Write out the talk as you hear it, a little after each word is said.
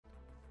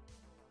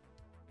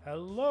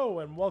Hello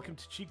and welcome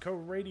to Cheat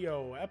Code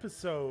Radio,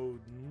 episode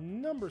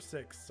number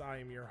 6. I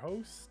am your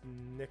host,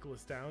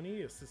 Nicholas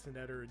Downey, Assistant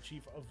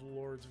Editor-in-Chief of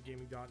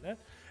LordsofGaming.net,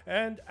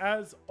 and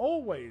as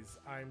always,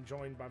 I'm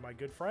joined by my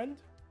good friend.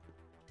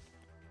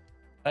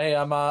 Hey,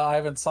 I'm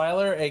Ivan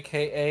Seiler,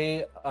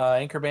 aka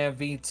Anchorman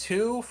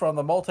V2 from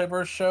the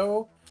Multiverse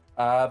Show.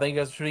 Thank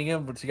you guys for tuning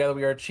in. Together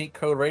we are Cheat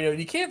Code Radio.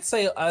 You can't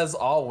say as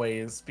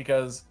always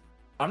because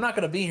I'm not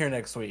going to be here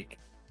next week.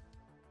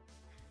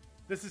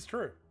 This is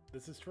true.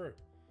 This is true.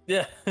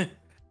 Yeah,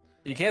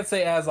 you can't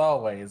say as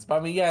always. But I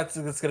mean, yeah, it's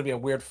going to be a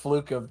weird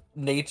fluke of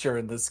nature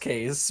in this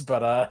case.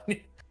 But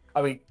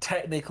I mean,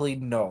 technically,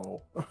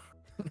 no.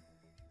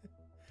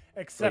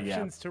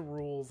 Exceptions to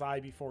rules, I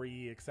before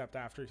E, except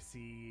after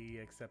C,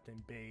 except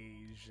in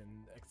beige,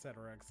 and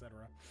etc.,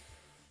 etc.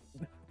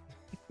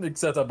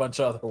 Except a bunch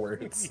of other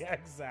words. Yeah,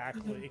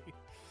 exactly.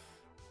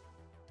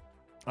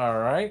 All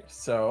right,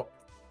 so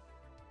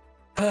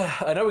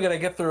I know we gotta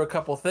get through a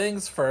couple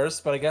things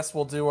first, but I guess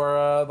we'll do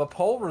our the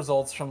poll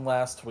results from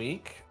last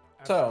week.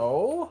 Absolutely.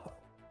 So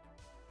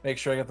make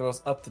sure I get the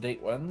most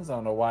up-to-date ones. I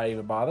don't know why I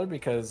even bother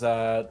because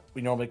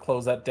we normally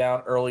close that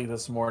down early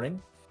this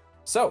morning.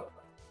 So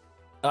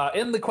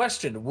in the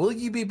question, will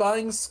you be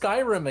buying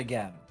Skyrim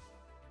again?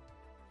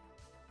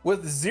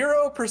 With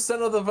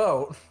 0% of the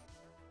vote,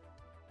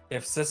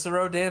 if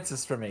Cicero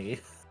dances for me,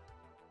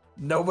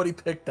 nobody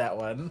picked that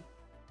one.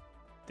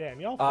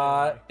 Damn,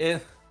 y'all.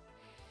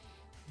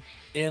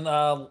 In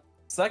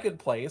second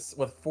place,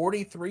 with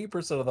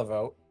 43% of the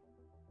vote,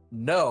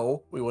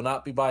 no, we will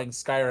not be buying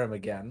Skyrim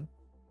again.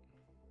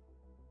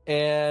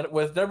 And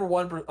with number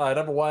one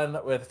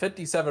with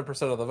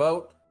 57% of the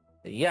vote,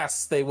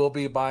 yes, they will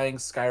be buying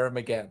Skyrim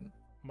again.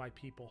 My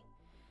people.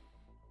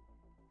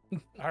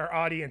 Our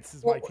audience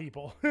is my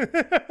people.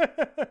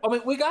 I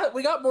mean, we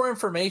got more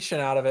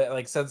information out of it,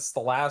 like since the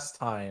last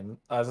time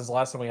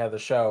we had the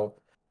show.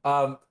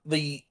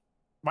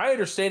 My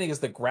understanding is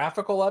the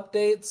graphical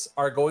updates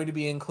are going to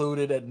be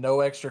included at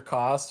no extra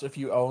cost if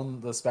you own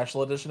the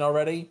special edition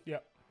already.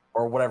 Yep.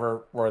 Or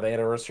whatever, or the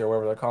anniversary, or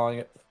whatever they're calling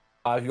it.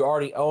 If you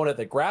already own it,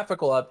 the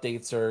graphical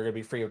updates are going to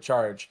be free of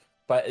charge.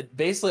 But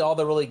basically, all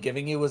they're really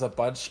giving you is a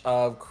bunch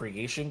of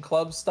Creation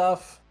Club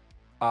stuff.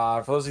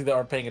 For those of you that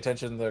aren't paying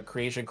attention, the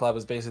Creation Club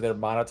is basically their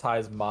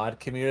monetized mod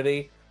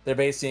community. They're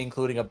basically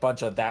including a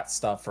bunch of that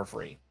stuff for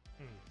free.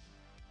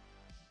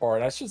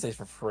 Or I should say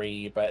for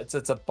free, but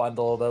it's a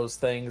bundle of those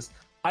things.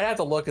 I'd have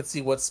to look and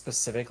see what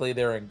specifically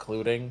they're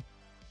including.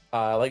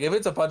 Like if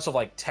it's a bunch of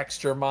like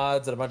texture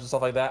mods and a bunch of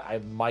stuff like that, I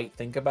might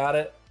think about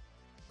it.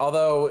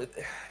 Although,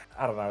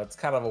 I don't know, it's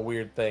kind of a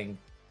weird thing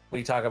when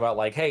you talk about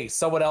like, hey,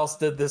 someone else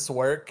did this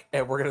work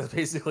and we're gonna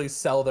basically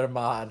sell their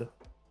mod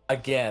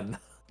again.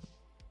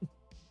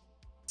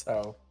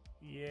 So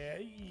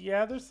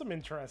yeah, there's some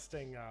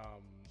interesting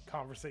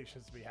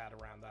conversations to be had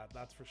around that.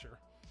 That's for sure.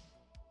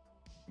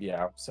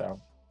 Yeah, so.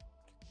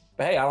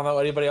 But hey, I don't know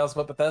anybody else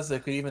but Bethesda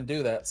could even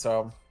do that.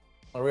 So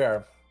there we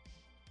are.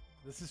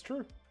 This is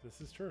true.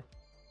 This is true.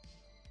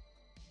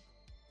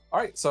 All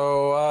right,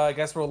 so I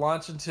guess we'll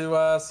launch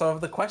into some of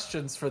the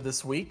questions for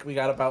this week. We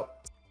got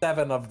about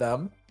 7 of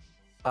them.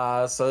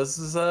 So this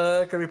is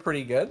gonna be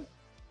pretty good.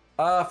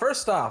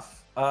 First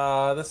off,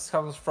 this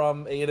comes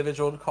from an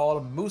individual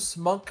called Moose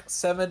Monk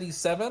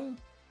 77.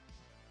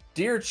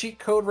 Dear Cheat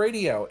Code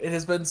Radio, it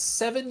has been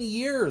 7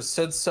 years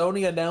since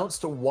Sony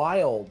announced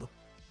Wild.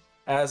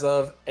 As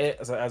of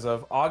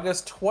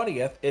August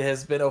 20th, it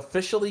has been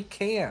officially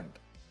canned.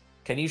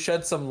 Can you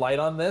shed some light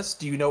on this?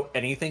 Do you know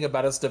anything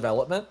about its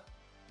development?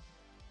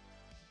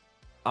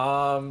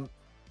 Honestly,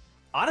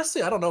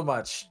 I don't know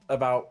much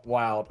about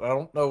Wild. I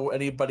don't know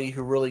anybody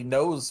who really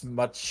knows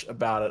much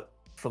about it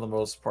for the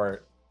most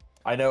part.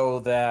 I know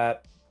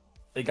that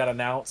it got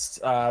announced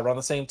around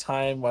the same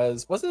time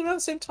was it around the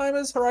same time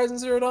as Horizon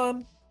Zero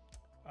Dawn?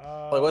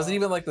 Like, wasn't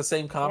even like the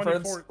same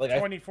conference? Like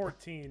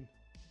 2014.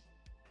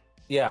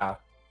 Yeah.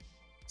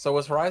 So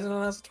was Horizon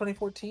announced in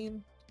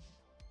 2014?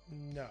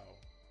 No.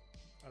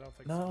 I don't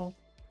think No?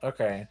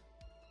 Okay.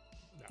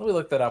 No. Let me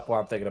look that up while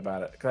I'm thinking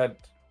about it.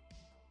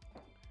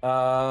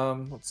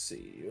 Let's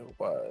see. It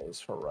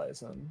was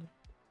Horizon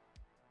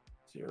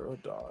Zero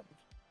Dawn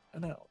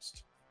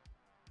announced.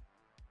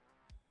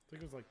 I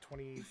think it was like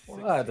 2016.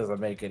 Well, that doesn't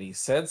make any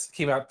sense. It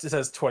came out, it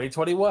says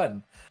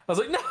 2021. I was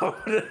like, no!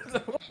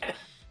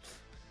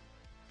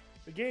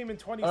 The game in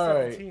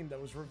 2017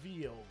 that was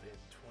revealed in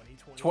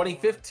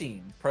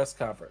 2015 press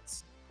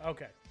conference.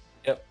 Okay.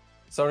 Yep.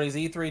 Sony's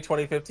E3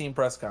 2015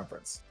 press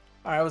conference.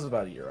 All right, I was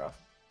about a year off.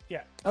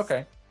 Yeah.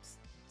 Okay.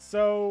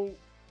 So,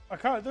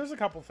 there's a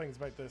couple things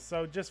about this.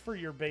 So, just for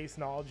your base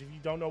knowledge, if you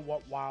don't know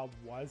what Wild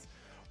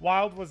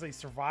was a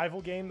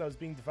survival game that was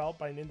being developed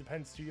by an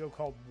independent studio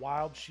called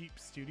Wild Sheep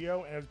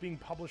Studio, and it was being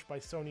published by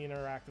Sony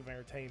Interactive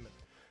Entertainment.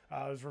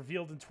 It was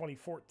revealed in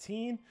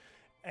 2014,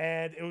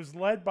 and it was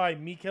led by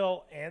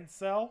Mikael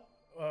Ansel.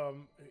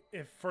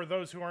 If for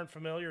those who aren't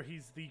familiar,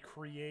 he's the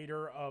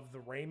creator of the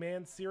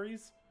Rayman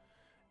series.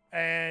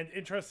 And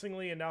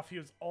interestingly enough, he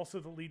was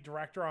also the lead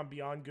director on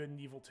Beyond Good and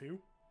Evil 2.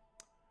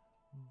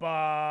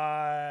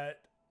 But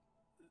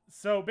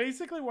So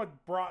basically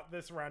what brought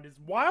this around is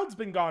Wild's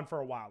been gone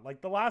for a while.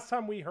 Like the last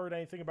time we heard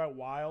anything about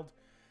Wild,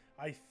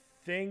 I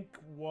think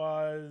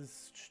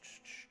was,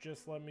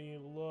 just let me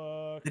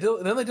look.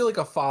 Then they do like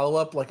a follow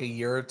up like a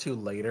year or two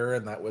later,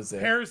 and that was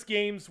it. Paris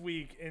Games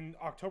Week in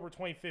October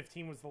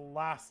 2015 was the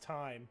last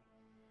time.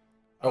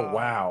 Oh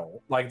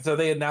wow! Like so,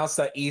 they announced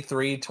that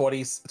E3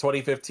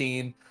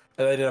 2015,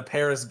 and they did a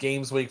Paris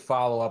Games Week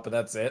follow up, and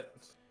that's it.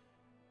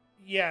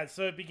 Yeah,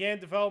 so it began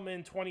development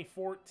in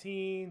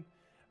 2014.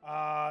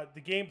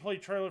 The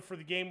gameplay trailer for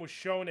the game was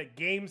shown at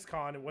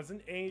Gamescom. It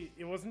wasn't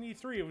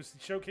E3. It was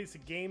showcased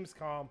at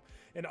Gamescom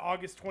in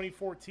August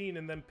 2014,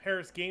 and then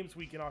Paris Games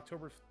Week in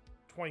October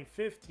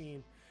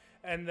 2015.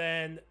 And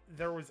then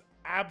there was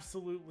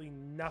absolutely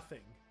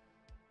nothing.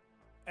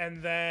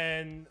 And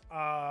then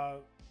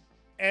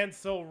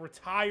Ansel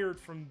retired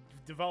from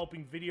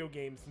developing video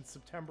games in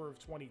September of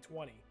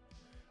 2020,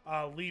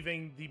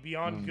 leaving the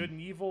Beyond Good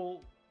and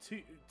Evil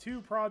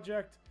 2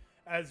 project,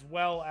 as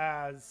well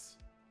as,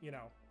 you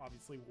know,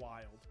 obviously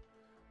Wild.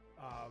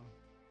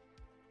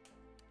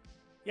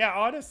 Yeah,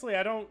 honestly,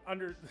 I don't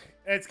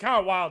it's kind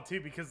of wild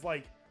too, because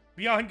like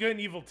Beyond Good and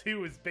Evil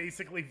 2 is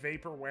basically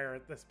vaporware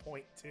at this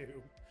point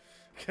too.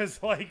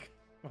 Because like,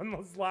 when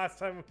was the last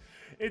time?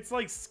 It's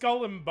like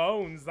Skull and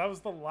Bones. That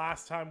was the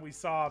last time we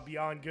saw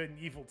Beyond Good and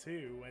Evil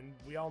 2, and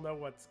we all know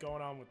what's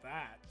going on with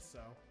that. So,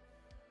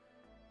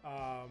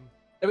 I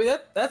mean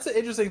that's an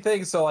interesting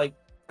thing. So like,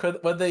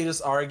 would they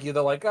just argue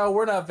that like, oh,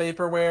 we're not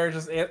vaporware,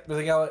 just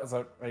Miguel?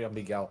 So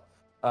Miguel,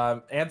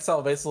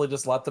 Ansel basically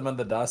just let them in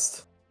the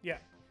dust. Yeah.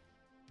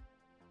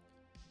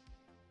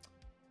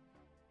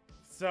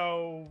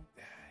 So,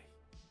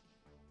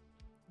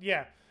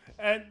 yeah.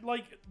 And,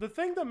 like, the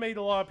thing that made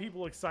a lot of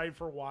people excited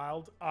for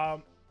Wild,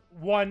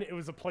 one, it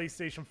was a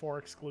PlayStation 4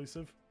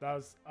 exclusive. That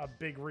was a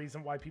big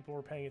reason why people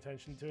were paying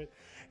attention to it.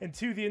 And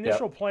two, the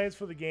initial plans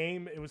for the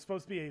game, it was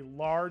supposed to be a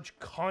large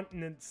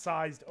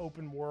continent-sized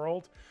open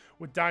world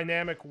with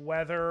dynamic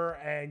weather,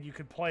 and you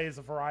could play as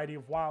a variety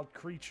of wild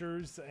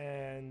creatures,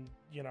 and,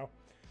 you know,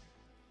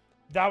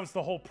 that was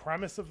the whole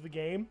premise of the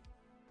game.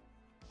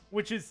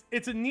 Which is,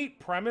 it's a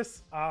neat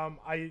premise.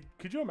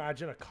 Could you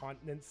imagine a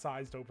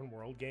continent-sized open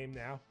world game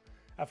now?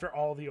 After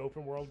all the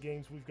open world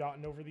games we've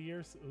gotten over the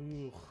years?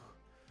 Ooh.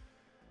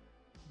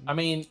 I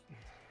mean,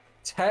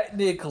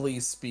 technically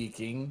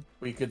speaking,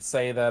 we could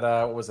say that,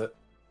 what was it?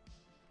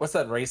 What's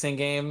that racing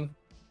game?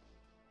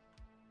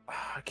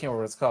 I can't remember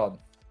what it's called.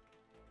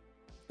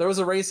 There was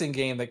a racing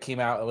game that came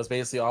out that was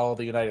basically all of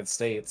the United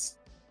States.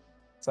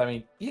 So, I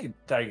mean,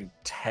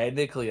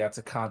 technically that's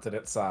a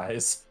continent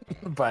size,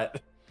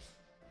 but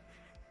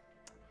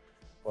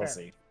we'll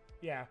see.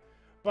 Yeah.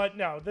 But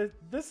no,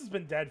 this has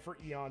been dead for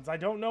eons. I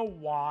don't know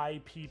why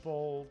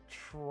people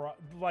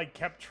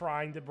kept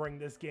trying to bring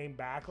this game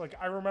back. Like,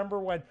 I remember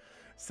when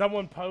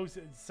someone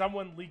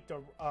leaked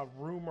a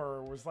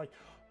rumor, was like,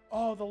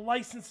 oh, the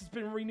license has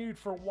been renewed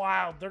for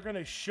Wild. They're going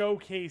to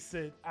showcase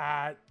it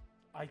at,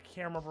 I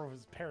can't remember if it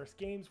was Paris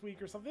Games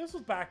Week or something. This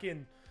was back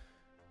in,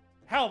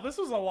 hell, this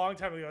was a long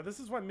time ago.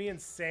 This is when me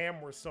and Sam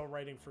were still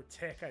writing for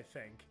Tick, I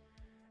think.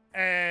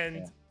 And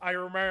yeah. I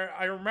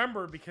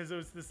remember because it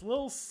was this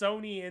little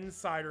Sony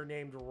insider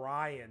named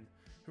Ryan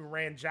who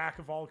ran Jack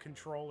of All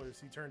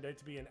Controllers. He turned out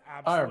to be an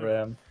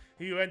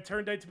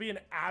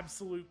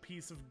absolute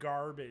piece of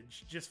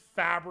garbage. Just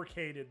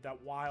fabricated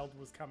that Wild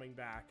was coming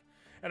back,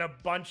 and a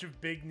bunch of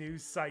big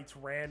news sites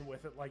ran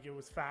with it like it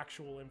was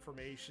factual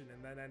information,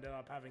 and then ended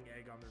up having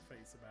egg on their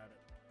face about it.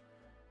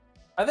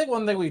 I think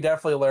one thing we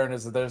definitely learned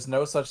is that there's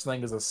no such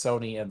thing as a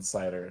Sony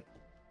insider.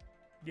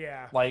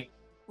 Yeah. Like,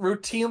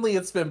 routinely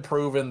it's been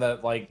proven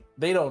that like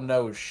they don't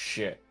know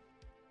shit.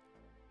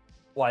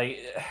 Like,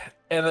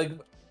 and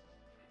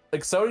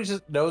like Sony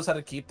just knows how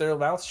to keep their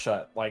mouth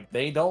shut. Like,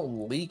 they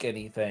don't leak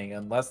anything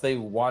unless they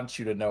want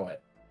you to know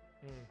it.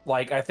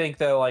 Like, I think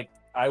that like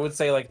I would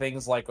say like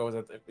things like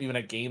even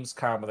at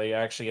Gamescom, they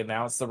actually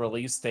announced the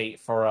release date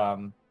for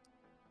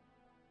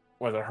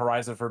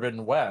Horizon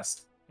Forbidden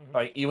West.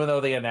 Like, even though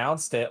they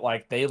announced it,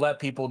 like they let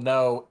people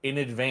know in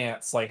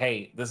advance, like,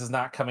 hey, this is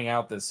not coming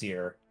out this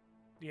year.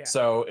 Yeah.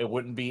 So it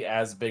wouldn't be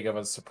as big of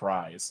a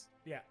surprise.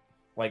 Yeah.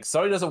 Like,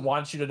 Sony doesn't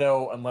want you to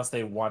know unless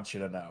they want you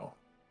to know.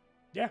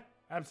 Yeah,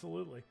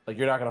 absolutely. Like,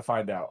 you're not going to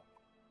find out.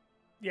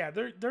 Yeah,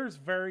 there's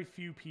very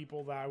few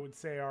people that I would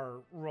say are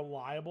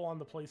reliable on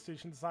the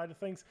PlayStation side of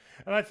things.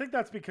 And I think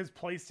that's because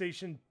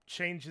PlayStation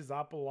changes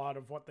up a lot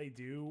of what they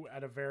do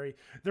at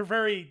they're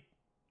very,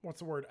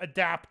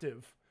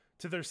 adaptive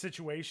to their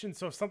situation.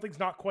 So if something's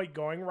not quite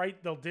going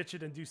right, they'll ditch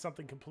it and do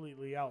something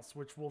completely else,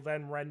 which will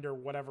then render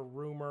whatever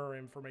rumor or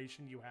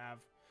information you have,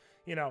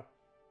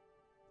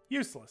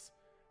 useless.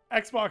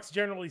 Xbox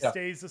generally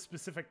stays a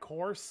specific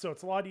course, so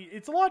it's a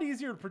lot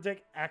easier to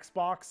predict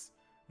Xbox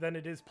than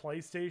it is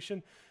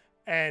PlayStation,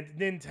 and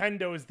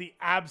Nintendo is the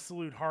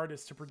absolute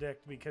hardest to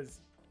predict because,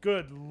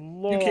 good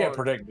lord, you can't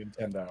predict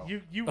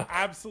Nintendo. You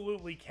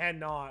absolutely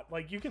cannot.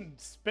 Like, you can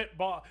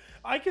spitball.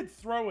 I could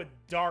throw a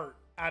dart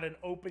at an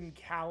open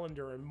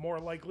calendar and more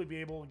likely be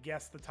able to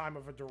guess the time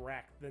of a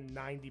direct than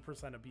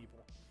 90% of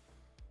people.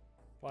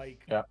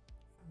 Like,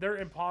 they're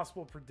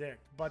impossible to predict.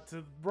 But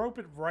to rope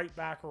it right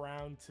back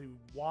around to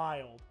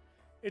Wild,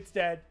 it's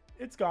dead.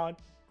 It's gone.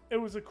 It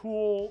was a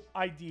cool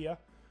idea.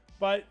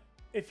 But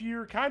if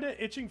you're kind of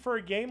itching for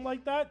a game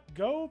like that,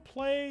 go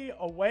play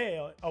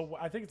Away.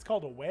 I think it's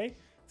called Away.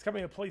 It's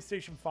coming to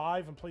PlayStation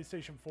 5 and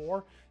PlayStation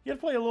 4. You have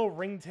to play a little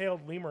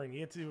ring-tailed lemur, and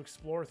you get to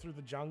explore through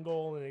the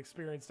jungle and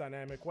experience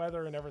dynamic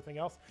weather and everything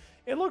else.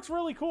 It looks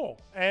really cool,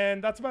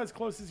 and that's about as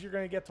close as you're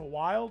going to get to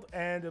Wild,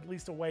 and at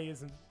least Away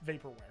isn't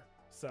vaporware.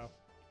 So,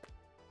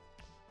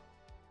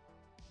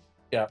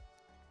 Yeah.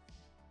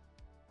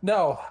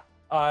 No,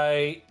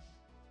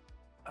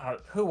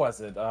 who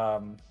was it?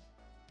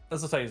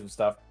 This will tell you some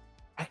stuff.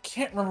 I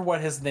can't remember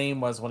what his name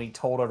was when he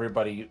told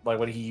everybody, like,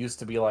 when he used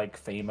to be, like,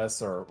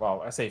 famous, or,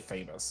 well, I say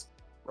famous,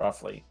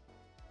 roughly.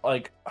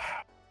 Like,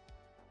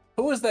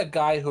 who was that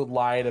guy who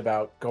lied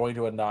about going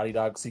to a Naughty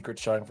Dog secret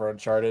showing for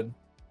Uncharted?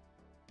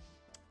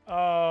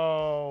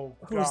 oh,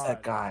 Who's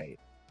that God. guy?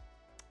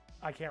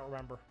 I can't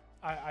remember.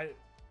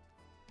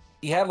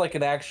 He had, like,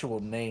 an actual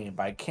name,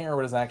 but I can't remember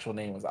what his actual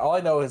name was. All I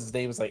know is his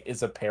name is, like,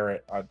 Is a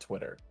Parrot on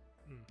Twitter.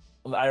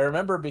 I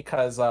remember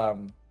because,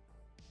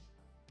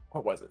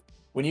 what was it?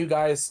 When you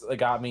guys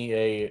got me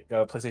a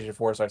PlayStation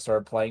 4, so I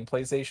started playing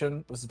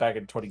PlayStation. This is back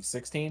in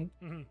 2016.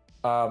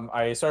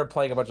 I started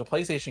playing a bunch of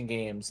PlayStation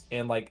games,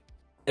 and like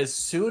as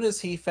soon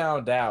as he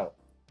found out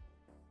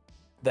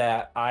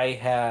that I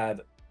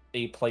had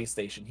a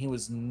PlayStation, he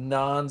was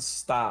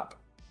nonstop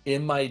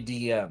in my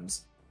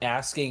DMs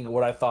asking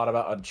what I thought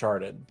about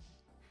Uncharted.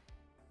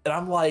 And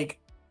I'm like,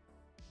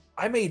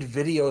 I made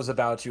videos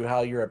about you,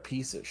 how you're a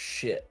piece of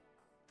shit.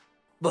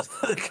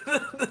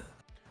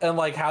 And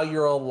like how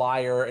you're a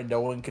liar and no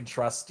one can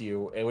trust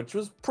you, and which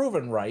was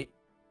proven right.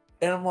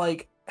 And I'm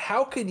like,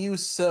 how can you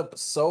simp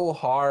so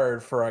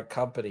hard for a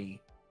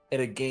company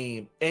in a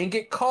game and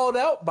get called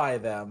out by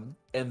them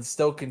and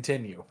still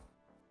continue?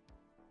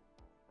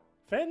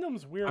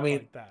 Fandom's weird I mean,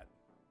 like that.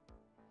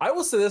 I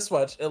will say this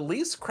much: at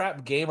least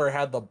Crap Gamer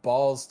had the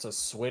balls to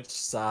switch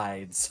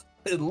sides.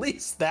 At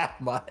least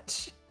that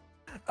much.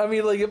 I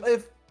mean, like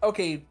if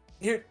okay,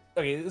 here,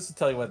 okay, this will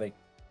tell you one thing.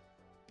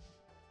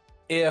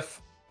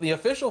 If the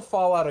official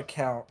Fallout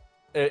account,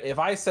 if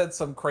I said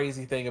some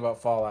crazy thing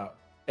about Fallout,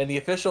 and the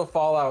official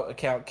Fallout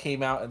account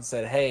came out and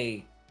said,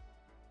 hey,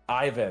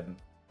 Ivan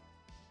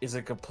is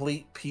a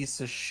complete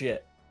piece of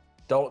shit,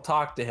 don't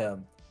talk to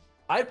him,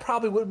 I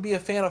probably wouldn't be a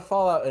fan of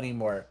Fallout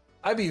anymore.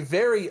 I'd be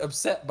very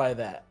upset by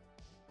that.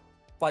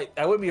 Like,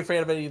 I wouldn't be a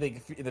fan of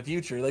anything in the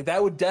future. Like,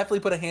 that would definitely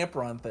put a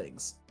hamper on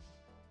things.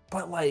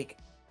 But, like,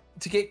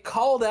 to get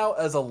called out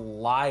as a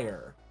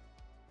liar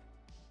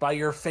by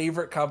your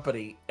favorite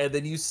company, and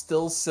then you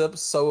still simp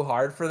so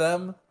hard for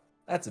them,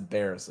 that's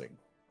embarrassing.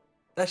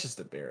 That's just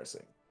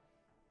embarrassing.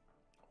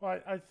 Well,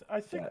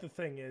 I think the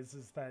thing is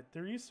that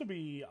there used to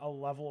be a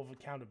level of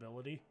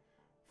accountability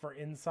for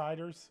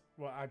insiders.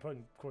 Well, I put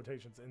in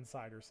quotations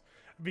insiders,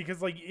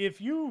 because like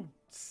if you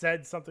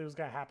said something was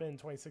going to happen in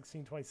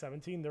 2016,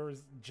 2017, there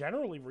was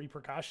generally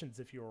repercussions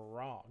if you were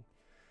wrong.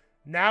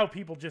 Now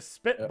people just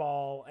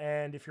spitball,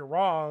 and if you're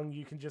wrong,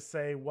 you can just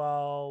say,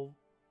 well,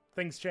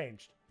 things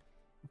changed.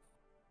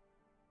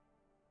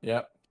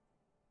 Yep.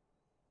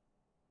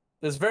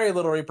 There's very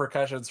little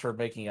repercussions for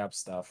making up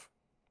stuff.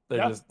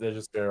 There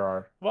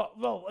are.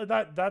 Well,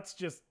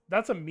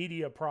 that's a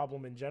media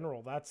problem in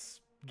general.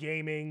 That's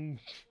gaming,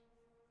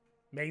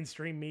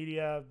 mainstream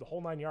media, the whole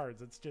 9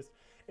 yards.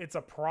 It's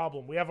a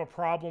problem. We have a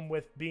problem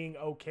with being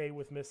okay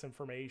with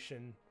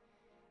misinformation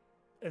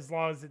as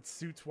long as it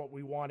suits what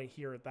we want to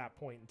hear at that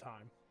point in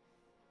time.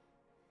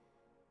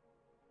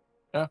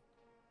 Yeah.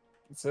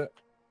 That's it.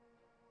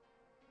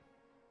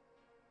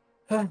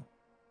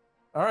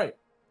 All right.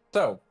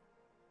 So,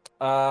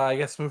 I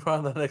guess move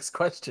on to the next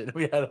question.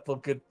 We had a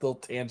good little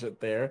tangent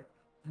there.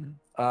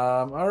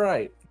 All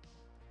right.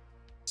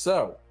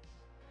 So,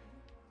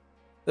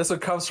 this one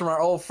comes from our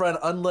old friend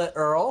Unlit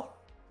Earl.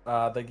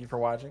 Thank you for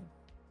watching.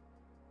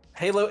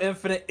 Halo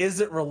Infinite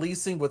isn't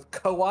releasing with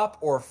co-op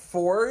or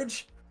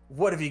Forge.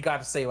 What have you got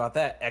to say about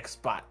that,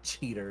 Xbox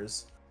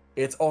cheaters?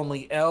 It's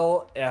only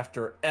L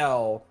after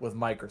L with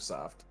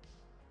Microsoft.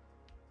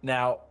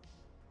 Now,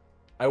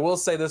 I will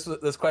say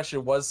this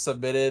question was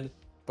submitted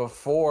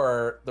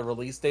before the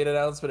release date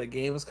announcement at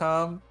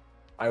Gamescom.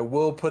 I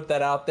will put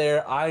that out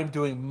there. I'm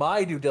doing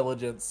my due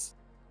diligence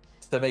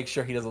to make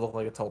sure he doesn't look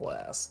like a total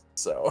ass.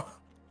 So,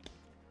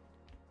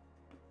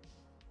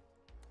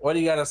 what do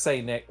you got to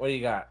say, Nick? What do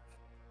you got?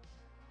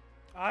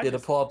 You had to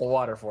pull out the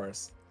water for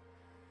us.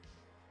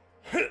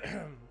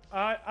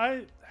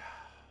 I've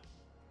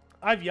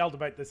yelled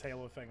about this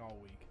Halo thing all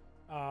week.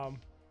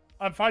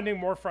 I'm finding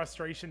more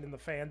frustration in the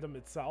fandom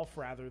itself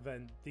rather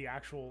than the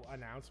actual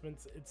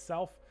announcements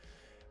itself.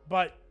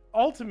 But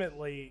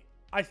ultimately,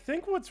 I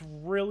think what's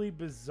really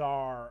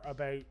bizarre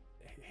about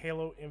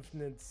Halo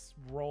Infinite's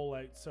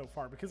rollout so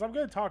far, because I'm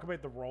going to talk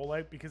about the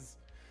rollout, because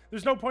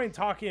there's no point in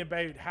talking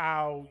about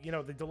how, you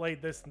know, they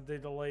delayed this and they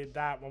delayed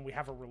that when we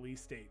have a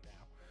release date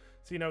now.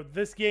 So, you know,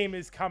 this game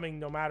is coming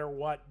no matter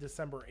what,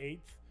 December 8th.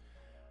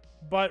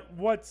 But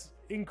what's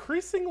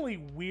increasingly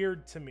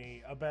weird to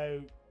me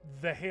about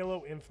the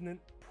Halo Infinite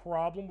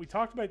problem, we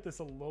talked about this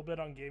a little bit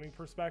on Gaming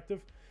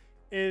Perspective,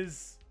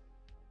 is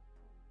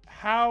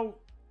how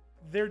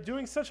they're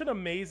doing such an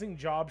amazing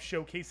job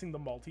showcasing the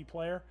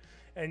multiplayer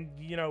and,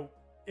 you know,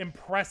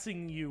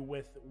 impressing you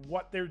with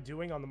what they're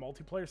doing on the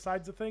multiplayer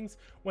sides of things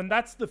when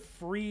that's the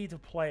free to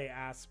play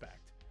aspect.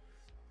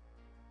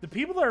 The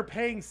people that are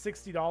paying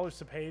 $60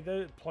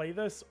 to play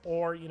this,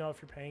 or, you know,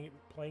 if you're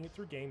playing it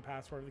through Game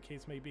Pass, whatever the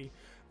case may be,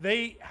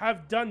 they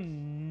have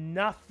done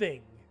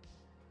nothing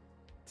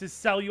to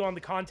sell you on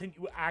the content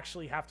you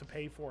actually have to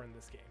pay for in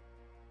this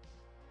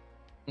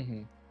game.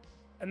 Mm-hmm.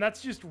 And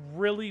that's just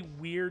really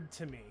weird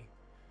to me.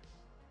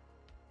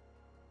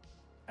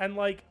 And,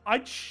 like,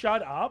 I'd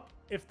shut up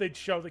if they'd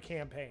show the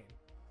campaign.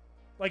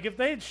 Like, if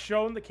they had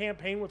shown the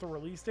campaign with a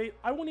release date,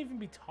 I wouldn't even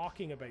be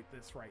talking about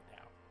this right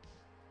now.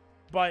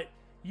 But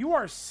you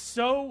are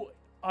so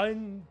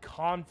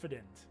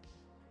unconfident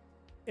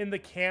in the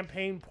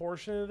campaign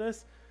portion of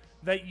this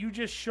that you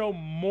just show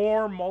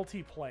more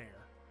multiplayer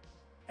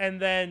and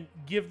then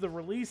give the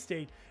release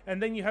date. And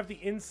then you have the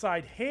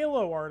Inside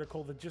Halo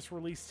article that just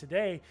released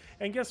today.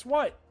 And guess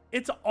what?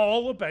 It's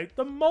all about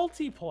the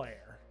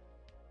multiplayer.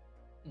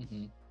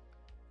 Mm-hmm.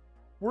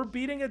 We're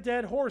beating a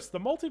dead horse. The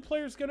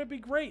multiplayer is going to be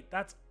great.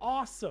 That's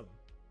awesome.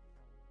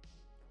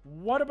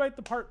 What about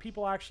the part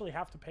people actually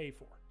have to pay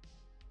for?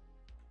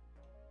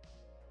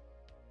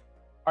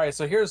 All right,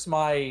 so here's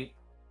my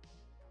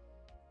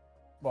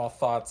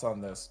thoughts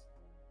on this.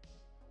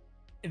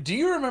 Do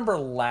you remember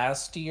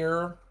last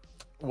year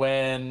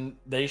when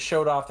they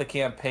showed off the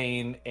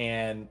campaign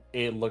and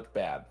it looked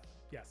bad?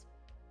 Yes.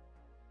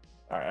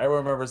 All right,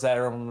 everyone remembers that.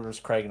 Everyone remembers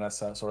Craig and that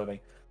sort of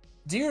thing.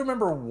 Do you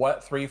remember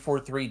what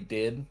 343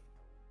 did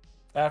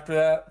after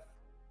that?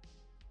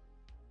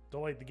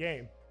 Delayed the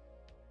game.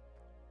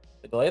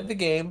 They delayed the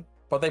game,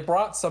 but they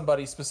brought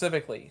somebody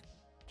specifically.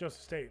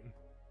 Joseph Staten.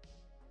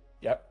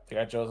 Yep, they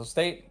got Joseph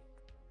Staten.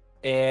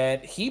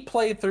 And he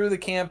played through the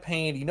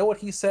campaign. You know what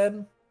he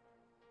said?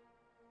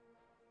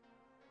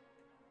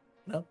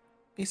 No.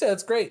 He said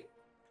it's great.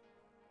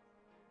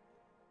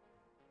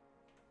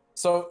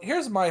 So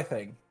here's my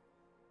thing.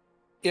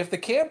 If the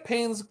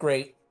campaign's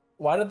great,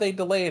 why did they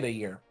delay it a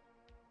year?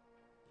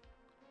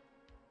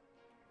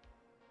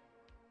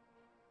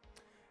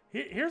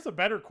 Here's a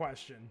better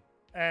question.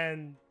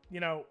 And, you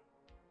know,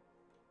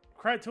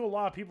 credit to a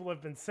lot of people that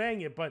have been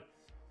saying it, but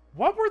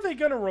what were they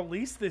going to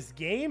release this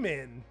game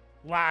in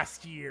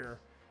last year?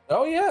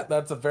 Oh, yeah,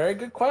 that's a very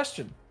good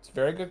question. It's a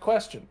very good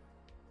question.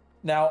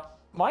 Now,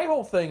 my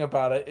whole thing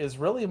about it is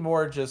really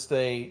more just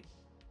if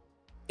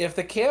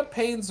the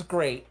campaign's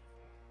great,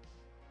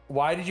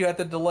 why did you have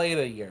to delay it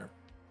a year?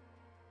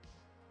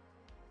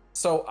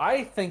 So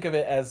I think of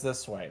it as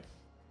this way.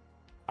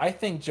 I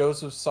think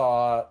Joseph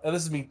saw, and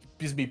this is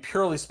me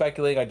purely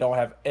speculating. I don't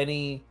have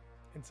any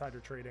insider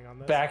trading on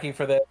this backing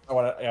for this. I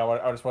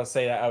just want to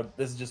say that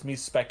this is just me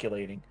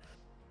speculating.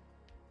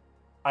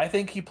 I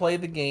think he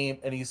played the game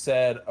and he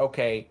said,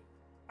 "Okay,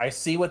 I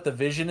see what the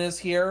vision is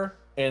here,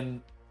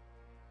 and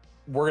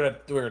we're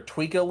gonna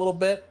tweak it a little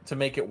bit to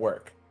make it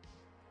work."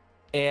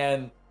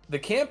 And the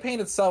campaign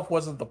itself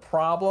wasn't the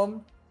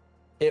problem;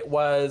 it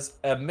was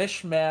a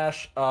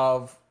mishmash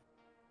of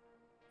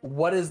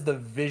what is the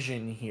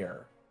vision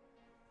here.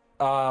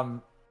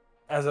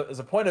 As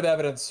a point of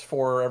evidence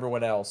for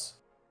everyone else,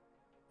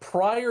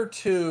 prior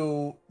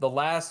to the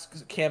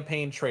last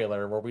campaign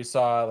trailer where we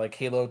saw like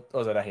Halo,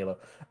 was that a Halo?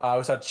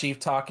 We saw Chief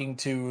talking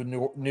to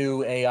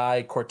new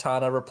AI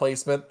Cortana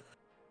replacement.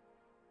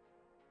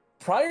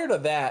 Prior to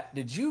that,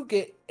 did you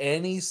get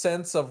any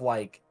sense of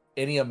like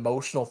any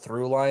emotional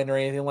through line or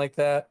anything like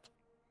that?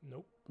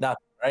 Nope.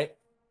 Nothing, right?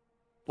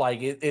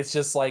 Like it's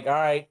just like, all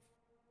right,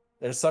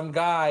 there's some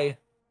guy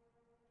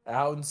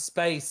out in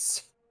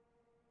space.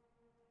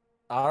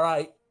 All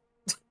right.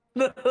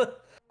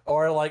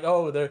 Or like,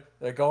 oh,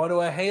 they're going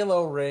to a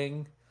Halo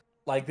ring.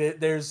 Like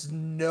there's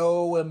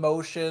no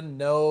emotion,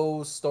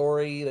 no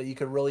story that you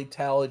could really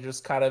tell. You're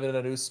just kind of in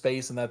a new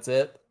space and that's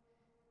it.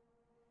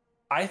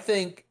 I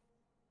think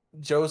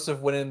Joseph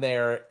went in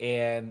there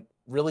and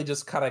really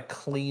just kind of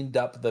cleaned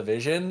up the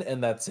vision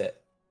and that's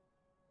it.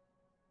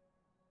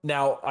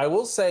 Now, I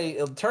will say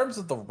in terms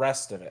of the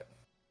rest of it,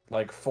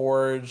 like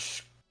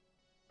Forge,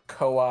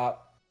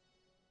 co-op,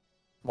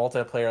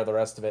 multiplayer, the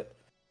rest of it,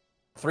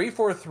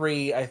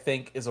 343, I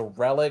think, is a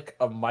relic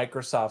of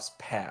Microsoft's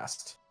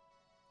past.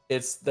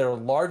 It's their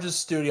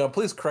largest studio.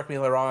 Please correct me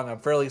if I'm wrong. I'm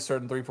fairly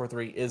certain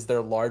 343 is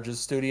their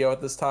largest studio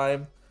at this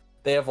time.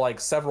 They have like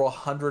several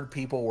hundred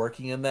people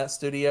working in that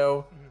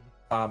studio.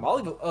 I'll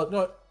even,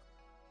 no,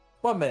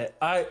 1 minute.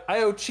 I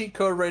owe Cheat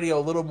Code Radio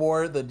a little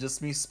more than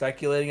just me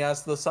speculating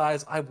as to the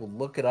size. I will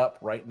look it up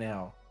right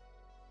now.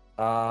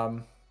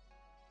 Right.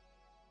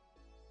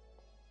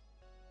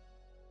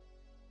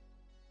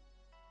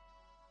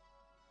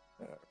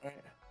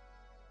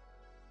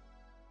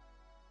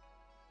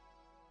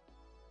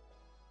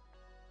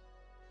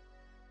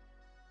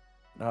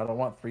 No, I don't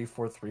want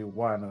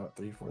 3431. I want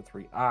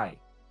 343i.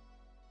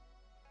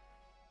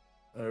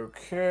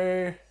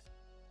 Okay.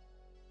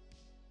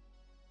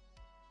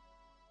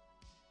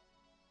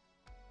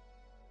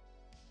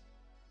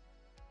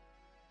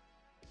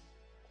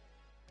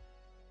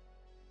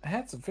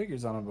 had some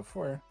figures on them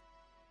before.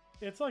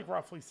 It's like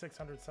roughly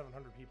 600,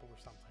 700 people or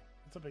something.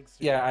 It's a big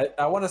studio. Yeah,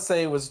 I want to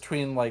say it was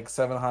between like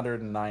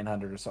 700 and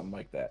 900 or something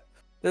like that.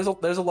 There's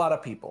a lot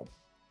of people.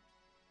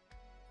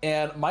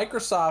 And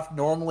Microsoft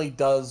normally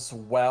does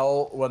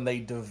well when they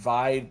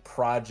divide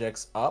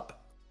projects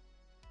up.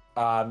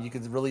 You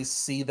can really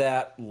see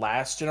that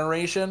last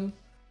generation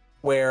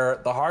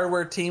where the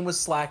hardware team was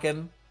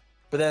slacking,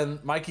 but then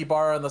Mike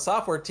Ibarra and the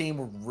software team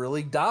were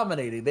really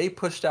dominating. They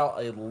pushed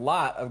out a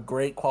lot of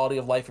great quality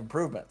of life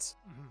improvements.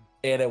 Mm-hmm.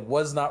 And it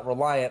was not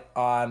reliant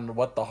on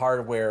what the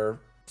hardware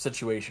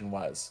situation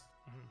was.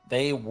 Mm-hmm.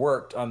 They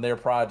worked on their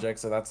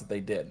projects, and that's what they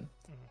did.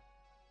 Mm-hmm.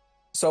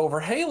 So over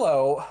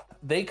Halo,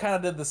 they kind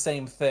of did the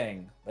same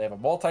thing. They have a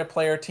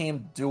multiplayer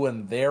team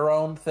doing their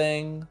own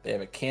thing. They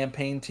have a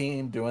campaign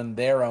team doing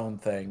their own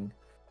thing.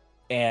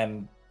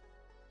 And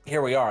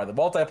here we are. The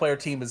multiplayer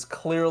team is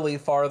clearly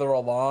farther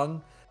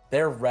along.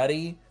 They're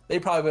ready.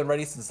 They've probably been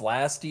ready since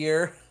last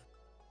year.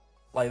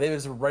 Like, they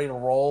was ready to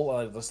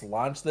roll, just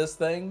launch this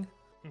thing.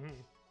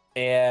 Mm-hmm.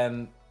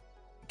 And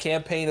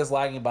campaign is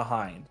lagging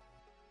behind.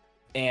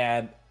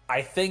 And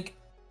I think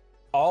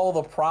all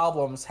the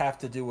problems have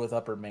to do with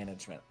upper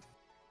management.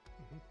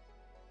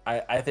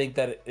 I think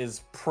that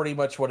is pretty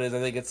much what it is. I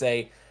think it's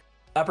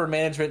upper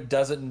management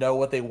doesn't know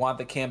what they want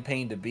the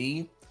campaign to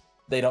be.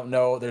 They don't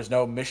know. There's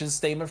no mission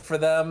statement for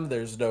them.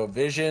 There's no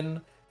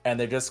vision. And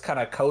they're just kind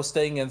of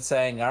coasting and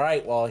saying, all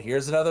right, well,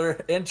 here's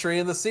another entry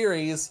in the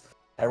series.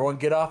 Everyone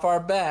get off our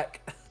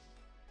back.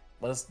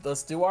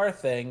 Let's do our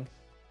thing.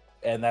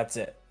 And that's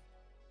it.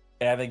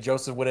 And I think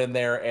Joseph went in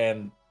there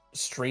and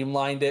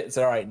streamlined it and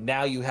said, all right,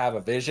 now you have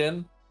a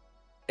vision.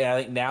 And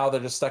I think now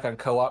they're just stuck on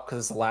co-op because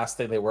it's the last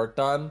thing they worked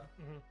on.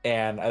 Mm-hmm.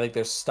 And I think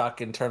they're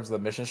stuck in terms of the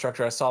mission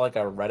structure. I saw like a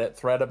Reddit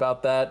thread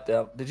about that.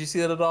 Did you see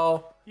that at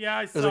all? Yeah,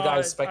 I saw. There's a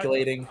guy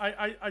speculating.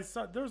 I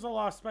saw. There was a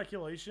lot of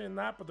speculation in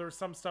that, but there was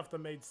some stuff that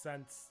made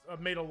sense.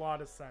 Made a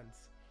lot of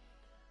sense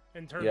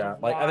in terms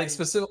of like why, I think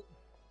specific.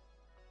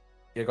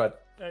 Yeah, go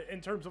ahead.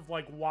 In terms of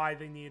like why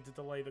they needed to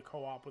delay the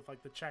co-op with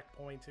like the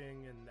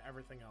checkpointing and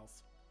everything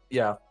else.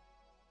 Yeah.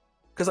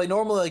 Because like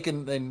normally, like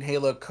in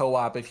Halo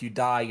co-op, if you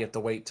die, you have to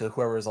wait till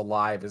whoever is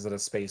alive is in a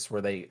space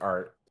where they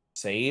are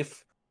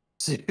safe,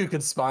 so you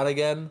can spawn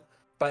again.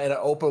 But in an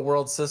open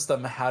world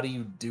system, how do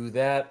you do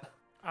that?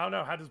 I don't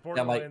know. How does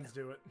Borderlands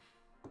do it?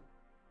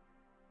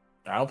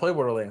 I don't play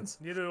Borderlands.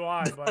 Neither do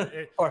I. But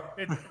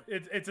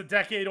it's a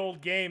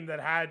decade-old game that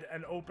had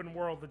an open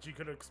world that you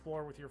could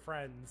explore with your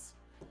friends.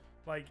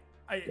 Like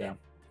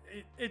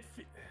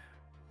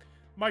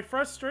my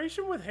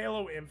frustration with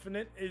Halo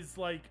Infinite is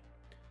like,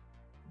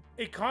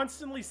 it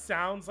constantly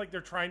sounds like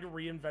they're trying to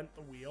reinvent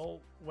the wheel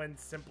when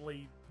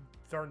simply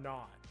they're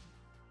not.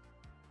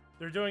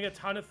 They're doing a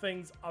ton of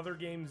things other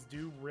games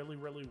do really,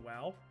 really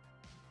well.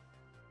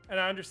 And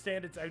I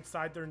understand it's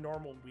outside their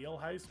normal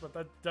wheelhouse, but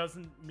that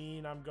doesn't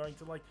mean I'm going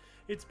to like...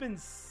 It's been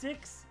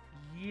 6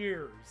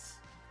 years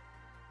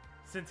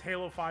since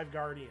Halo 5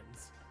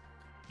 Guardians.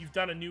 You've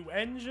done a new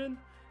engine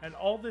and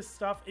all this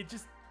stuff. It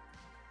just...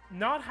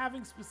 Not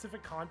having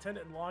specific content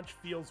at launch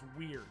feels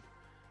weird.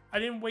 I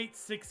didn't wait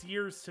 6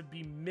 years to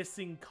be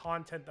missing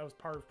content that was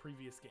part of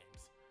previous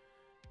games.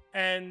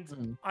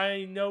 And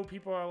I know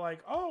people are like,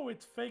 oh,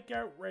 it's fake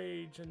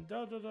outrage and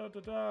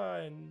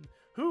da-da-da-da-da, and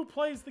who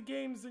plays the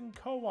games in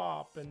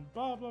co-op and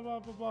blah, blah, blah,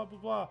 blah, blah, blah,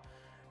 blah.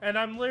 And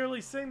I'm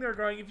literally sitting there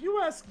going, if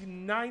you ask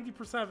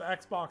 90% of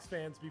Xbox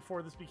fans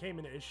before this became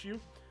an issue,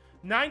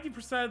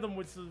 90% of them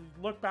would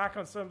look back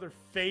on some of their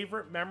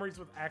favorite memories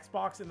with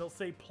Xbox and they'll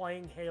say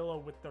playing Halo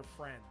with their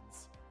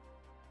friends.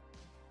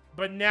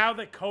 But now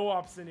that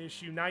co-op's an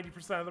issue,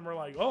 90% of them are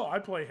like, oh, I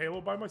play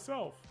Halo by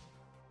myself.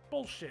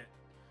 Bullshit.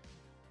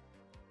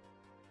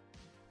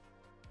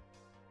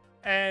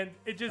 And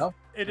it just,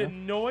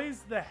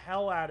 annoys the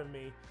hell out of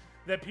me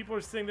that people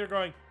are sitting there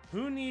going,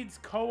 who needs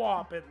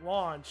co-op at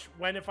launch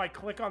when if I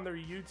click on their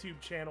YouTube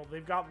channel,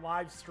 they've got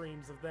live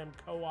streams of them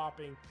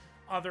co-oping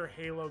other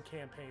Halo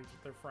campaigns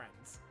with their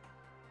friends.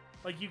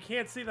 Like, you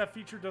can't say that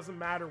feature doesn't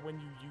matter when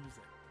you use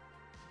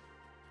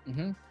it.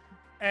 Mm-hmm.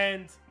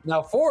 And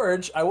now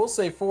Forge, I will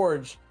say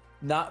Forge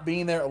not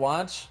being there at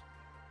launch,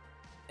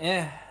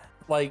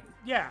 like,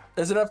 yeah,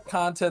 there's enough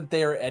content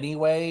there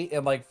anyway,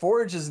 and like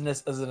Forge is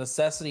a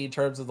necessity in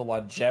terms of the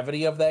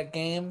longevity of that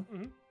game.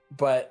 Mm-hmm.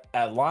 But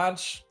at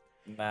launch,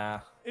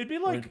 nah. It'd be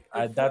like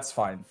that's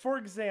fine. For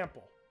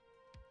example,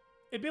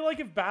 it'd be like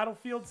if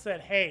Battlefield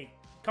said, "Hey,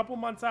 a couple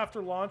months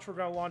after launch, we're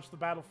going to launch the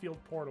Battlefield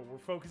Portal. We're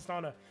focused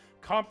on a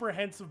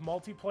comprehensive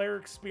multiplayer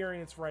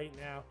experience right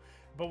now,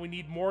 but we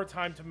need more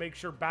time to make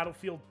sure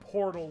Battlefield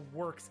Portal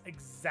works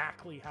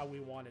exactly how we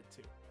want it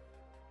to."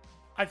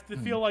 I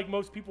feel like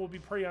most people would be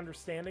pretty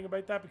understanding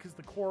about that because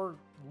the core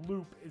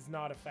loop is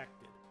not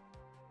affected.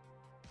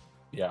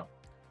 Yeah.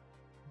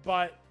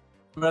 But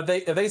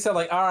if they said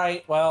like, all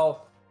right,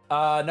 well,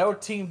 no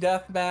team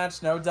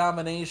deathmatch, no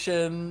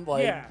domination,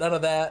 like none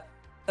of that,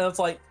 and it's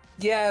like,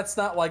 yeah, it's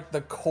not like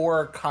the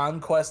core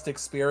conquest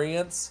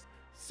experience.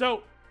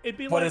 So it'd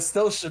be, but it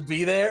still should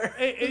be there.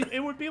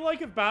 It would be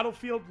like if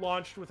Battlefield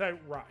launched without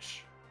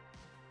Rush.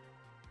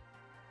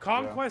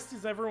 Conquest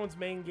is everyone's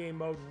main game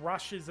mode.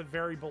 Rush is a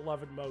very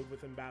beloved mode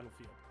within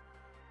Battlefield.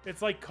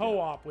 It's like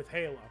co-op with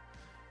Halo.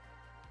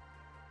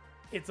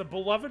 It's a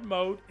beloved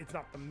mode. It's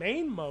not the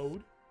main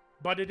mode,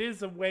 but it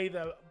is a way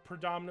that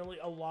predominantly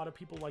a lot of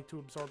people like to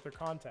absorb their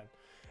content.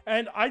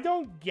 And I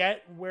don't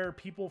get where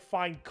people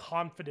find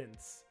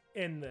confidence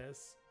in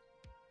this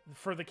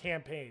for the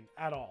campaign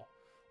at all.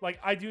 Like,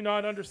 I do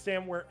not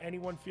understand where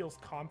anyone feels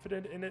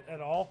confident in it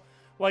at all.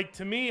 Like,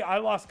 to me, I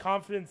lost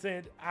confidence in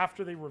it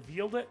after they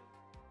revealed it,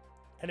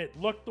 and it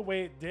looked the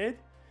way it did,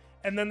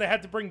 and then they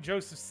had to bring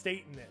Joseph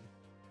Staten in.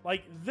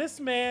 Like, this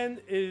man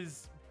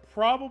is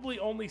probably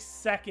only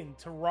second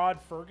to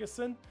Rod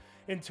Ferguson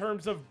in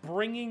terms of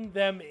bringing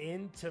them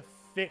in to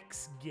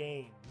fix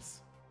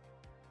games.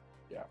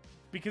 Yeah.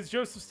 Because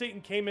Joseph Staten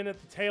came in at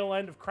the tail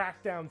end of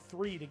Crackdown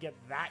 3 to get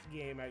that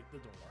game out the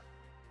door.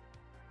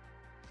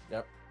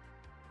 Yep.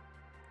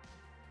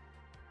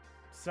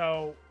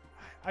 So,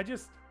 I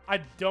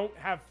don't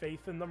have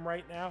faith in them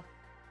right now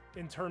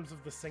in terms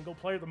of the single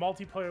player. The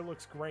multiplayer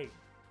looks great,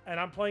 and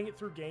I'm playing it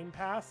through Game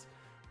Pass,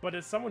 but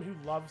as someone who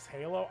loves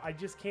Halo, I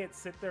just can't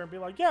sit there and be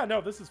like, yeah,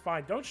 no, this is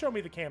fine. Don't show me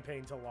the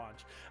campaign to launch.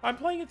 I'm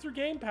playing it through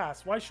Game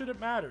Pass. Why should it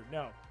matter?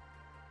 No,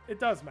 it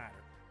does matter.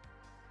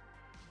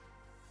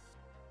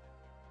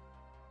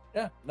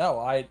 Yeah, no,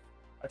 I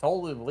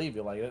totally believe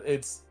you. Like,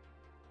 it's...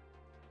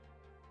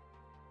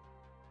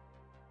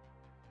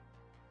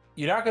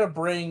 You're not going to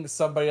bring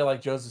somebody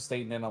like Joseph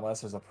Staten in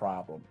unless there's a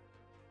problem.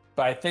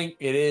 But I think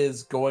it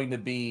is going to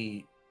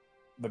be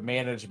the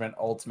management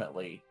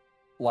ultimately.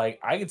 Like,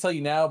 I can tell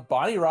you now,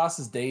 Bonnie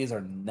Ross's days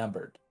are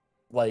numbered.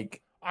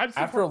 Like,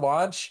 after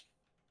launch,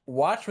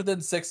 watch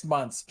within 6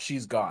 months,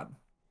 she's gone.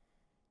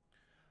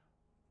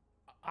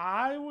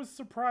 I was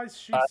surprised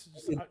she's...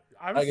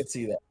 I could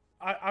see that.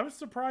 I was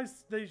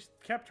surprised they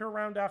kept her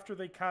around after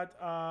they cut...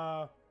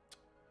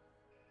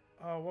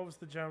 what was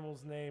the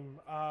general's name?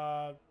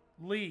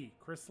 Lee.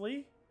 Chris Lee?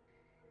 Is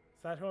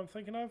that who I'm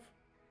thinking of?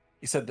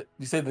 You said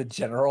the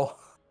general?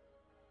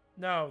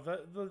 No,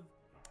 the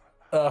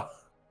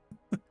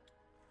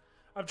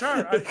I'm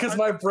trying because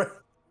my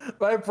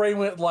brain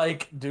went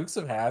like Dukes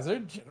of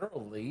Hazzard,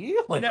 General Lee?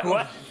 Like, no,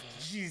 what?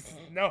 Jeez,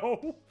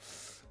 no.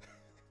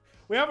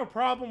 We have a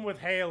problem with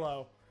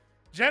Halo.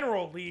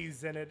 General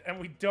Lee's in it, and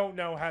we don't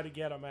know how to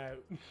get him out.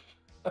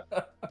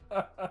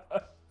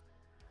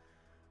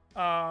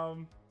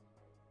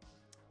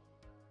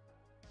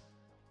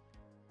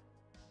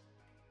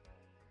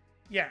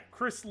 Yeah,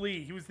 Chris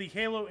Lee. He was the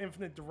Halo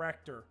Infinite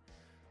director.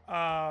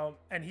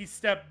 And he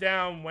stepped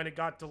down when it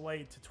got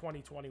delayed to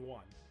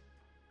 2021.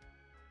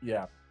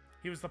 Yeah.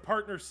 He was the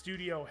partner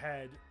studio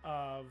head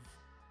of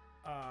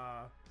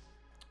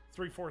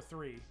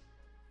 343.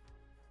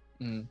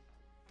 Mm.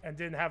 And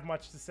didn't have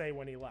much to say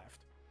when he left.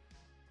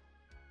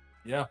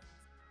 Yeah.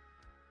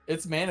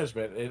 It's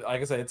management.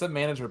 Like I said, it's a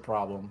management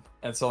problem.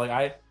 And so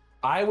like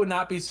I would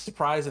not be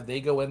surprised if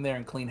they go in there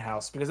and clean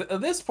house, because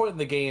at this point in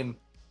the game,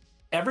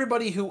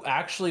 everybody who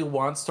actually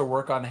wants to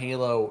work on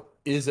Halo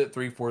is at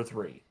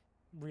 343.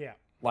 Yeah.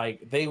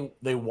 Like they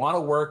want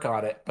to work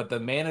on it, but the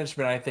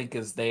management, I think,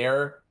 is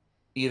there,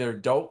 either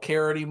don't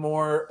care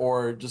anymore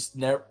or just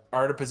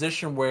are in a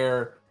position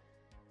where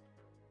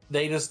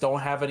they just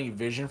don't have any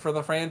vision for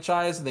the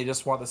franchise and they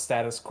just want the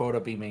status quo to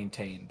be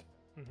maintained.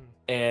 Mm-hmm.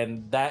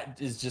 And that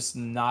is just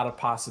not a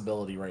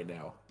possibility right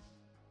now.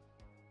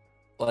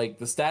 Like,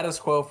 the status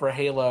quo for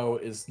Halo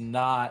is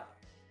not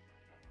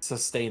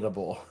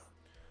sustainable.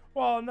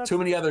 Well, and that's too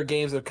many other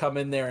games have come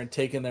in there and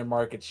taken their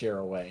market share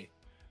away.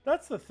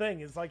 That's the thing,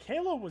 is like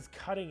Halo was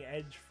cutting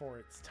edge for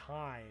its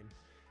time.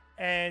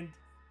 And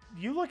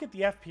you look at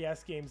the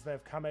FPS games that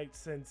have come out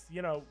since,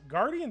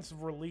 Guardians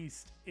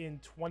released in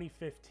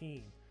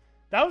 2015.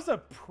 That was a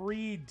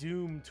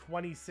pre-Doom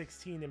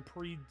 2016 and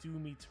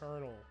pre-Doom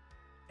Eternal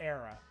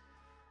era.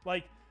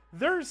 Like,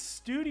 there's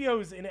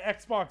studios in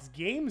Xbox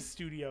Game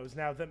Studios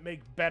now that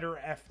make better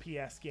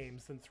FPS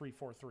games than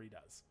 343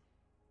 does.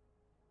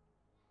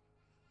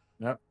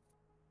 Yep.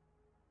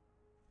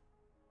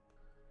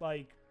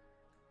 Like,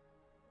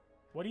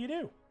 what do you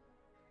do?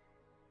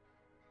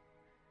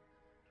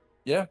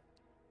 Yeah.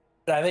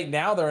 I think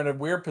now they're in a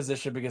weird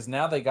position because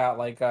now they got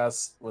like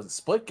was it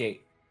Splitgate?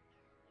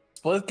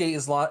 Splitgate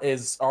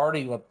is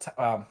already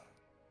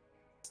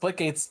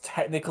Splitgate's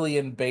technically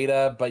in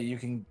beta, but you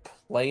can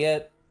play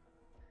it.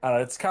 I don't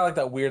know, it's kind of like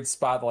that weird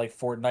spot that like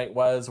Fortnite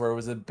was, where it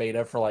was in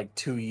beta for like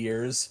 2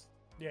 years.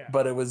 Yeah.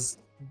 But it was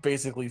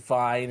basically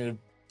fine. It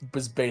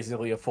was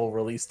basically a full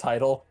release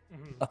title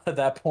at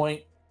that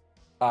point.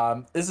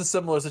 This is a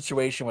similar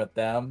situation with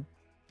them.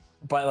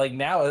 But like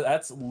now,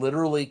 that's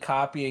literally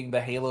copying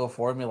the Halo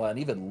formula and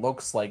even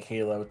looks like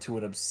Halo to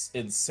an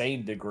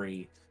insane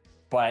degree.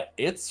 But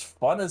it's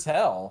fun as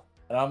hell.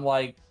 And I'm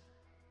like,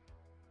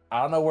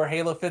 I don't know where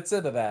Halo fits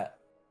into that.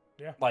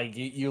 Yeah. Like,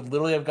 you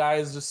literally have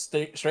guys just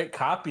straight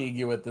copying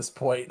you at this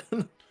point.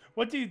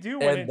 What do you do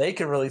when they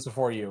can release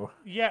before you?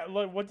 Yeah,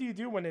 like, what do you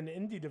do when an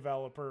indie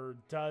developer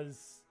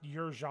does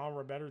your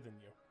genre better than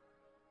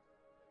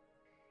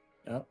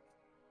you? Yep.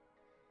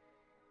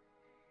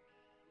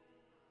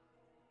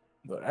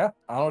 Yeah,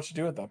 I don't know what you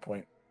do at that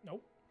point.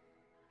 Nope.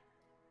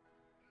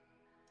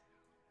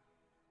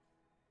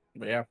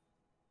 But yeah.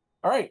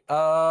 All right.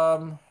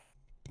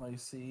 Let me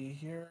see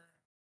here.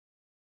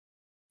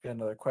 Get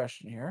another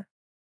question here.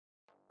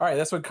 All right,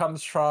 this one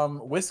comes from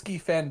Whiskey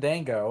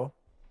Fandango.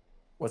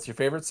 What's your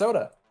favorite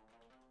soda?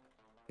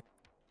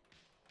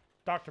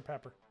 Dr.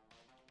 Pepper.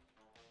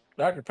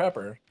 Dr.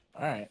 Pepper.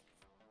 All right.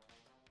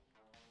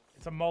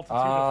 It's a multitude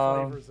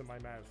of flavors in my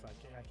mouth.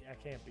 I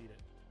can't beat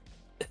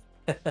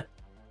it.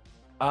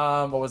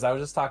 What was I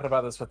was just talking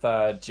about this with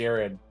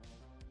Jared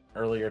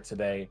earlier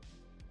today.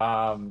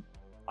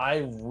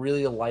 I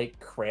really like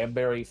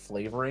cranberry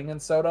flavoring in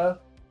soda.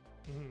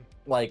 Mm-hmm.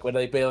 Like when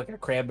they make like a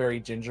cranberry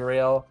ginger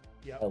ale.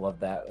 Yep. I love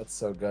that. That's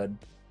so good.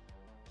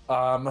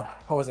 What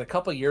was it? A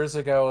couple years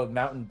ago,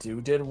 Mountain Dew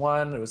did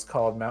one. It was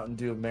called Mountain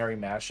Dew Merry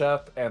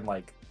Mashup, and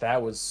like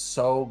that was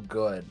so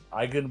good.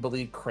 I couldn't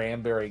believe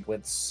cranberry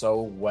went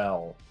so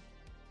well.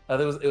 It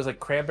was like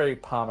cranberry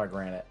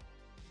pomegranate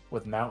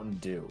with Mountain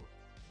Dew.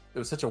 It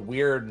was such a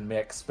weird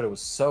mix, but it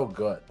was so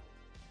good.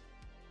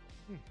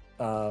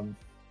 What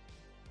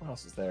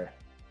else is there?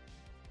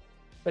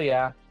 But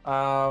yeah,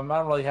 I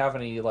don't really have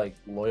any like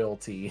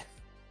loyalty in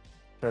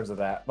terms of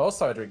that. Most of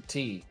the time I drink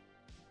tea.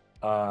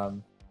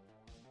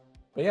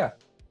 But yeah.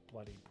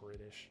 Bloody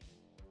British.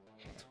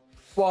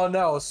 Well,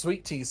 no,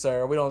 sweet tea,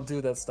 sir. We don't do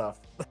that stuff.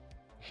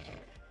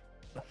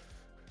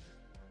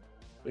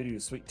 We do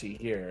sweet tea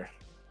here.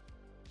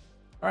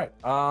 All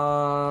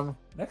right.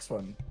 Next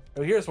one.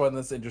 Oh, here's one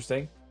that's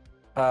interesting.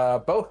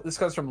 This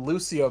comes from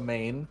Lucio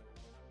Maine.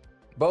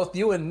 Both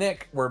you and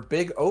Nick were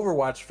big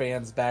Overwatch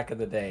fans back in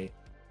the day.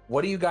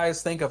 What do you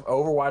guys think of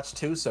Overwatch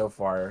 2 so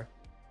far?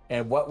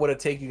 And what would it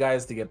take you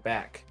guys to get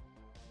back?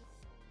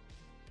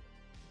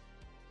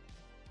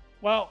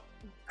 Well,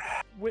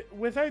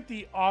 without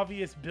the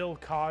obvious Bill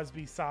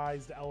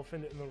Cosby-sized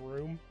elephant in the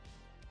room,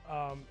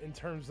 in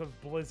terms of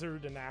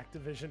Blizzard and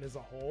Activision as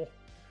a whole,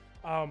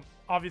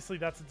 obviously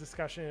that's a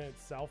discussion in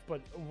itself,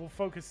 but we'll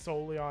focus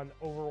solely on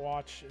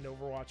Overwatch and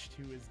Overwatch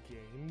 2 as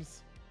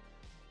games.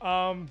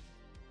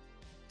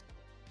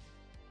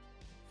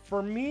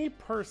 For me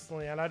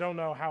personally, and I don't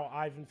know how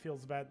Ivan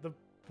feels about it, the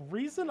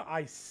reason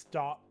I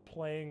stopped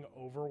playing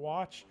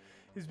Overwatch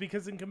is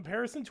because in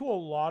comparison to a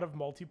lot of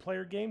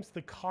multiplayer games,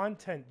 the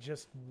content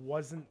just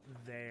wasn't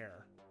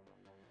there.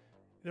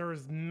 There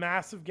was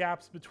massive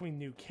gaps between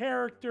new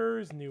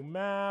characters, new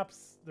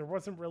maps. There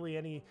wasn't really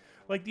any...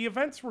 Like, the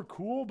events were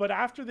cool, but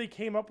after they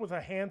came up with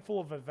a handful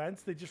of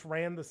events, they just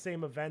ran the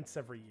same events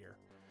every year.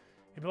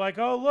 It'd be like,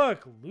 oh,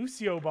 look,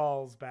 Lucio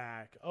Ball's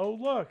back. Oh,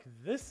 look,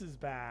 this is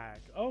back.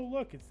 Oh,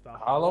 look, it's the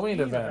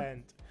Halloween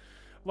event.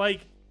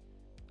 Like,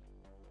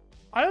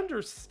 I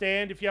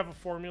understand if you have a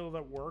formula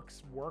that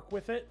works, work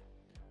with it,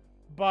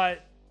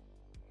 but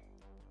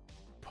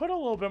put a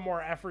little bit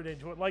more effort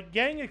into it. Like,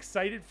 getting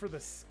excited for the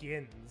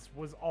skins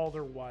was all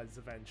there was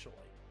eventually.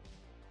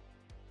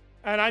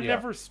 And I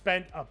never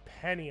spent a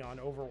penny on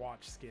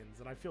Overwatch skins,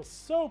 and I feel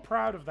so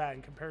proud of that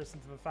in comparison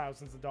to the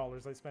thousands of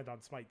dollars I spent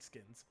on Smite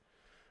skins.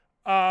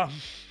 But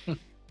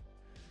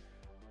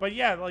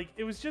yeah, like,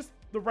 it was just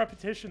the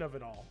repetition of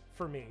it all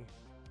for me.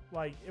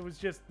 Like, it was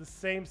just the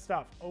same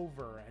stuff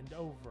over and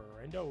over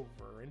and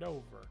over and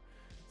over.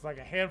 It's like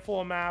a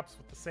handful of maps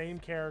with the same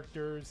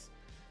characters,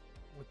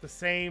 with the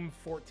same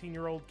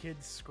 14-year-old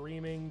kids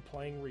screaming,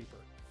 playing Reaper.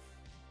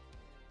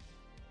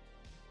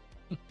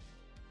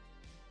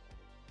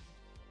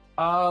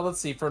 Let's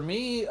see. For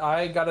me,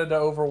 I got into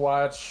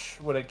Overwatch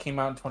when it came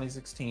out in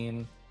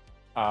 2016.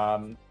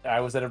 I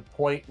was at a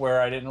point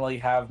where I didn't really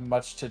have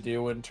much to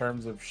do in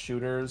terms of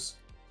shooters.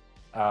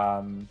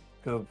 Because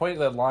the point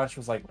that launched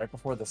was like right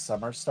before the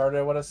summer started,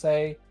 I want to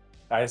say.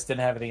 I just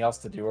didn't have anything else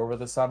to do over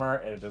the summer,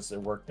 and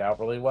it worked out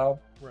really well.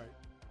 Right.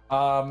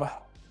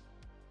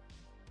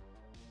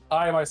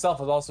 I myself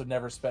have also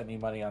never spent any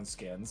money on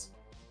skins.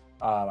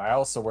 I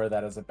also wear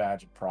that as a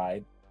badge of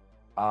pride.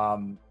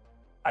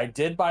 I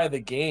did buy the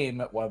game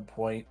at one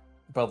point,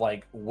 but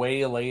like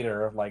way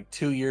later, like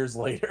 2 years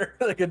later,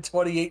 like in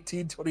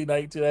 2018,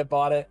 2019, I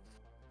bought it.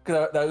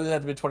 That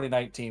had to be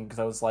 2019 because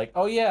I was like,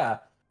 oh yeah,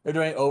 they're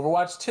doing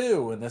Overwatch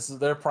 2, and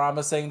they're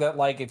promising that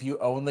like if you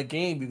own the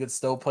game, you could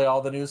still play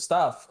all the new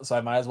stuff. So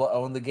I might as well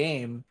own the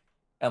game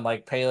and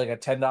like pay like a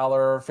 $10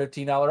 or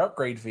 $15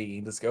 upgrade fee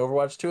and just get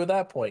Overwatch 2 at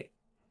that point.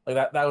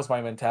 Like that was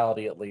my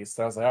mentality at least.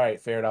 I was like, all right,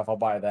 fair enough, I'll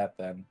buy that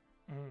then.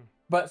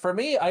 But for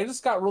me, I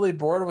just got really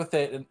bored with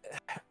it. And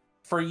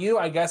for you,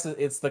 I guess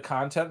it's the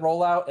content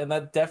rollout, and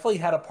that definitely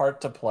had a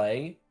part to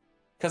play.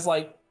 Because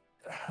like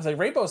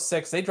Rainbow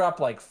Six, they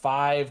drop like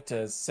 5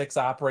 to 6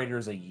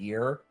 operators a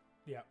year.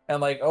 Yeah.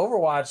 And like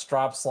Overwatch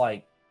drops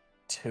like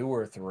 2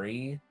 or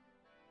 3.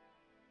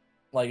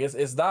 Like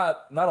it's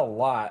not a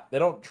lot. They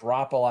don't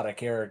drop a lot of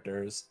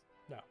characters.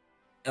 No.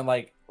 And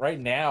like right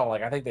now,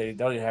 like I think they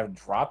don't even haven't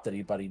dropped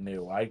anybody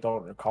new. I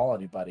don't recall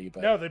anybody,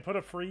 but no, they put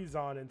a freeze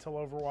on until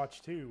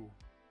Overwatch 2.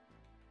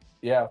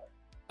 Yeah.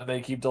 And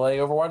they keep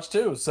delaying Overwatch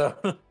 2, so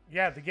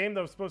yeah, the game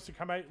that was supposed to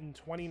come out in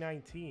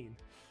 2019.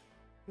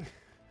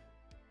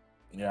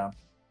 Yeah.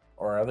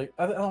 or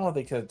I don't know if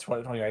they said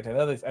 2019.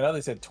 I know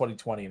they said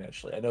 2020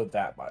 initially. I know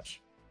that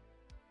much,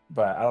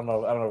 but I don't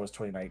know. It was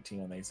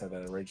 2019 when they said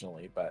that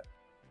originally. But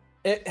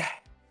it, and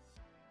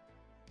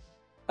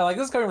like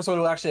this is coming from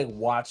someone who actually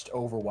watched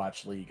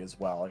Overwatch League as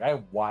well. Like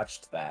I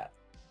watched that,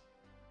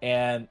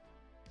 and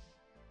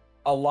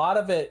a lot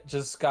of it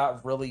just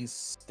got really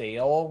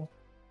stale,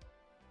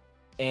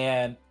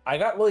 and I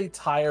got really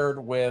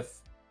tired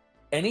with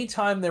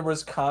anytime there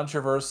was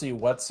controversy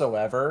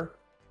whatsoever.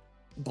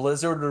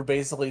 Blizzard would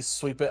basically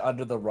sweep it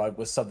under the rug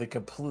with something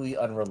completely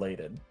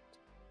unrelated.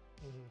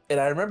 Mm-hmm. And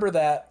I remember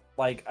that,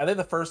 like, I think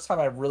the first time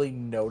I really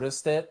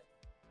noticed it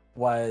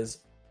was,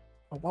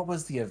 what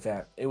was the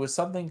event? It was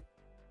something,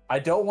 I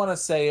don't want to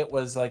say it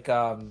was like,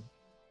 I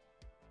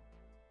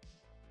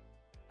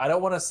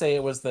don't want to say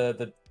it was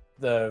the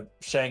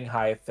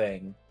Shanghai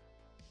thing,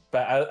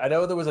 but I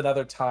know there was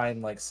another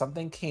time, like,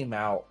 something came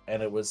out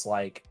and it was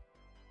like,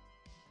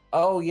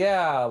 oh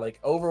yeah,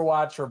 like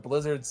Overwatch or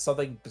Blizzard,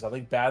 something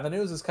bad in the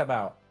news has come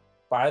out.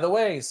 By the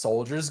way,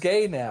 Soldier's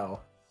gay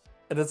now.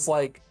 And it's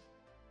like,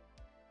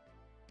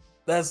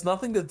 that has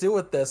nothing to do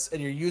with this,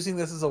 and you're using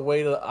this as a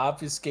way to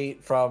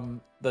obfuscate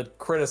from the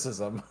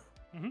criticism.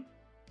 Mm-hmm. And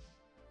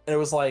it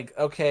was like,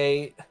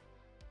 okay.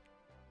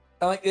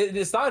 And like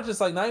it's not just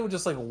like, not even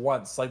just like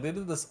once. Like they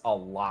did this a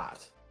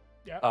lot.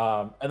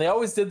 Yeah. And they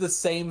always did the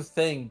same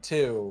thing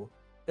too.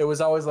 It was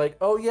always like,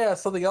 oh yeah,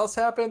 something else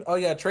happened. Oh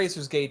yeah,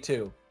 Tracer's gay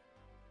too.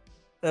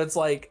 And it's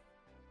like,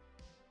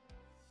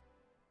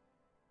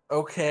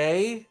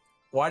 okay,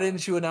 why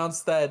didn't you announce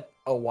that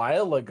a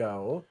while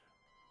ago?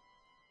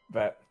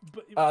 But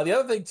the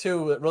other thing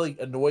too that really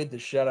annoyed the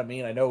shit out of me,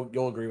 and I know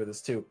you'll agree with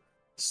this too,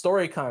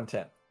 story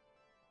content.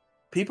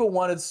 People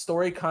wanted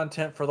story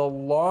content for the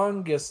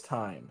longest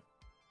time,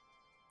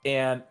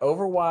 and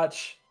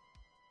Overwatch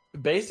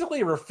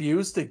basically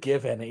refused to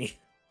give any.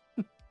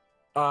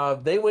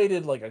 They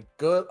waited like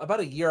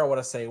about a year, I want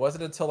to say. It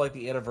wasn't until like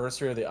the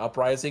anniversary of the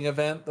Uprising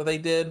event that they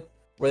did,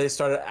 where they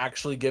started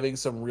actually giving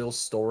some real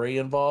story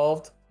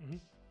involved. Mm-hmm.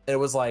 It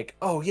was like,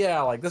 oh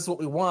yeah, like this is what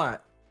we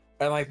want.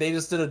 And like they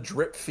just did a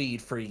drip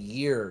feed for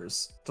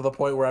years to the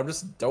point where I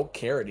just don't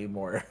care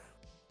anymore.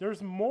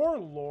 There's more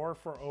lore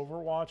for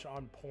Overwatch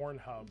on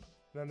Pornhub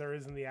than there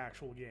is in the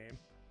actual game.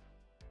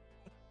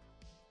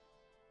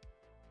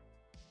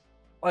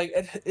 Like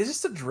it's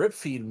just a drip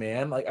feed,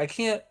 man. Like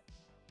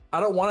I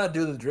don't want to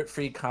do the drip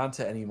feed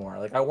content anymore.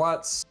 Like I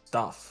want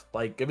stuff.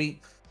 Like give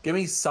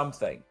me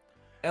something.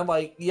 And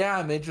like, yeah,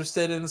 I'm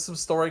interested in some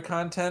story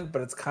content,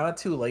 but it's kind of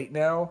too late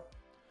now.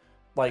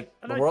 Like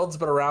the world's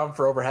been around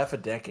for over half a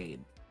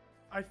decade.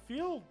 I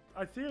feel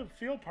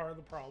part of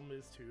the problem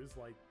is too is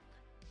like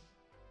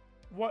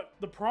what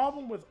the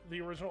problem with the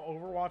original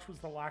Overwatch was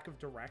the lack of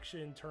direction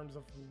in terms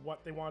of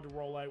what they wanted to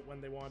roll out, when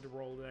they wanted to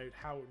roll it out,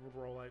 how it would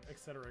roll out,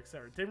 etc.,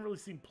 etc. It didn't really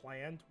seem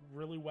planned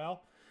really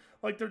well.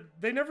 Like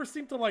they never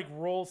seem to like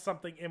roll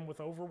something in with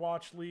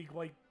Overwatch League.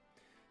 Like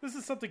this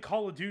is something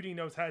Call of Duty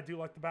knows how to do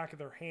like the back of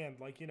their hand.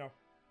 Like, you know,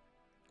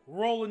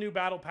 roll a new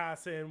battle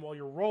pass in while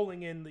you're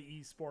rolling in the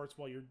esports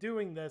while you're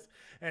doing this,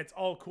 and it's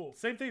all cool.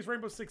 Same thing as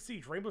Rainbow Six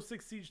Siege. Rainbow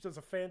Six Siege does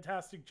a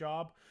fantastic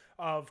job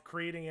of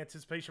creating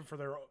anticipation for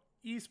their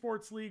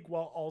esports league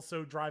while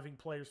also driving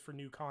players for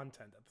new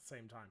content at the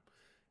same time.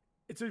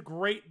 It's a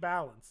great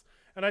balance.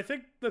 And I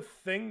think the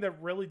thing that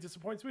really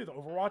disappoints me with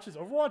Overwatch is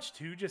Overwatch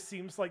 2 just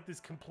seems like this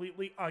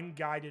completely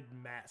unguided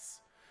mess.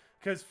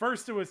 Because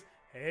first it was,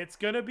 hey, it's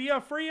going to be a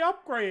free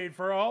upgrade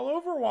for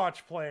all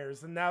Overwatch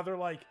players. And now they're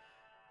like,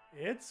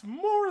 it's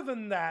more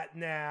than that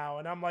now.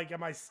 And I'm like,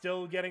 am I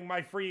still getting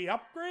my free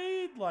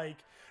upgrade? Like,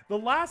 the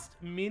last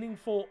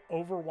meaningful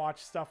Overwatch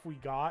stuff we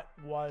got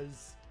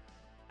was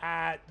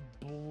at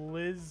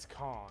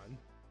BlizzCon,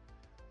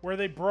 where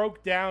they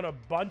broke down a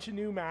bunch of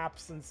new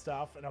maps and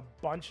stuff and a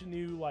bunch of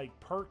new like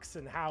perks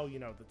and how, you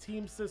know, the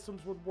team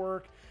systems would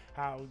work,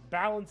 how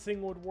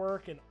balancing would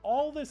work, and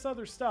all this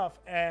other stuff.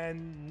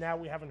 And now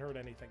we haven't heard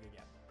anything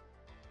again.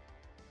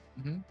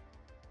 Mm-hmm.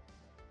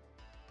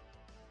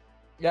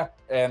 Yeah,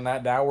 and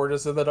that now we're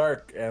just in the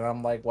dark, and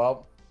I'm like,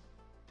 well,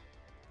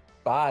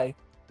 bye.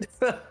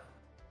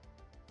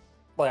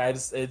 Like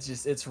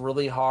it's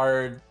really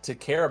hard to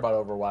care about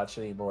Overwatch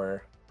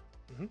anymore.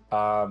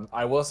 Mm-hmm.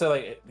 I will say,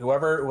 like,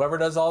 whoever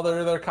does all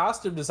their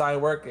costume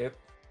design work,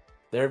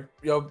 they're,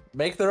 you know,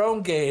 make their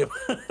own game.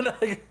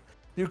 Like,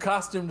 do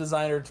Costume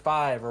Designer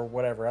 5 or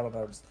whatever. I don't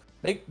know. Just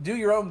do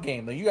your own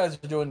game. Like, you guys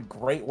are doing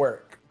great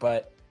work,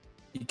 but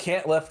you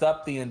can't lift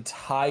up the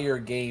entire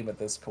game at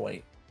this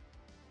point.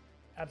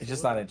 Absolutely. It's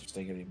just not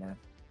interesting anymore.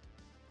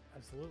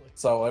 Absolutely.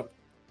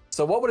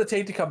 So what would it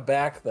take to come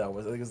back, though?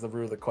 I think is the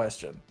root of the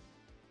question.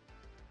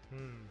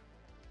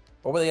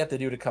 What would they have to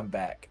do to come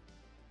back?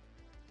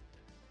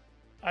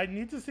 I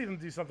need to see them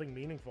do something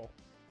meaningful,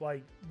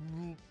 like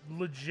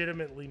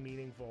legitimately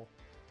meaningful,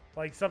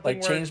 like something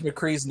like change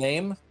McCree's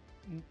name.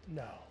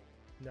 No.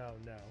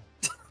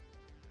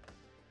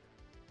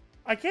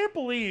 I can't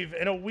believe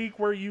in a week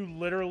where you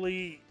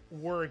literally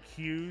were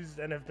accused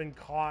and have been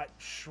caught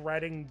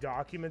shredding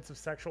documents of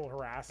sexual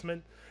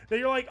harassment that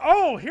you're like,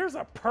 oh, here's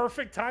a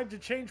perfect time to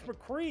change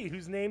McCree,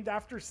 who's named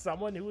after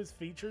someone who was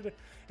featured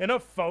in a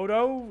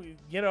photo,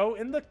 you know,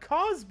 in the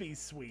Cosby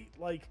Suite.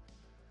 Like,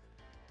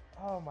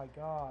 oh my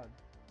God.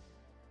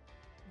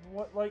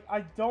 What, like,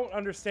 I don't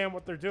understand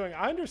what they're doing.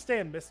 I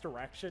understand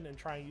misdirection and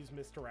trying to use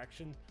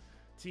misdirection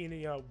to, you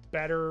know,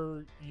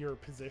 better your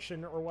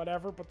position or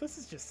whatever, but this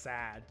is just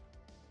sad.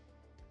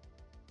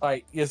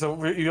 Like, yeah,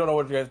 so you don't know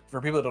what, for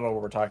people that don't know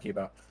what we're talking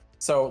about.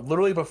 So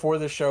literally before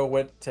the show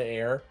went to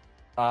air,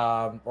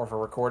 or for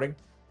recording,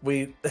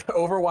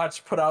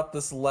 Overwatch put out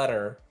this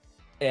letter,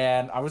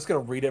 and I'm just gonna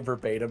read it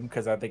verbatim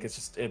because I think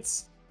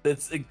it's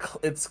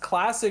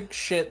classic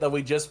shit that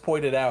we just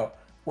pointed out,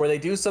 where they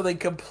do something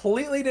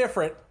completely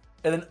different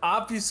and then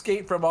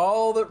obfuscate from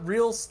all the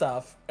real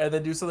stuff, and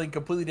then do something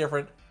completely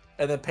different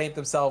and then paint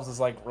themselves as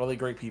like really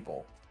great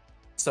people.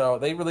 So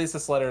they released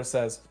this letter that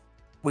says,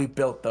 "We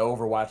built the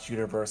Overwatch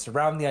universe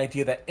around the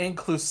idea that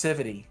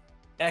inclusivity,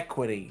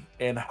 equity,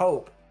 and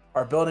hope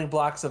are building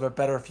blocks of a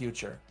better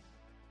future.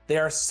 They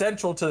are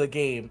central to the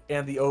game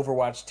and the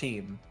Overwatch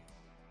team.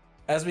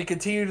 As we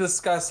continue to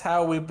discuss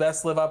how we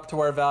best live up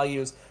to our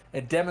values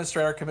and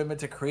demonstrate our commitment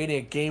to creating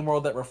a game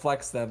world that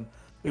reflects them,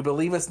 we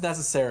believe it's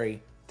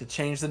necessary to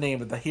change the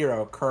name of the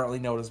hero currently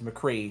known as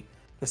McCree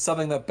to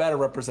something that better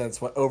represents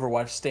what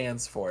Overwatch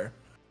stands for."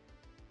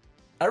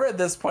 I read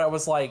this point, I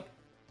was like,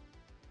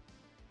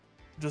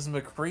 does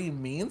McCree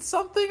mean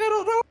something I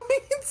don't know what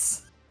it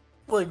means?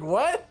 Like,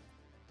 what?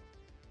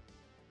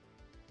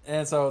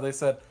 And so they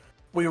said,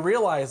 "We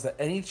realize that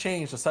any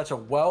change to such a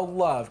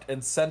well-loved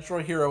and central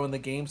hero in the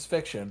game's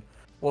fiction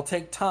will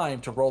take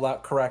time to roll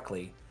out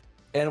correctly,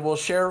 and we'll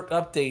share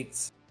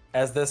updates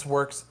as this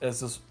work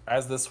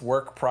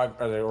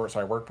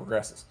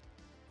progresses.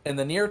 In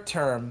the near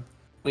term,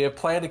 we have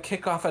planned to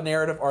kick off a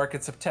narrative arc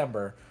in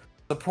September,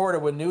 supported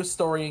with new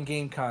story and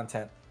game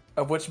content,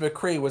 of which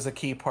McCree was a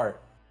key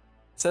part.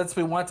 Since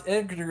we want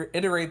to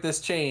integrate this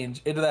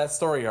change into that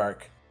story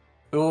arc,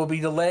 we will be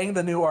delaying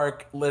the new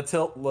arc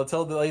until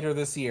later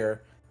this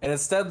year, and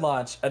instead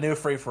launch a new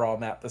free-for-all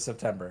map this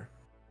September.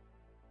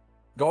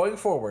 Going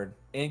forward,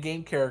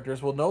 in-game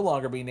characters will no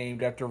longer be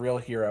named after real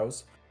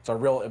heroes, so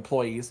real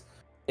employees,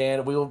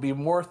 and we will be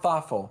more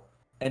thoughtful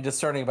and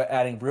discerning about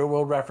adding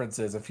real-world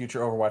references in future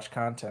Overwatch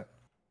content.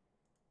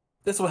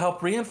 This will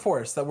help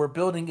reinforce that we're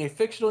building a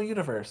fictional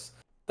universe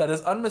that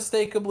is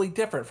unmistakably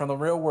different from the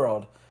real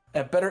world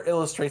and better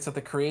illustrates that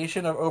the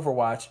creation of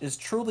Overwatch is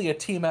truly a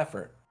team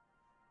effort.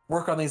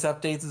 Work on these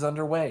updates is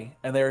underway,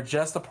 and they are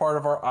just a part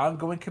of our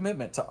ongoing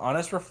commitment to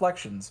honest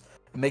reflections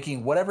and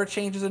making whatever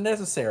changes are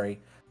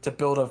necessary to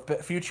build a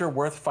future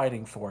worth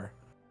fighting for.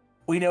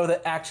 We know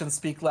that actions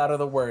speak louder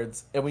than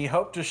words, and we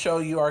hope to show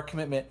you our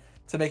commitment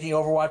to making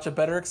Overwatch a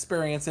better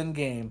experience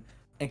in-game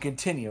and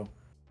continue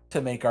to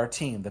make our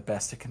team the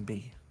best it can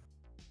be.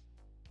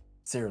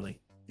 Sincerely,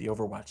 the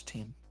Overwatch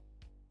team."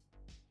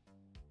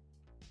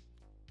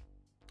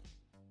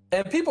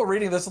 And people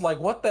reading this are like,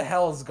 what the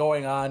hell is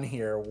going on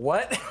here?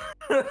 What?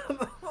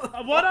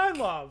 What I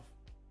love,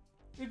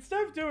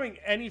 instead of doing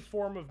any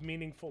form of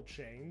meaningful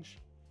change,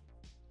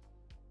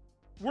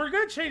 we're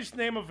going to change the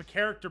name of a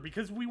character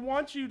because we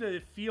want you to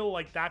feel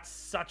like that's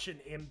such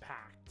an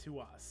impact to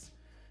us.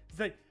 It's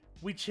like,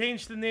 we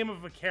changed the name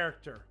of a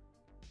character.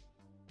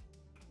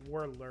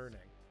 We're learning.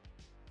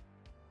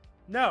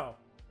 No.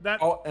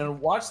 Oh, and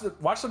watch them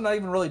not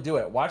even really do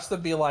it. Watch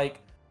them be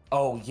like,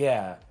 oh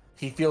yeah,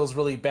 he feels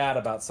really bad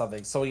about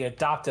something, so he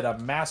adopted a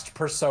masked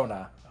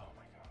persona. Oh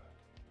my God.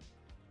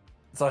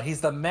 So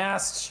he's the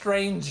masked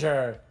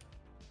stranger.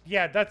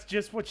 Yeah, that's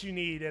just what you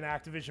need in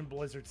Activision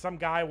Blizzard. Some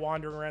guy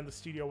wandering around the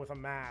studio with a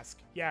mask.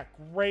 Yeah,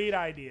 great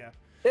idea.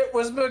 It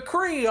was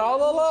McCree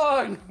all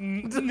along.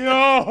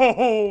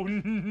 No.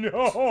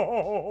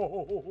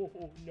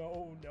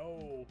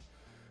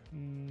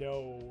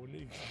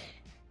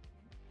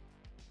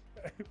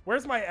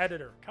 Where's my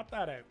editor? Cut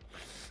that out.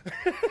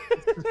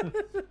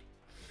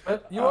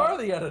 You are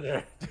the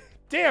editor.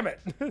 Damn it.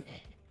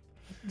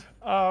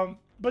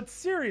 But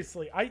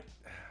seriously, I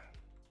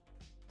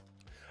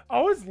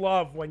always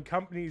love when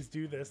companies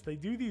do this. They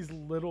do these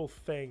little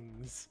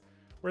things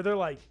where they're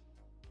like,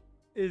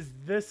 is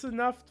this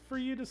enough for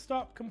you to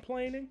stop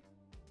complaining?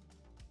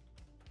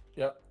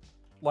 Yep.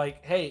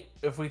 Like, hey,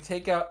 if we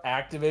take out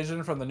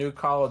Activision from the new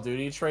Call of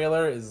Duty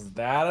trailer, is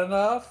that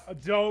enough?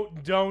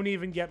 Don't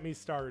even get me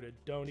started.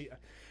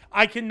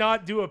 I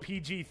cannot do a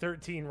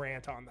PG-13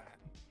 rant on that.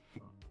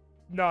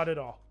 Not at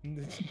all.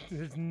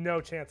 There's no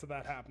chance of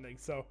that happening.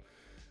 So,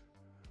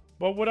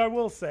 but what I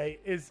will say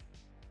is,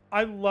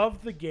 I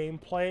love the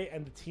gameplay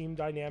and the team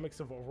dynamics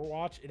of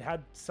Overwatch. It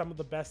had some of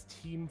the best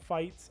team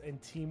fights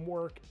and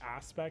teamwork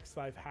aspects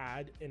that I've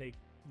had in a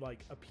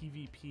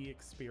PvP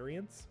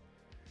experience.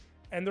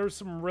 And there's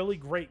some really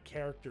great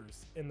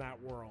characters in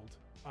that world.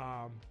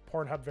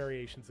 Pornhub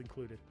variations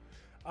included.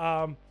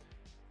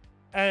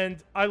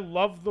 And I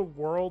love the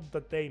world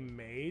that they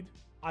made.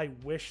 I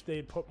wish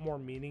they'd put more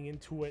meaning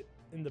into it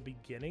in the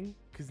beginning,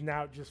 because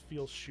now it just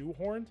feels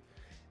shoehorned.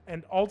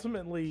 And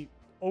ultimately,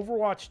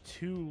 Overwatch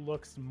 2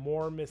 looks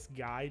more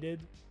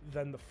misguided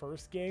than the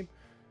first game.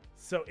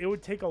 So it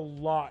would take a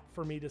lot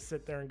for me to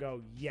sit there and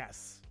go,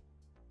 yes,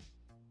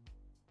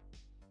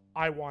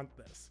 I want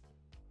this.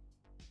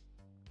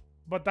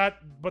 But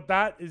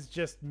that is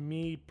just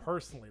me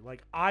personally.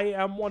 Like, I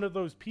am one of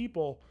those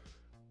people,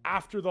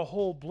 after the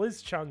whole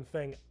BlizzChung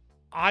thing,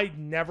 I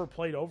never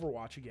played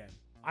Overwatch again.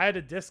 I had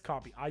a disc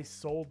copy. I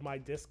sold my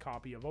disc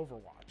copy of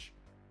Overwatch.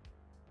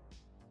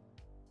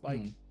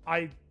 Like,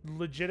 I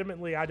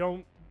legitimately, I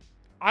don't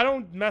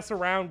mess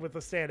around with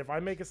a stand. If I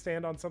make a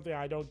stand on something,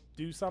 I don't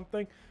do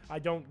something, I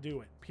don't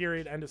do it.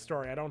 Period. End of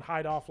story. I don't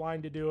hide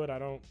offline to do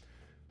it.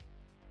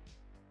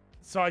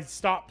 So I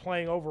stopped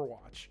playing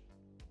Overwatch.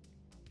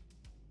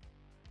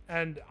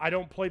 And I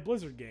don't play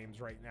Blizzard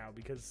games right now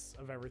because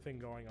of everything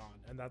going on.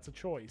 And that's a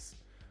choice.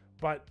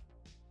 But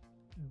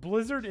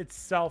Blizzard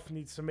itself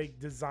needs to make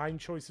design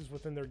choices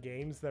within their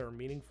games that are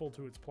meaningful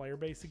to its player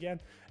base again,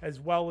 as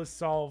well as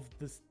solve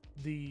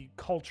the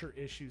culture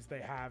issues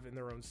they have in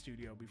their own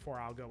studio before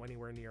I'll go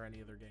anywhere near any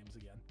of their games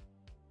again.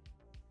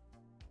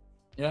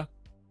 Yeah.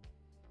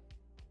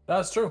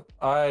 That's true.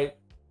 I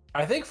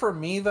think for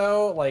me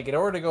though, like in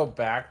order to go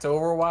back to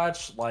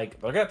Overwatch, like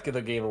they're gonna have to get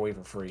the game away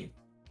for free.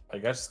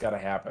 Like that's just gotta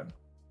happen.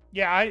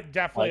 Yeah, I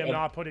definitely Like, am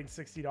not putting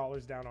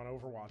 $60 down on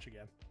Overwatch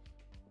again.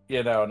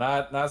 You know,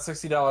 not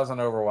 $60 on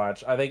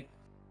Overwatch. I think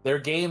their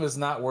game is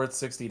not worth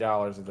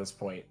 $60 at this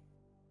point.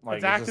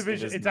 Like It's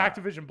Activision. It's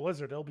Activision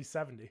Blizzard. It'll be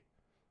 70.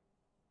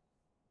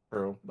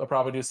 True. They'll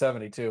probably do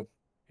 70 too.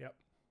 Yep.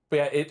 But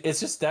yeah, it's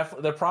just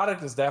definitely the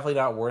product is definitely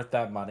not worth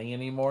that money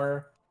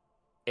anymore.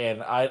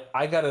 And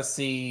I gotta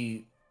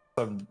see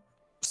some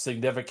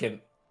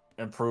significant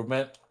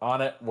improvement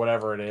on it,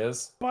 whatever it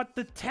is. But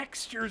the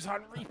textures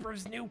on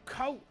Reaper's new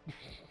coat.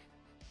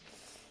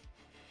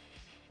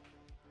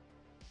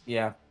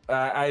 Yeah,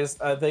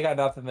 they got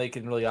nothing they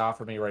can really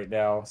offer me right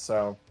now.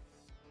 So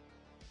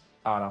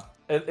I don't know.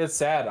 It's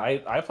sad.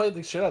 I played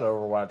the shit out of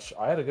Overwatch.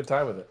 I had a good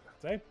time with it.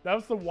 Same. That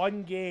was the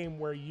one game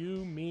where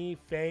you, me,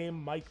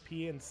 Fame, Mike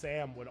P, and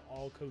Sam would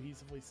all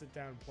cohesively sit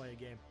down and play a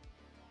game.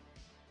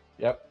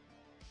 Yep.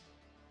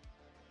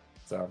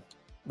 So,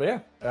 but yeah,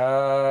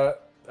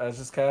 that's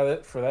just kind of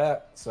it for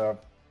that. So,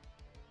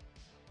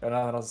 got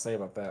nothing else to say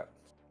about that.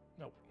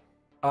 Nope.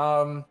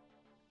 I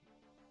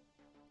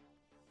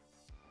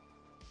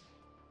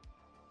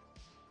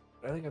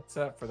think that's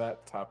it for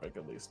that topic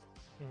at least.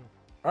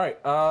 All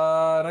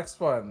right, next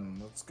one.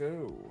 Let's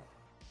go.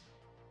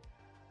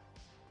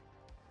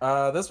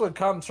 This one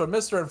comes from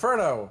Mr.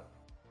 Inferno.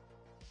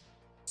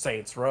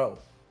 Saints Row.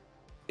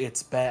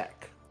 It's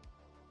back.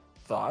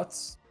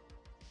 Thoughts?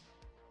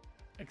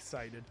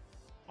 Excited.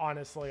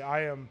 Honestly,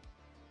 I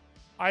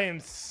am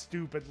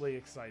stupidly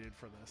excited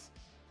for this.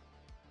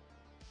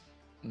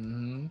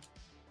 Mm-hmm.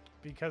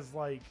 Because,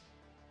 like,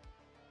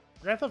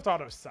 Grand Theft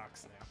Auto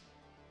sucks now.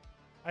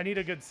 I need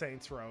a good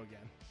Saints Row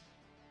again.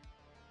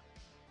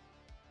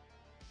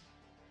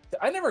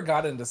 I never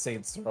got into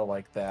Saints Row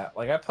like that.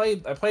 Like I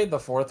played the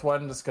fourth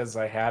one just because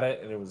I had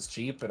it and it was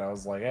cheap, and I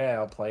was like, "Yeah,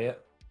 I'll play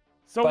it."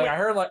 So like I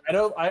heard, like I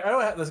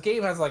know this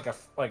game has like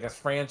a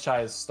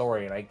franchise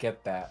story, and I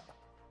get that.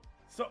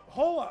 So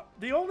hold up,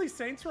 the only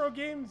Saints Row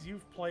games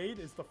you've played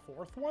is the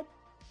fourth one?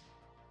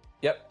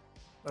 Yep,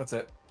 that's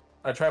it.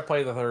 I tried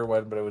playing the third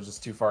one, but it was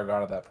just too far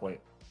gone at that point.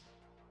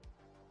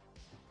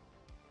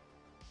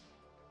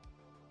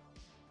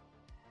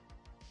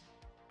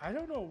 I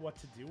don't know what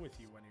to do with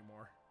you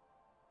anymore.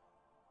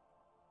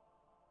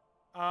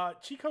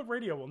 Cheat Code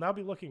Radio will now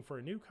be looking for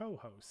a new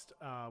co-host.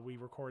 We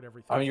record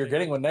everything. I mean, you're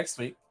getting one next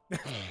week.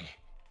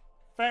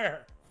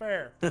 Fair.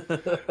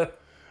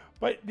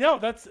 But no,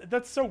 that's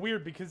so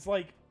weird because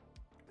like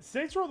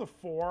Saints Row the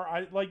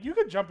 4, you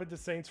could jump into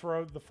Saints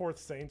Row, the fourth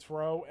Saints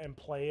Row, and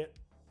play it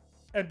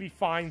and be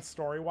fine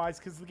story-wise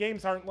because the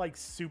games aren't like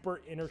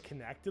super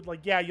interconnected. Like,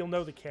 yeah, you'll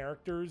know the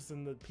characters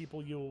and the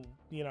people you'll,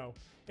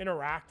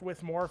 interact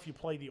with more if you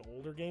play the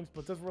older games,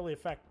 but it doesn't really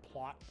affect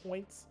plot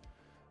points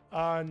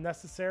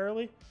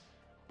necessarily.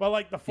 But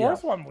like the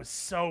fourth one was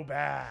so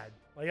bad.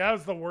 Like that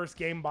was the worst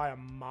game by a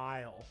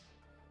mile.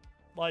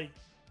 Like,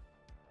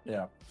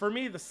 yeah. For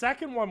me, the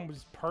second one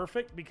was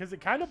perfect because it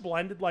kind of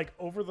blended like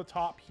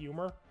over-the-top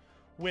humor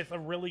with a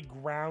really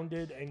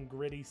grounded and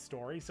gritty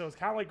story. So it's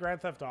kind of like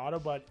Grand Theft Auto,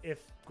 but if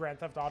Grand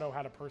Theft Auto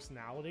had a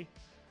personality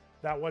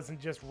that wasn't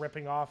just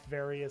ripping off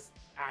various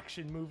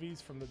action movies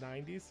from the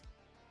 90s.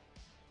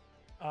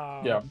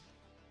 Yeah.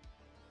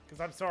 Because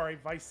I'm sorry,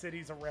 Vice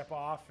City's a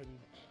ripoff, and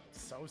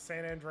so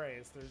San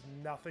Andreas. There's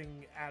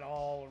nothing at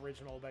all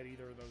original about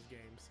either of those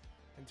games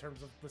in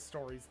terms of the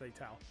stories they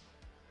tell.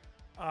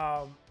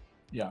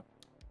 Yeah.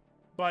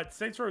 But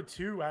Saints Row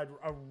 2 had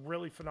a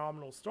really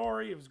phenomenal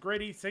story. It was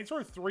gritty. Saints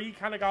Row 3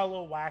 kind of got a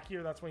little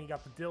wackier. That's when you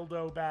got the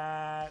dildo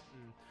bat,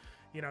 and,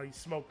 you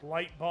smoked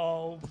light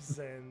bulbs,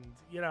 and,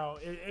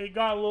 it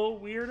got a little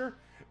weirder.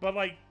 But,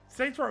 like,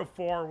 Saints Row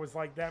 4 was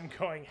like them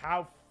going,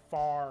 how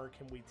far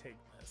can we take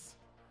this?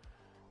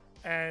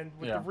 And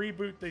with the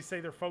reboot, they say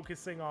they're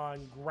focusing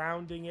on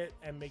grounding it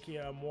and making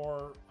it a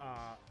more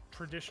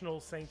traditional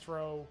Saints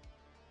Row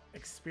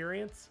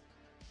experience.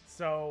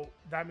 So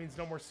that means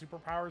no more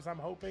superpowers, I'm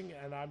hoping,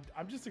 and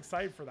I'm just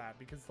excited for that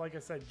because, like I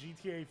said,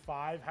 GTA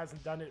 5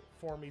 hasn't done it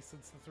for me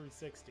since the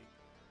 360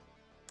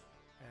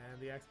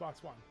 and the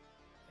Xbox One,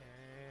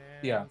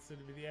 and soon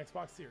to be the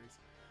Xbox Series.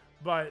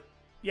 But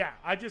yeah,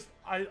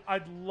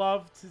 I'd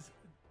love to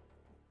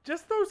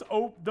just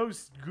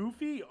those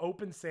goofy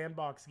open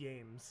sandbox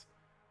games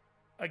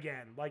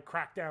again, like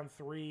Crackdown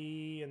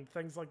 3 and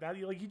things like that.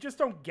 You just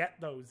don't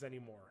get those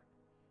anymore.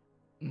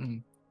 Mm-hmm.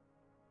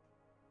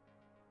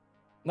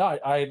 No,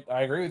 I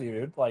agree with you,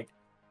 dude. Like,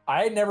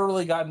 I had never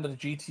really gotten into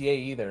GTA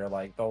either.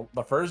 Like,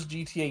 the first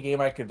GTA game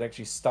I could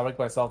actually stomach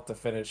myself to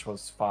finish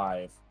was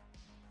 5.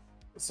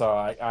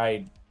 So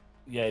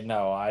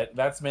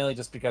that's mainly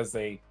just because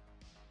they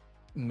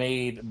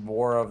made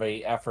more of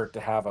a effort to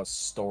have a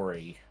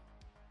story.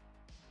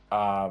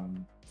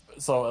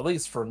 So at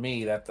least for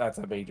me, that's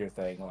a major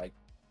thing. Like,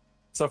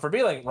 so for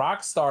me, like,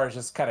 Rockstar is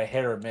just kind of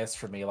hit or miss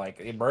for me. Like,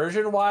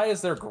 immersion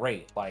wise, they're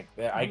great. Like,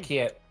 I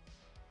can't,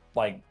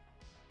 like,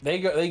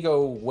 they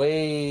go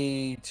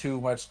way too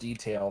much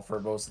detail for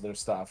most of their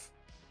stuff.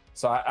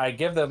 So I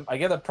give them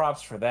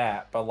props for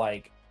that. But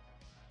like,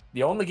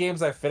 the only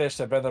games I finished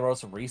have been the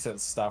most recent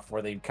stuff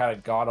where they've kind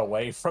of gone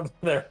away from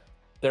their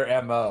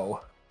MO.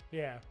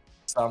 Yeah.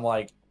 So I'm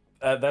like,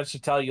 that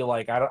should tell you,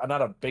 like, I'm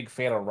not a big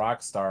fan of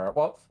Rockstar.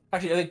 Well,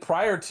 actually, I think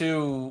prior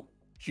to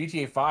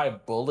GTA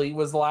 5, Bully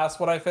was the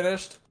last one I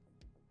finished.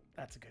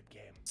 That's a good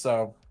game.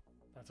 So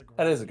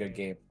that is a good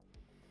game.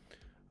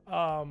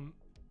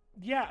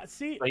 Yeah,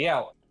 see... But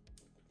yeah.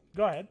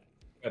 Go ahead.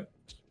 Good.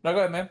 No, go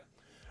ahead, man.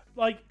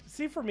 Like,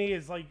 see, for me,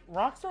 is like,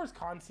 Rockstar's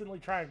constantly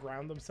trying to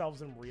ground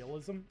themselves in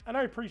realism, and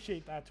I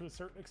appreciate that to a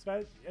certain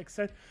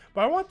extent,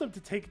 but I want them to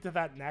take it to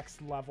that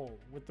next level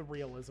with the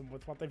realism,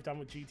 with what they've done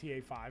with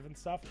GTA 5 and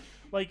stuff.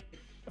 Like,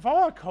 if I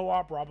want to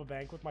co-op rob a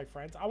bank with my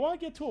friends, I want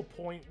to get to a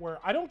point where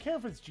I don't care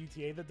if it's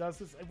GTA that does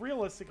this.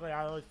 Realistically,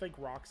 I only think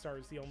Rockstar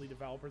is the only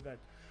developer that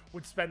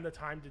would spend the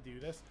time to do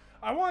this.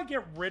 I want to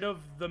get rid of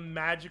the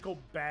magical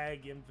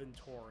bag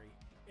inventory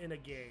in a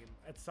game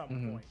at some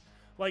point.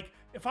 Like,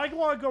 if I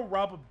want to go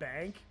rob a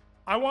bank,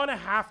 I want to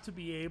have to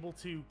be able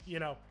to,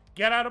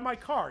 get out of my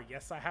car.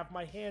 Yes, I have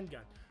my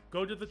handgun.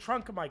 Go to the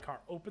trunk of my car,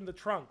 open the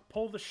trunk,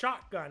 pull the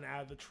shotgun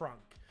out of the trunk,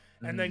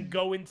 and then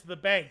go into the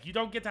bank. You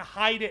don't get to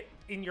hide it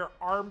in your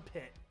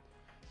armpit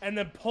and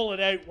then pull it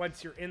out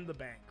once you're in the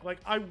bank. Like,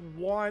 I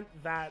want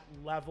that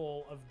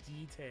level of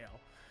detail.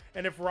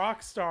 And if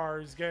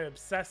Rockstar is going to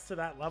obsess to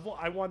that level,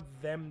 I want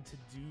them to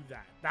do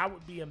that. That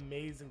would be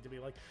amazing to me.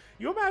 Like,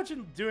 you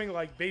imagine doing,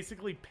 like,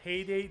 basically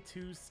Payday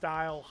 2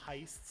 style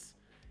heists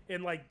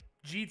in, like,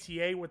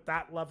 GTA with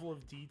that level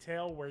of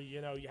detail where,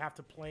 you have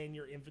to plan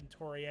your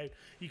inventory out.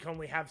 You can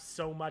only have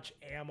so much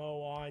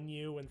ammo on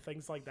you and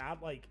things like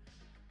that. Like,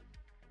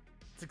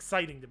 it's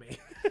exciting to me.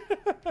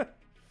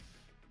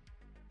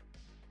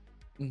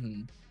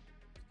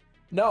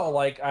 No,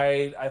 like,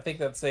 I think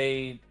that's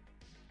a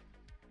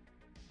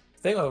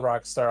thing with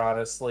Rockstar,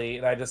 honestly,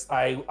 and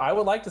I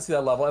would like to see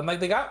that level. And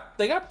like, they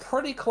got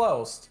pretty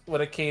close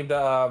when it came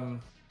to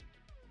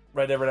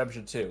Red Dead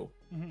Redemption 2.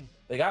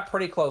 They got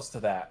pretty close to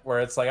that, where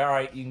it's like, all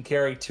right, you can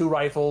carry 2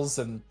 rifles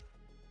and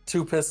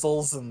 2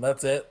 pistols, and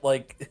that's it.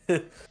 Like,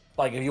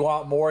 like, if you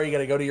want more, you got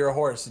to go to your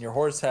horse, and your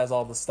horse has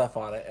all the stuff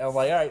on it. And I'm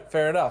like, all right,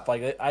 fair enough.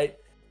 Like,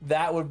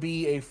 that would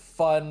be a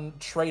fun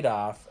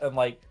trade-off. And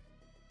like,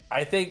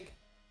 I think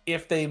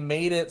if they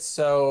made it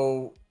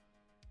so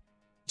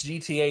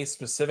GTA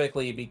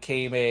specifically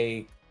became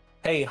a,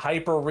 hey,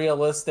 hyper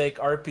realistic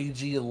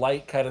RPG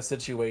light kind of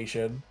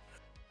situation,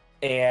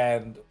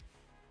 and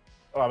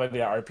well, maybe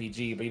not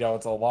RPG, but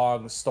it's a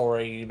long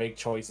story, you make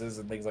choices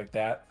and things like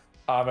that.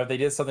 If they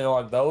did something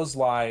along those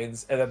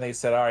lines, and then they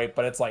said, all right,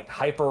 but it's like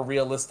hyper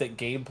realistic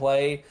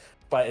gameplay,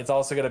 but it's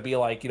also going to be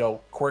like,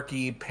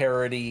 quirky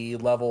parody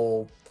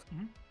level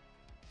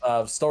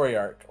of story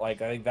arc.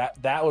 Like, I think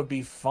that would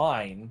be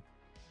fine.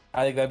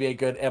 I think that'd be a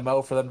good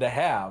MO for them to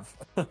have.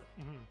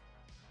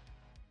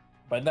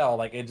 But no,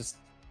 like, it just,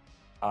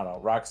 I don't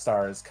know,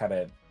 Rockstar is kind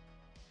of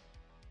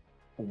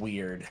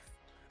weird.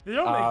 They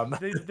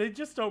don't they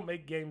just don't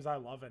make games I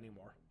love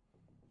anymore.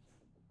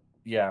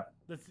 Yeah,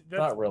 that's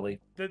not really.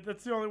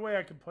 That's the only way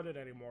I can put it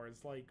anymore.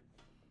 Is like,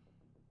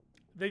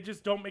 they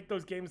just don't make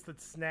those games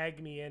that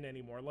snag me in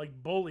anymore. Like,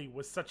 Bully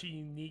was such a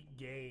unique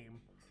game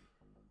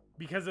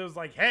because it was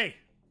like, hey,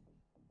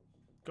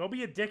 go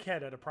be a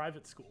dickhead at a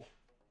private school.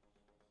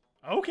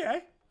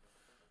 Okay.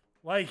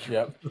 Like,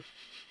 yep.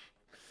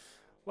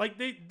 Like,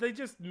 they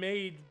just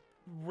made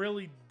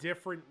really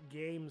different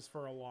games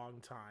for a long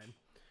time.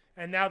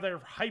 And now they're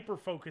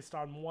hyper-focused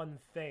on one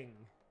thing.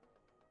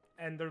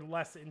 And they're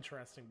less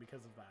interesting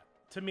because of that.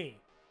 To me,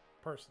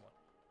 personally.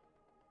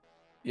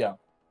 Yeah.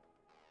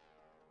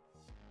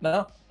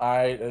 No,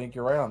 I think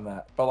you're right on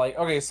that. But, like,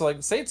 okay, so,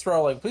 like, Saints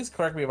Row, like, please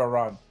correct me if I'm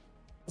wrong.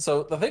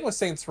 So, the thing with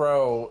Saints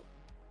Row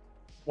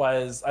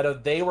was, I know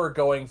they were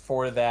going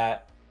for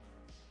that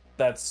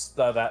at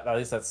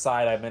least that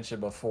side I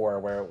mentioned before,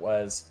 where it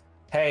was,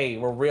 hey,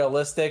 we're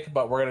realistic,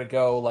 but we're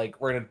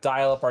gonna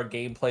dial up our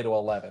gameplay to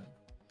 11.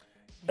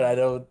 And I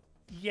know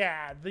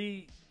Yeah,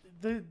 the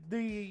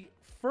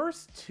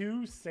first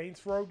two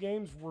Saints Row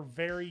games were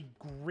very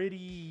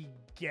gritty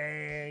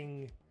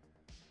gang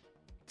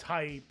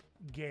type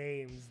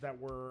games that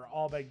were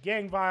all about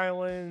gang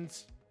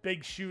violence,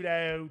 big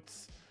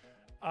shootouts.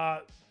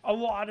 A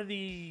lot of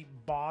the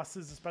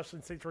bosses, especially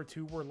in Saints Row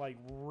 2, were like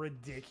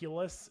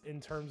ridiculous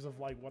in terms of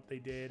like what they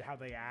did, how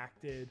they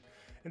acted,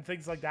 and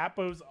things like that.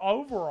 But it was,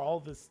 overall,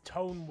 this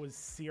tone was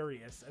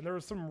serious, and there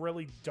were some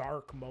really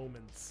dark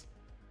moments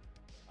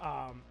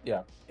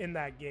in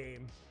that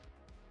game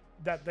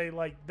that they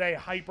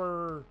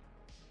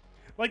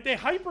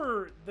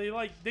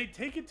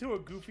take it to a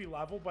goofy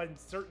level, but in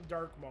certain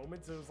dark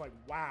moments it was like,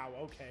 wow,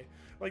 okay.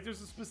 Like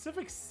there's a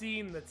specific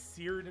scene that's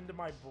seared into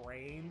my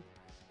brain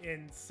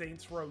in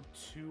Saints Row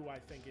 2, I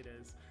think it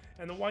is,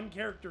 and the one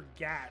character,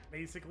 Gat,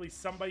 basically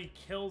somebody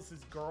kills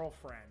his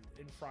girlfriend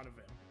in front of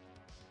him,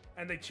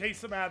 and they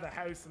chase him out of the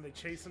house and they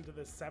chase him to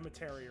this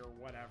cemetery or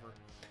whatever.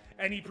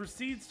 And he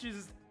proceeds to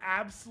just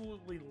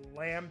absolutely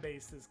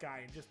lambaste this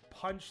guy and just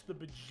punch the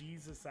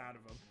bejesus out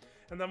of him.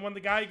 And then when the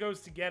guy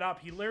goes to get up,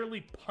 he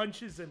literally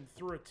punches him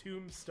through a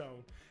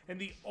tombstone. And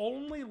the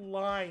only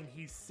line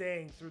he's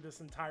saying through this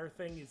entire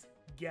thing is,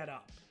 "Get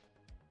up."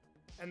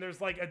 And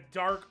there's like a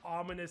dark,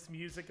 ominous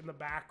music in the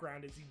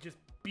background as he just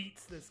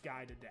beats this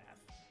guy to death.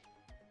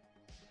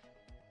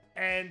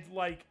 And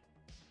like,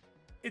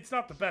 it's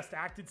not the best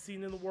acted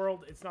scene in the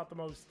world. It's not the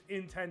most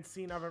intense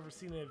scene I've ever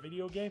seen in a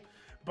video game.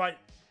 But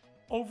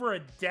over a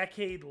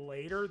decade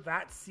later,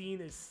 that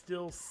scene is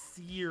still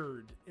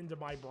seared into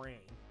my brain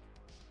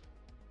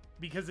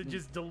because it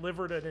just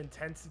delivered an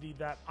intensity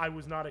that I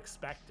was not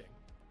expecting.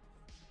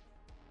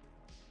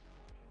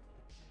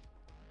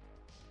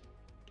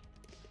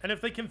 And if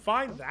they can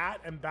find that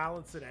and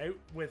balance it out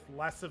with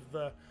less of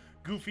the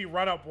goofy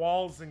run-up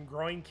walls and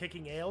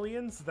groin-kicking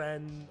aliens,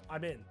 then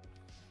I'm in.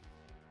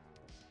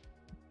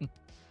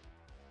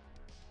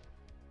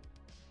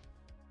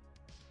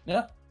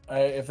 Yeah.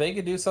 If they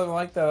could do something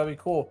like that, that'd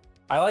be cool.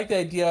 I like the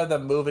idea of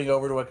them moving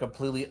over to a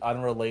completely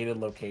unrelated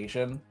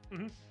location.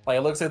 Mm-hmm. Like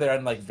it looks like they're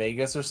in like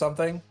Vegas or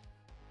something.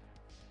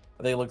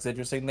 I think it looks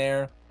interesting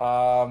there.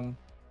 I'm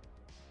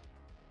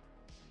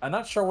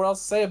not sure what else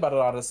to say about it,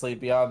 honestly.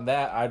 Beyond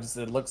that,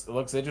 it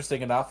looks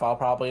interesting enough. I'll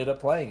probably end up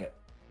playing it.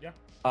 Yeah.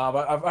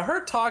 I've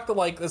heard talk to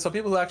like so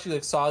people who actually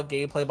like saw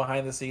gameplay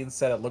behind the scenes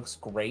said it looks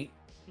great.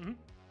 Mm-hmm.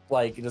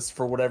 Like just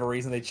for whatever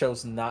reason they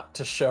chose not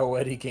to show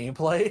any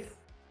gameplay.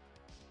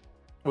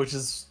 Which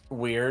is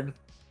weird,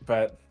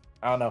 but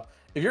I don't know.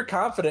 If you're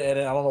confident in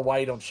it, I don't know why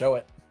you don't show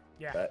it.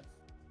 Yeah. But,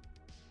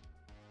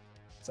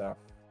 so,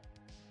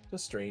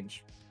 just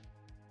strange.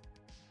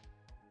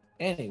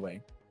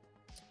 Anyway,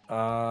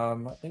 I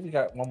think we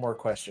got one more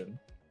question.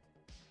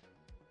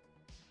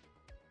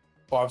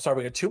 Oh, I'm sorry,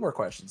 we got two more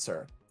questions,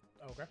 sir.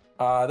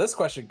 Okay. This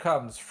question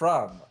comes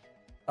from,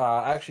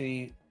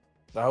 actually,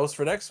 the host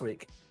for next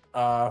week.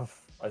 I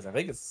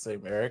think it's the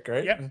same Eric,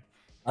 right? Yep.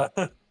 All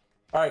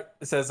right.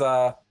 It says,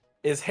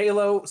 is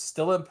Halo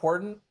still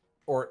important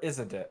or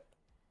isn't it?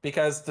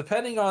 Because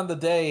depending on the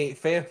day,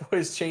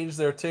 fanboys change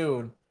their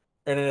tune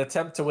in an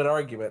attempt to win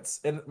arguments.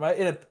 In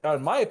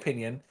my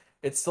opinion,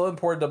 it's still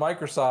important to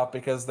Microsoft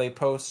because they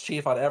post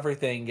chief on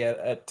everything, yet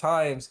at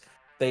times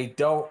they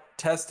don't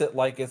test it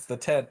like it's the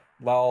 10th,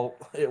 while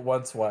it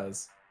once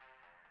was.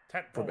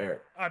 From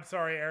Eric. I'm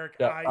sorry, Eric.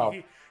 Yeah.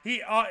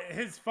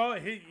 His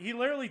phone. He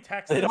literally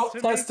texted. They don't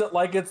test it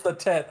like it's the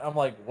 10th. I'm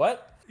like,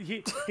 what?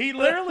 He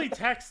literally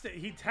texted.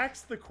 He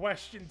texted the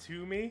question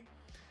to me,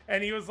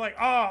 and he was like,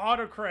 "Oh,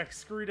 autocorrect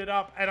screwed it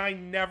up," and I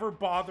never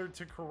bothered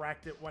to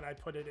correct it when I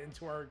put it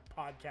into our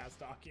podcast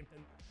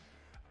document.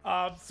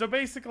 So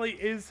basically,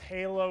 is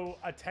Halo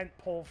a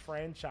tentpole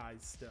franchise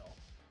still?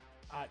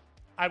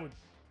 I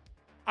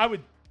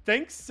would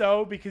think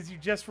so, because you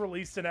just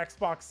released an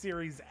Xbox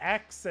Series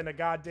X and a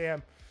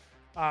goddamn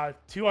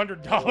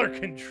 $200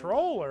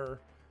 controller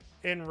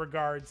in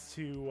regards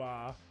to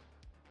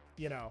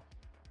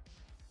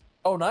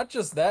Oh, not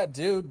just that,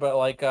 dude, but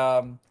like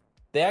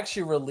they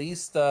actually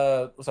released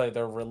they're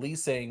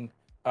releasing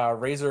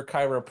Razer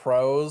Kyra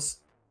Pros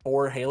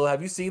for Halo.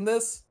 Have you seen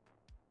this?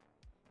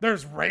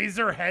 There's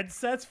Razer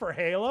headsets for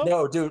Halo?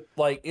 No, dude,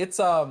 like I have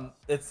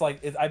the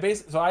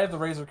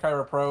Razer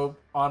Kyra Pro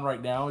on right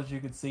now, as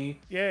you can see.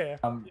 Yeah.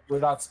 We're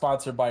not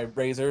sponsored by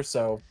Razer,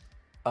 so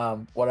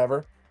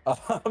whatever.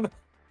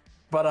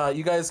 But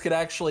you guys could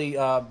actually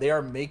they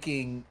are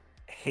making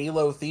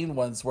Halo themed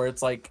ones where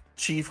it's like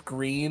Chief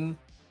Green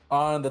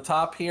on the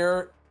top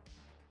here.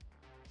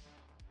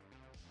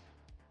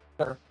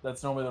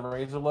 That's normally the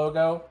Razer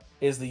logo,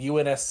 is the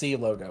UNSC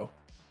logo.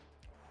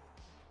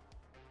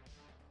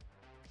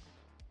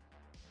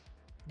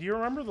 Do you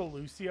remember the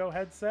Lucio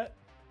headset?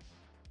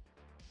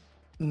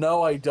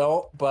 No, I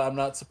don't, but I'm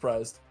not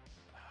surprised.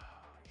 Oh,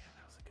 yeah,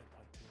 that was a good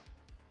one too.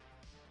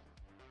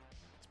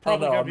 It's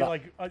probably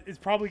it's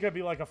probably gonna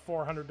be like a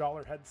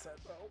 $400 headset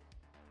though.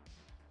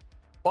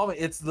 Well, I mean,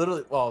 it's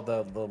literally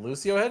the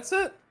Lucio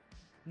headset.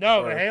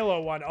 No, the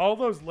Halo one. All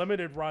those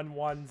limited run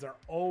ones are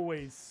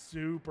always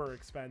super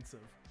expensive.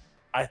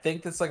 I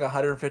think it's like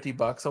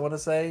 $150, I want to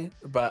say,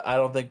 but I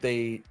don't think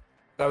they.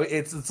 I mean,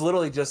 it's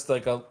literally just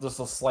like a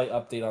slight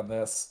update on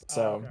this. Oh,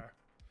 So, okay.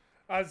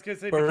 I was gonna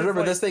say but because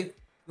remember like,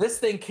 this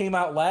thing came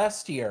out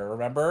last year,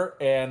 remember?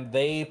 And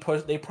they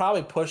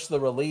probably pushed the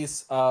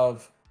release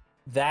of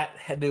that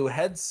new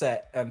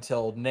headset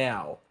until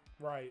now.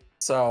 right.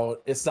 So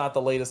it's not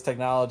the latest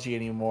technology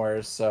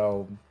anymore.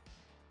 So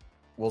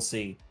we'll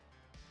see.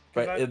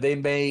 But they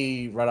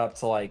may run up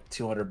to like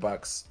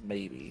 $200,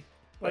 maybe.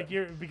 Like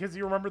because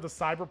you remember the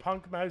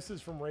Cyberpunk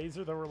mouses from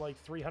Razer that were like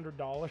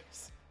 $300.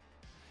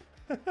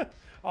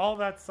 All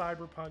that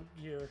Cyberpunk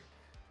gear.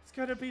 It's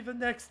gonna be the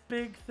next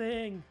big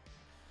thing.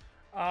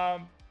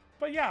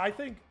 But yeah, I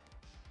think.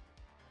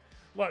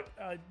 Look,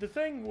 the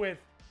thing with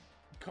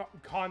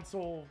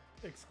console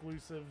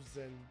exclusives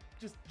and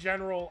just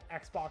general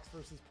Xbox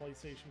versus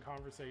PlayStation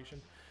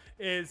conversation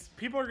is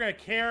people are going to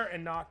care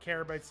and not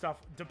care about stuff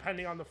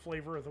depending on the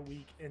flavor of the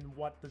week and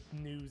what the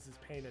news is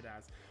painted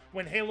as.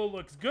 When Halo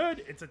looks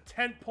good, it's a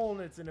tentpole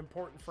and it's an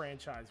important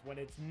franchise. When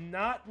it's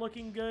not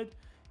looking good,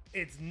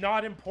 it's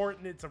not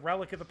important. It's a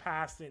relic of the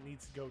past and it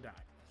needs to go die.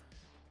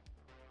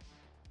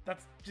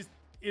 That's just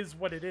is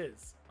what it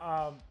is.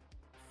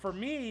 For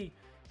me,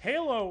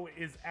 Halo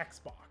is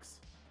Xbox.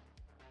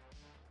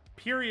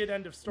 Period.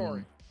 End of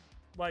story.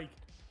 Like,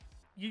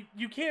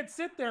 you can't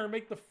sit there and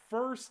make the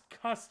first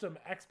custom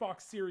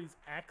Xbox Series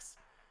X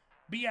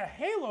be a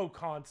Halo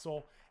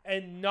console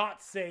and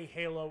not say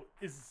Halo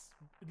is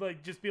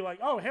like, just be like,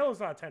 oh, Halo's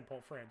not a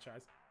tentpole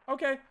franchise.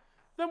 Okay,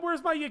 then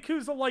where's my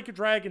Yakuza Like a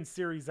Dragon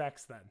Series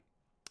X then?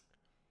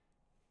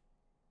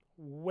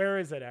 Where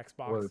is it,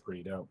 Xbox? Really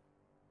pretty dope.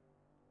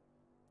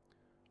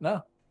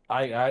 No,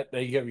 you have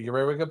a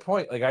very good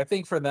point. Like, I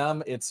think for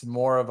them, it's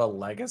more of a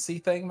legacy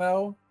thing,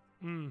 though.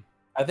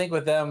 I think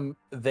with them,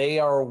 they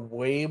are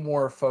way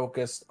more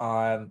focused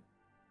on,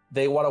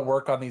 they want to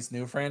work on these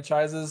new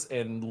franchises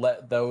and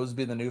let those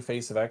be the new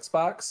face of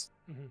Xbox.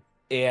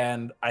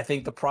 And I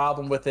think the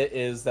problem with it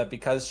is that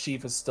because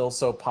Chief is still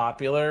so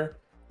popular,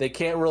 they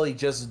can't really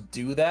just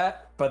do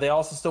that, but they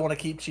also still want to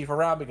keep Chief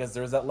around because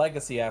there's that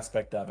legacy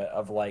aspect of it,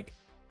 of like,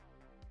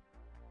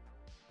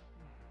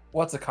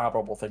 what's a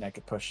comparable thing I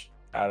could push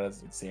out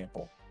as an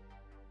example?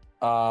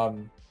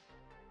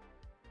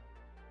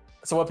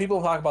 So when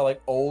people talk about like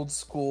old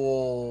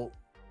school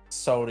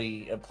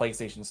Sony and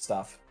PlayStation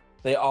stuff,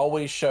 they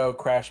always show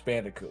Crash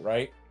Bandicoot,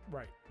 right?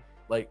 Right.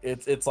 Like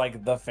it's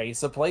like the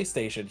face of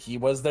PlayStation. He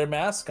was their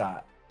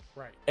mascot.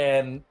 Right.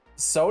 And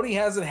Sony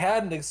hasn't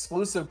had an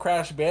exclusive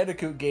Crash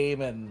Bandicoot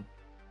game in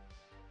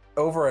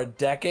over a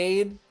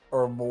decade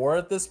or more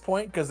at this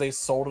point because they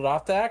sold it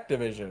off to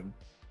Activision.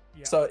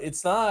 Yeah. So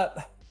it's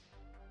not.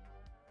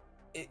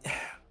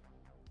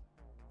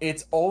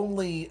 It's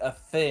only a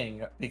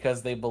thing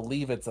because they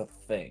believe it's a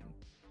thing.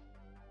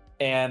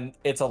 And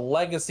it's a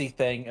legacy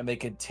thing, and they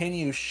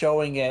continue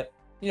showing it,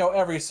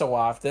 every so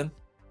often.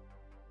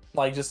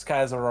 Like, just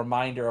kind of as a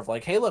reminder of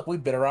like, hey, look,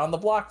 we've been around the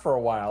block for a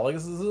while. Like,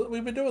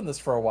 we've been doing this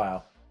for a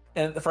while.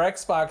 And for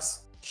Xbox,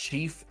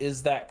 Chief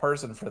is that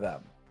person for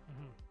them.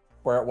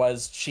 Where it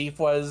was, Chief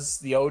was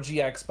the OG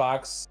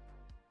Xbox,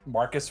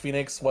 Marcus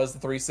Phoenix was the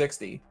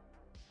 360.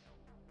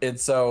 And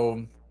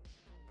so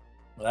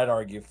I'd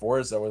argue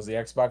Forza was the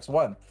Xbox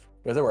One,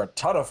 because there were a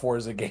ton of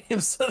Forza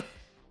games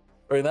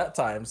during that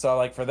time. So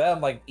like for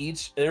them, like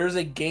there's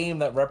a game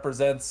that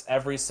represents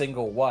every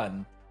single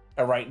one.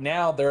 And right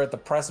now they're at the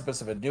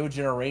precipice of a new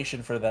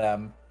generation for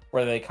them,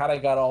 where they kind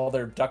of got all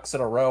their ducks in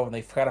a row and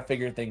they've kind of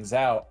figured things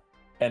out.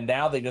 And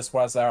now they just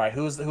want to say, all right,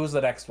 who's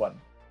the next one?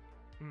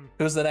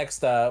 Who's the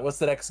next? What's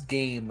the next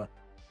game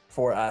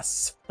for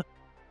us?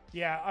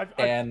 Yeah,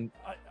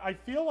 I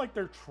feel like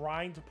they're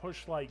trying to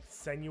push like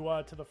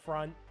Senua to the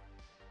front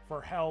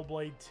for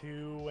Hellblade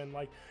 2, and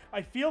like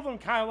I feel them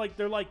kind of like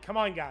they're like, come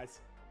on guys,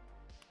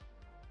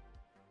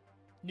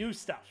 new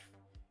stuff.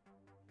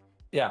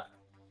 Yeah.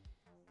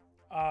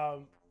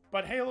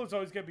 But Halo's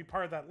always going to be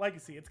part of that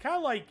legacy. It's kind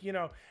of like,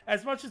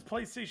 as much as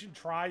PlayStation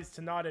tries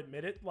to not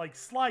admit it, like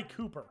Sly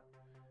Cooper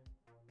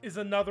is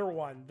another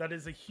one that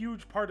is a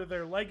huge part of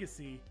their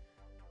legacy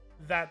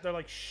that they're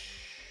like, shh,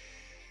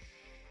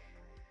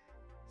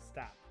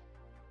 stop.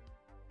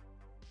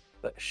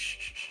 Go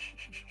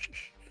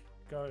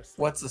to sleep.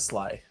 What's a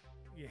Sly?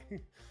 Yeah.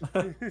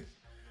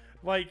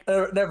 Like,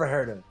 never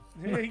heard of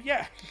it.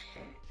 Yeah.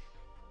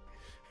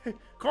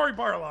 Cory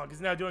Barlog is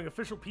now doing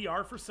official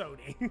PR for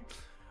Sony.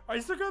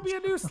 Is there going to be a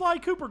new Sly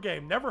Cooper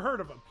game? Never heard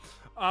of him.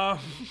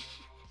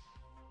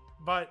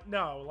 But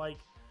no, like,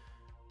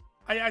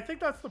 I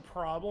think that's the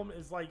problem,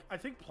 is like, I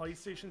think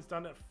PlayStation's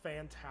done a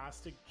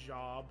fantastic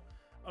job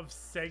of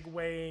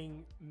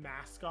segueing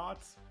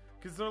mascots,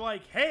 because they're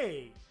like,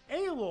 hey,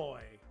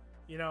 Aloy.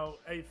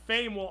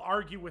 Fame will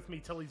argue with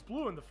me till he's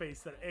blue in the face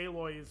that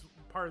Aloy is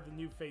part of the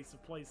new face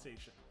of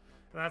PlayStation.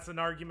 And that's an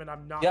argument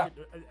I'm not going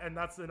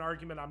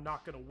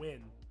to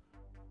win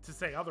to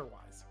say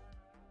otherwise.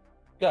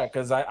 Yeah,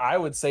 because I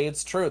would say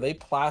it's true. They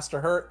plaster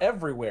her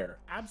everywhere.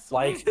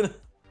 Absolutely.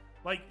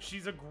 Like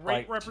she's a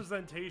great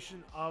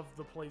representation of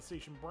the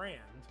PlayStation brand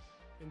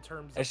in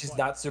terms of. And she's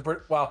not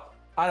super. Well,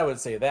 I would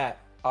say that.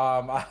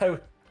 I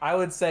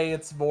would say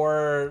it's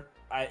more.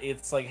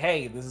 It's like,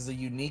 hey, this is a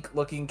unique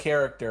looking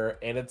character,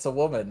 and it's a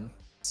woman,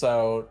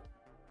 so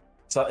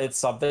it's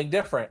something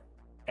different,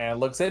 and it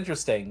looks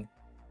interesting.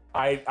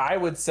 I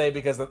would say,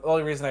 because the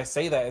only reason I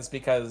say that is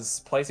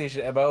because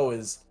PlayStation MO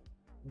is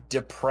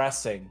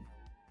depressing.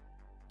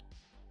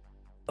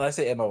 And I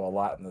say MO a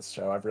lot in this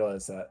show. I've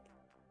realized that,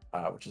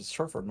 which is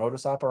short for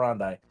modus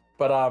operandi.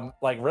 But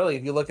like really,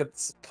 if you look at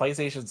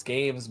PlayStation's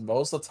games,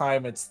 most of the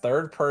time it's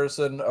third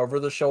person, over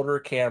the shoulder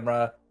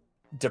camera,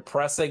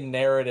 depressing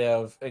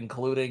narrative,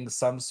 including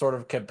some sort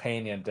of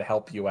companion to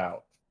help you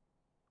out.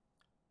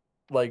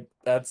 Like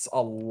that's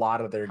a lot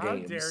of their How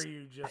dare games.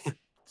 you just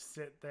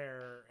sit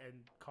there and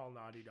call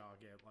Naughty Dog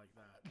it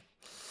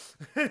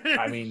like that?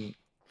 I mean,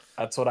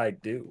 that's what I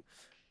do.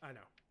 I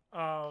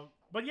know.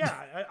 But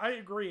yeah, I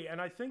agree, and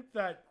I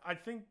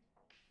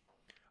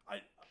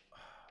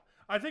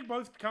I think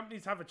both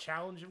companies have a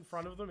challenge in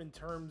front of them in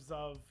terms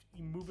of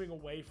moving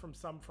away from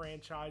some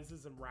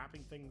franchises and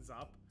wrapping things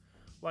up.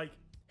 Like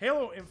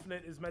Halo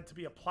Infinite is meant to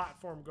be a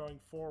platform going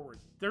forward.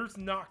 There's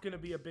not going to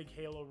be a big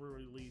Halo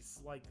release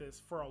like this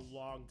for a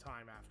long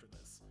time after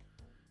this.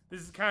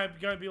 This is kind of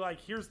going to be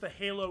like, here's the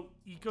Halo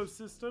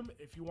ecosystem.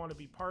 If you want to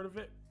be part of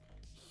it,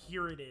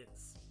 here it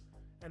is.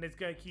 And it's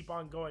going to keep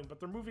on going. But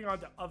they're moving on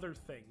to other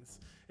things.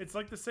 It's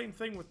like the same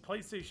thing with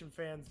PlayStation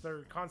fans.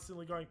 They're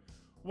constantly going,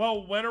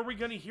 well, when are we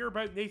going to hear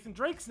about Nathan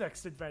Drake's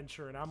next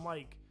adventure? And I'm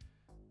like,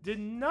 did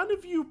none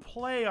of you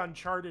play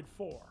Uncharted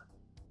 4?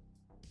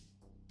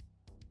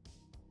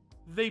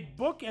 They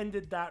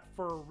bookended that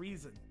for a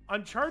reason.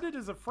 Uncharted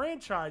as a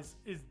franchise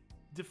is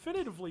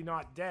definitively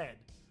not dead.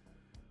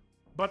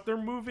 But they're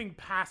moving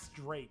past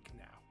Drake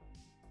now.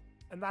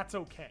 And that's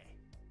okay.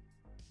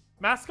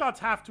 Mascots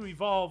have to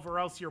evolve, or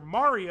else you're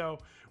Mario,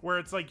 where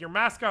it's like your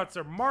mascots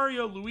are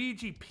Mario,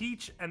 Luigi,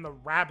 Peach, and the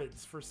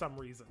Rabbids for some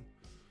reason.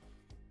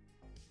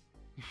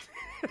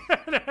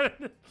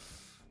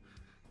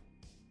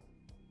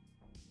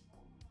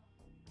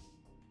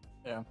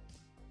 Yeah.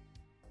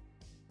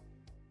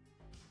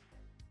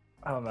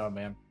 I don't know,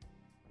 man.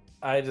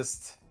 I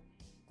just,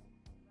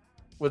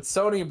 with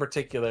Sony in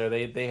particular,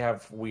 they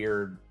have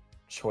weird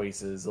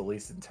choices, at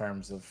least in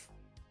terms of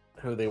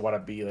who they want to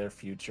be their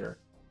future.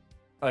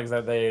 Like I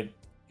said,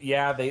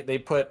 they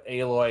put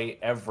Aloy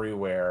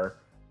everywhere,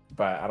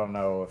 but I don't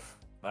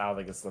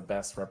think it's the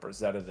best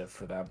representative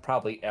for them.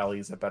 Probably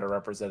Ellie's a better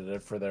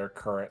representative for their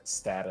current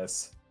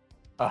status.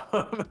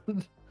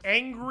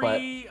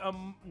 Angry, never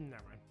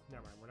mind.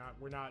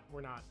 We're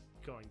not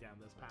going down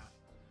this path.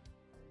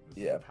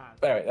 Yeah.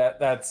 Anyway,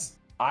 that's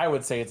I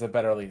would say it's a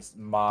better, at least,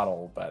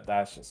 model, but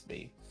that's just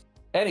me.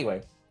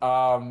 Anyway,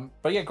 but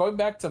yeah, going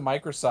back to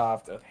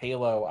Microsoft of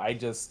Halo, I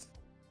just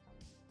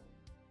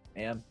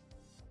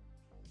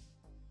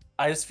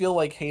feel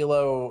like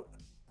Halo.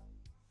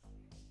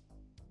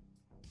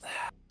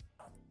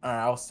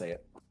 I'll say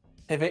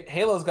it.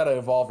 Halo's got to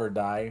evolve or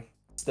die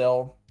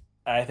still.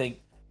 I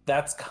think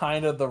that's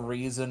kind of the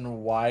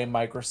reason why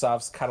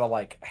Microsoft's kind of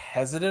like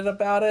hesitant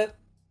about it.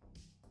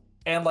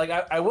 And like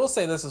I will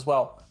say this as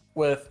well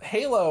with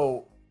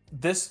Halo,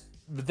 this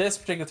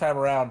particular time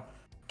around.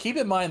 Keep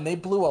in mind they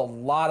blew a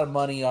lot of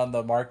money on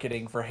the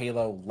marketing for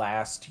Halo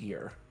last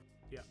year.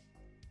 Yeah.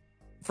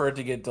 For it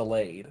to get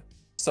delayed.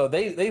 So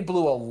they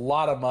blew a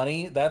lot of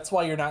money. That's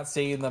why you're not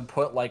seeing them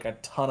put like a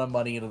ton of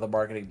money into the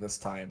marketing this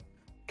time,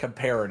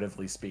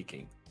 comparatively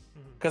speaking.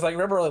 Because I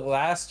remember like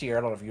last year,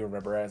 I don't know if you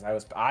remember, as I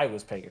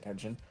was paying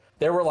attention.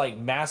 There were like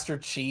Master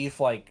Chief,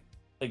 like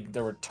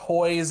there were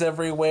toys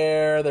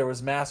everywhere. There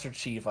was Master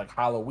Chief like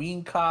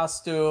Halloween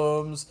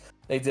costumes.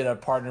 They did a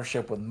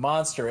partnership with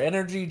Monster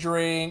Energy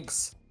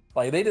drinks.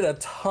 Like they did a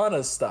ton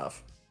of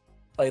stuff.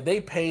 Like they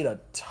paid a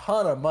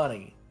ton of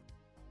money.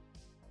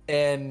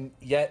 And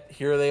yet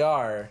here they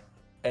are.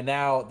 And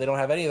now they don't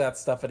have any of that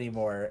stuff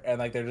anymore. And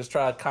like they're just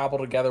trying to cobble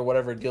together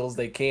whatever deals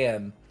they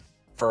can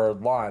for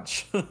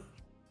launch.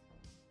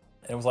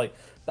 It was like,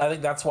 I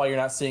think that's why you're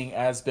not seeing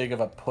as big of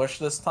a push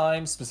this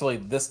time, specifically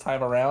this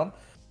time around.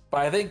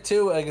 But I think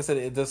too, like I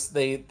said,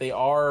 they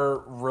are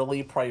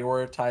really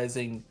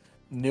prioritizing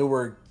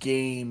newer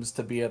games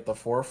to be at the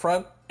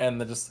forefront, and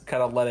they just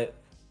kind of let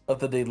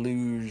the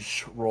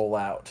deluge roll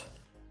out.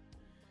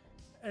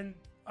 And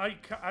I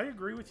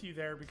agree with you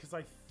there, because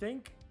I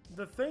think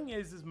the thing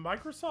is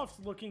Microsoft's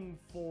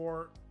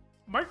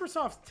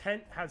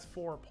tent has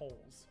 4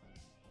 poles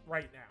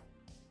right now,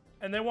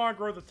 and they want to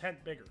grow the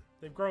tent bigger.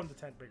 They've grown the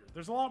tent bigger.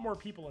 There's a lot more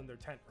people in their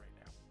tent right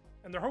now,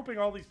 and they're hoping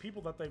all these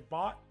people that they've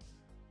bought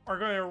are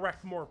going to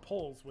erect more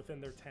poles within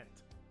their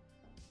tent.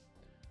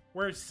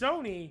 Whereas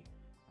Sony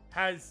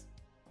has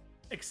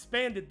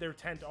expanded their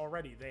tent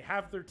already. They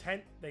have their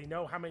tent. They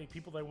know how many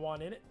people they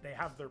want in it. They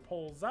have their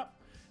poles up,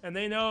 and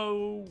they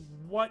know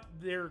what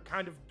their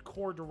kind of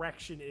core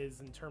direction is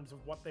in terms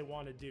of what they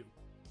want to do.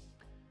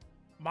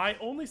 My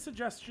only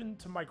suggestion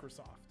to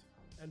Microsoft,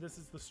 and this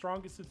is the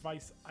strongest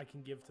advice I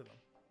can give to them,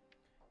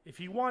 if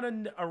you want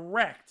to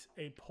erect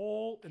a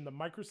pole in the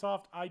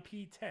Microsoft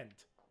IP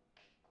tent,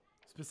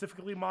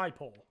 specifically my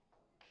pole,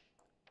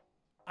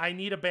 I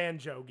need a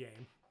Banjo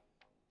game.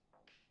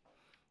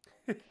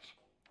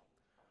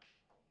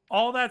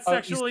 All that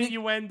sexual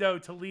innuendo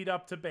to lead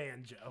up to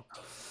Banjo.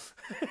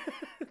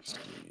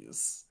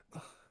 Jeez.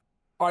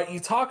 All right, you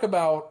talk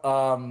about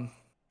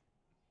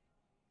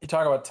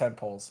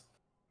tentpoles.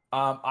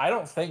 I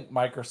don't think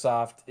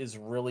Microsoft is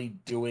really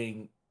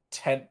doing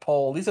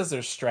tentpole, at least as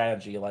their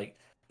strategy. Like,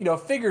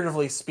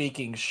 figuratively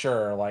speaking,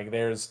 sure, like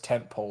there's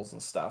tentpoles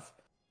and stuff.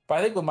 But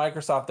I think with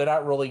Microsoft, they're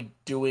not really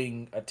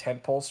doing a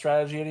tentpole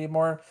strategy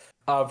anymore.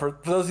 For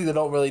those of you that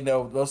don't really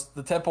know,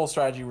 the tentpole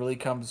strategy really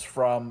comes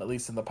from, at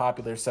least in the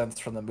popular sense,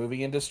 from the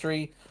movie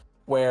industry,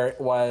 where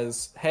it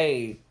was,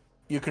 hey,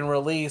 you can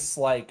release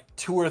like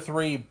 2 or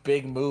 3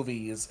 big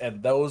movies,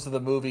 and those are the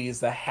movies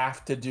that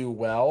have to do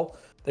well.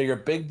 They're your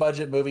big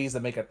budget movies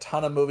that make a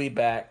ton of money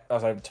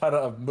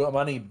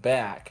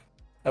back,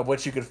 at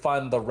which you could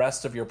fund the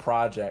rest of your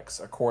projects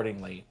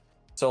accordingly.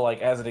 So,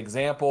 like as an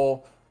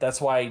example, that's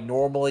why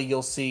normally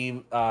you'll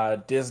see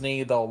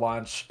Disney, they'll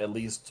launch at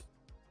least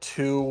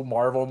 2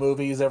 Marvel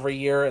movies every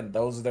year, and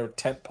those are their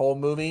tentpole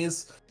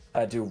movies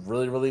that do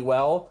really, really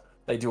well.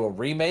 They do a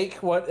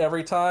remake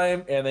every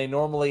time, and they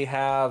normally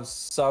have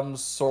some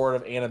sort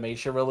of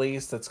animation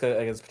release that's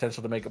has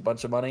potential to make a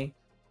bunch of money.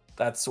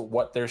 That's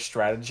what their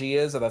strategy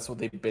is, and that's what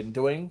they've been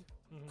doing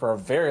for a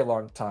very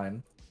long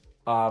time.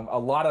 A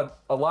lot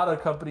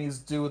of companies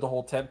do the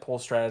whole tentpole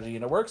strategy,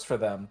 and it works for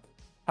them.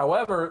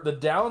 However, the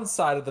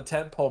downside of the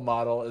tentpole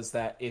model is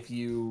that if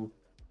you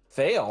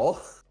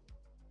fail,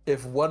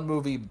 if one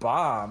movie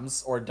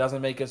bombs or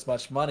doesn't make as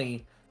much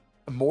money,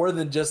 more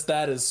than just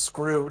that is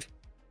screwed.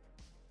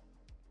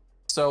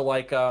 So,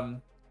 like,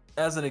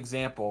 as an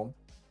example,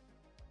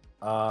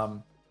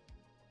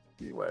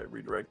 see why I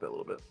redirect that a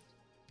little bit.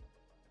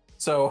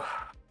 So,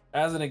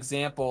 as an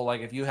example,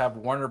 like if you have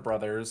Warner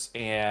Brothers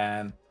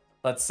and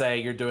let's say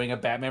you're doing a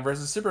Batman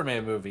versus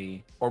Superman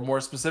movie, or more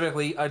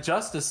specifically, a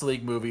Justice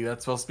League movie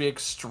that's supposed to be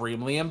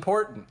extremely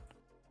important,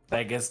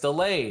 that gets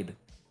delayed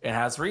and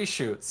has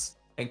reshoots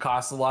and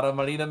costs a lot of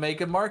money to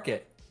make and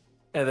market,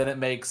 and then it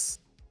makes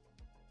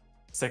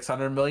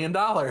 $600 million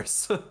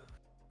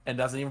and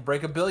doesn't even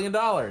break $1 billion.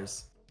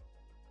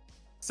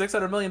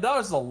 $600 million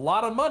is a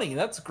lot of money.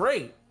 That's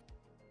great,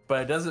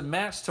 but it doesn't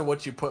match to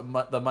what you put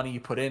the money you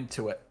put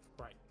into it.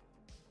 Right.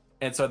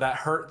 And so that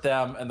hurt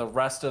them and the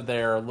rest of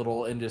their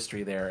little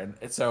industry there.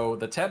 And so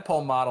the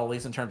tentpole model, at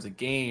least in terms of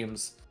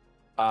games,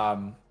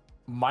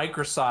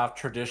 Microsoft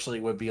traditionally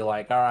would be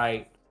like, all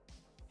right,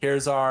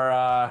 here's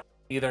our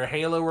either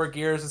Halo or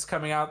Gears is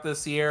coming out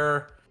this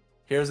year.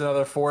 Here's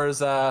another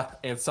Forza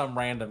and some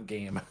random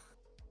game.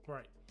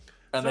 Right.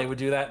 And they would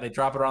do that. They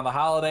drop it around the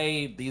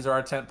holiday. These are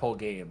our tentpole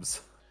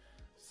games.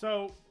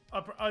 So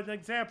an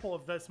example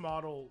of this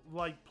model,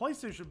 like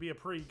PlayStation would be a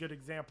pretty good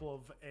example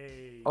of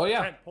a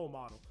tentpole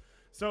model.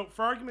 So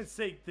for argument's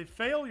sake, the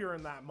failure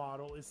in that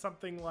model is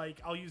something like,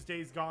 I'll use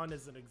Days Gone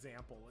as an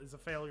example, is a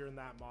failure in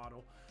that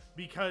model.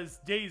 Because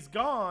Days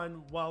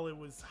Gone, while it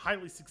was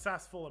highly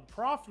successful and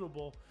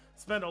profitable,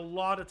 spent a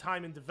lot of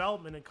time in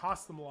development and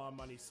cost them a lot of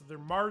money. So their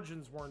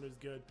margins weren't as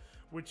good,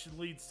 which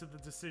leads to the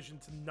decision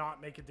to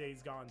not make a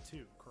Days Gone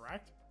 2,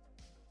 correct?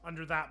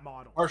 Under that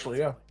model. Partially,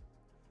 yeah.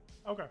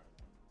 Okay.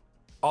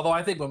 Although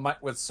I think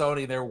with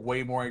Sony, they're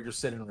way more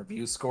interested in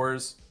review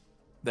scores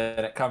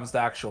than it comes to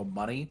actual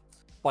money.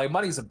 Like,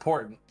 money's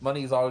important.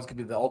 Money is always going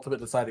to be the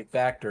ultimate deciding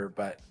factor,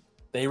 but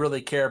they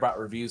really care about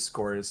review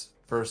scores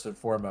first and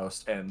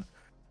foremost. And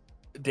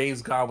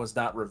Days Gone was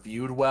not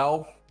reviewed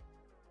well.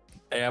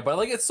 But,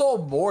 like, it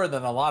sold more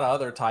than a lot of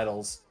other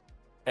titles.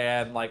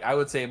 And, like, I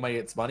would say it made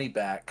its money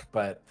back,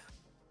 but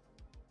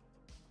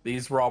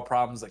these were all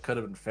problems that could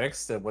have been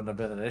fixed. It wouldn't have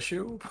been an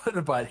issue,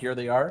 but here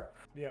they are.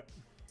 Yep.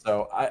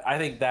 So I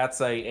think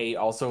that's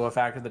also a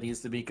factor that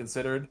needs to be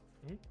considered.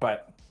 Mm-hmm.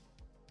 But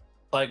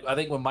like I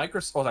think when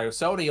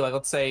Sony, like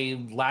let's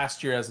say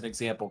last year as an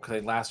example,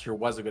 because last year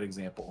was a good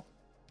example.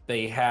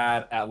 They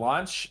had at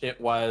launch, it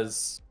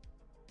was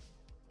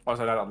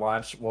not at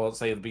launch. Well, let's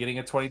say at the beginning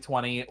of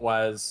 2020, it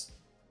was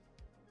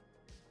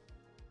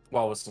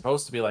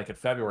supposed to be like in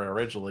February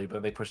originally,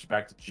 but they pushed it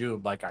back to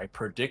June, like I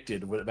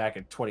predicted back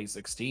in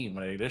 2016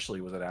 when it initially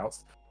was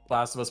announced.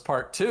 Last of Us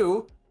Part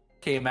 2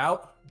 came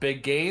out,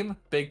 big game,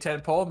 big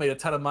tentpole, made a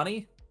ton of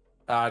money.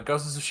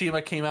 Ghost of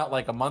Tsushima came out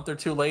like a month or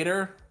two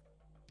later,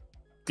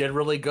 did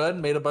really good,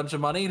 made a bunch of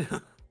money.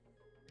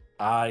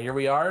 Here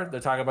we are. They're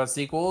talking about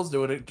sequels,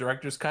 doing a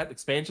director's cut,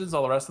 expansions,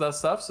 all the rest of that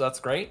stuff. So that's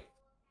great.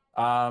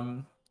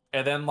 And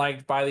then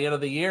like by the end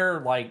of the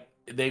year, like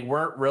they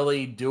weren't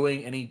really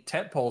doing any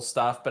tentpole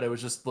stuff, but it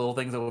was just little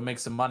things that would make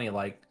some money.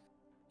 Like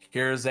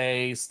here's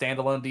a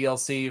standalone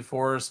DLC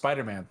for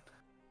Spider-Man.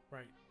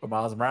 With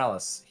Miles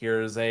Morales.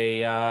 Here's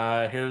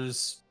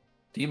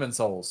Demon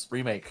Souls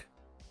remake.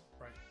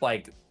 Right.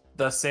 Like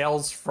the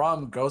sales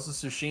from Ghost of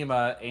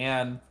Tsushima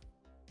and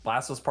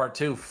Last of Us Part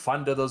 2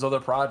 funded those other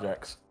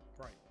projects.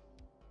 Right.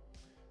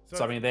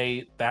 So I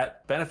mean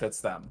that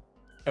benefits them.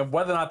 And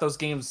whether or not those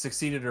games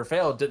succeeded or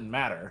failed didn't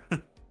matter.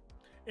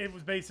 It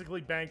was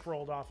basically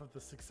bankrolled off of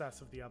the success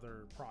of the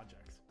other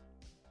projects.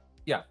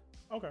 Yeah.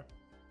 Okay.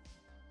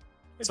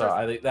 It So does.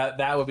 I think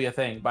that would be a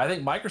thing. But I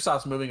think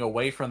Microsoft's moving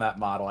away from that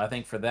model. I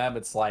think for them,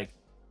 it's like,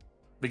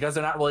 because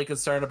they're not really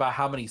concerned about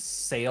how many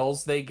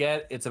sales they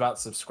get, it's about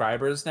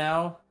subscribers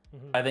now.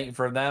 Mhm. I think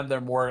for them,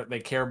 they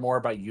care more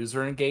about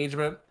user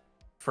engagement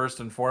first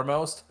and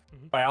foremost.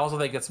 Mhm. But I also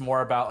think it's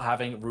more about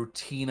having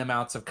routine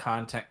amounts of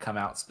content come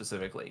out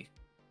specifically.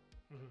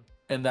 Mhm.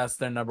 And that's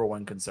their number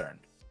one concern.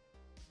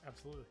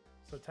 Absolutely.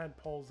 So tent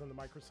poles in the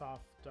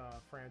Microsoft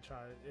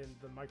franchise, in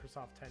the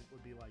Microsoft tent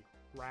would be like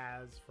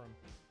Raz from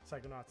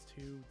Psychonauts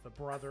 2, the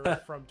brother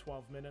from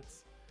 12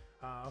 Minutes.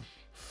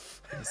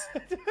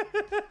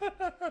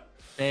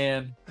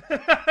 And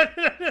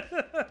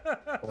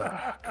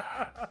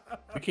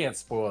we can't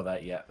spoil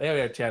that yet. They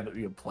haven't had a chance to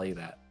even play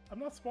that. I'm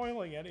not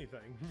spoiling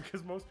anything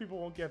because most people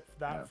won't get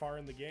that far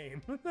in the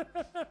game.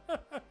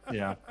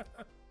 Yeah.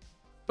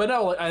 But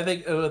no, I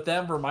think with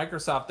them, for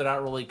Microsoft, they're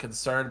not really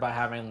concerned by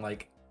having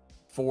like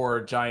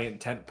 4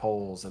 giant tent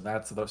poles and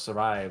that's what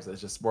survives.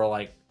 It's just more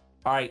like,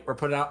 all right, we're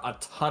putting out a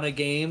ton of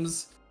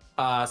games.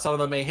 Some of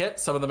them may hit,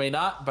 some of them may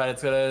not, but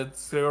it's gonna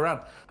go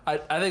around. I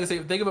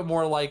think of it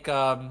more like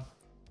all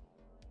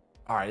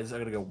right, I'm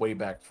gonna go way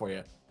back for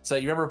you. So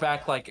you remember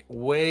back like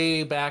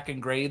way back in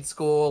grade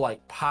school,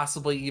 like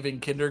possibly even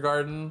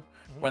kindergarten,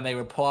 when they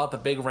would pull out the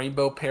big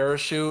rainbow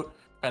parachute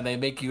and they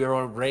make you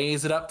everyone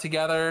raise it up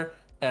together,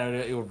 and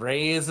it would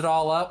raise it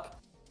all up,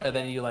 and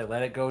then you like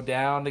let it go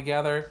down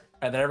together,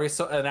 and then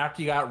and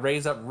after you got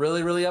raised up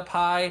really, really up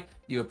high,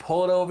 you would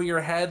pull it over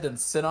your head and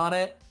sit on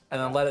it, and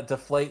then let it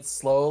deflate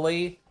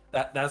slowly.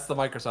 That's the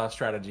Microsoft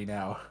strategy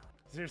now.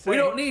 So We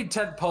don't need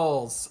tent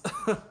poles.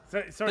 so what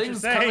you're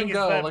Things come saying and is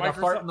go that like a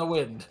fart in the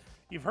wind.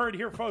 You've heard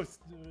here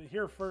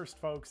first,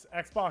 folks.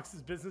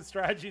 Xbox's business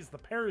strategy is the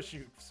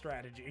parachute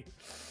strategy.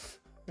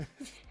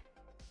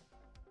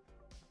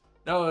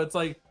 No, it's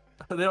like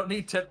they don't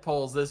need tent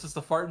poles. It's just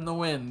a fart in the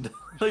wind.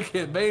 Like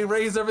it may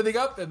raise everything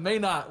up, it may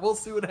not. We'll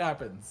see what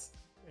happens.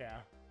 Yeah.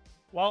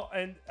 Well,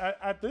 and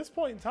at this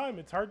point in time,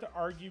 it's hard to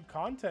argue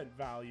content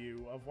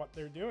value of what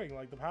they're doing.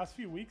 Like the past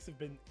few weeks have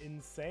been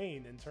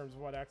insane in terms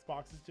of what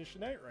Xbox is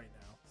dishing out right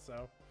now.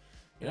 So,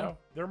 you know,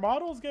 their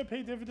models get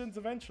paid dividends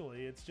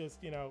eventually. It's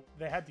just, you know,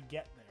 they had to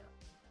get there.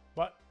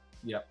 But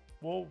Yep.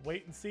 we'll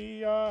wait and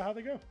see how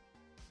they go.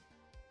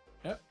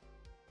 Yep.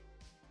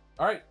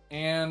 All right.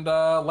 And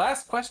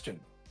last question.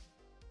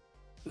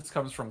 This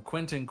comes from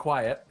Quentin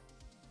Quiet.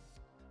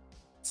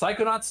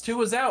 Psychonauts 2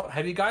 is out.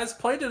 Have you guys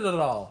played it at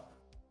all?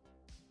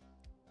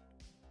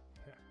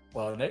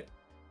 Well, Nick,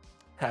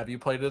 have you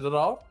played it at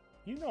all?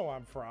 You know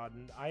I'm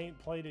frauding. I ain't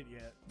played it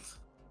yet.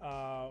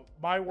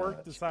 My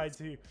work decides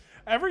to.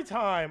 Every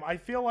time I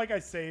feel like I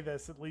say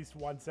this at least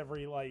once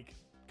every like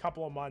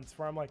couple of months,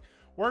 where I'm like,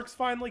 work's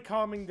finally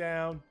calming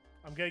down.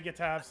 I'm gonna get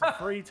to have some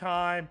free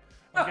time.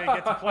 I'm gonna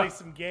get to play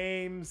some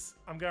games.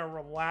 I'm gonna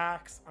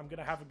relax. I'm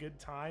gonna have a good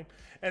time.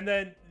 And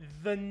then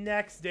the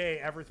next day,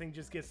 everything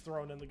just gets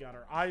thrown in the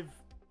gutter. I've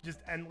just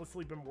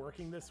endlessly been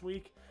working this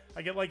week.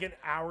 I get like an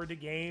hour to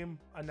game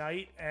a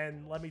night,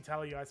 and let me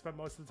tell you, I spent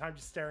most of the time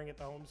just staring at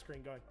the home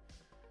screen going,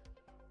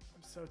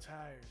 I'm so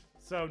tired.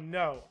 So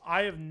no,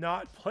 I have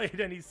not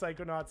played any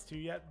Psychonauts 2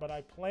 yet, but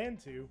I plan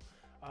to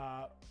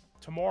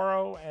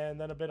tomorrow and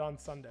then a bit on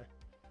Sunday.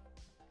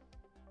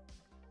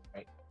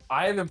 Right.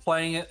 I have been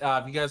playing it.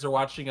 If you guys are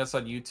watching us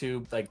on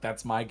YouTube, like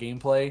that's my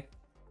gameplay.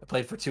 I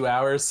played for 2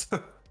 hours.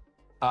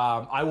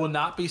 I will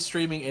not be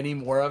streaming any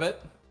more of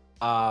it.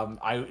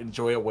 I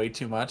enjoy it way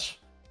too much.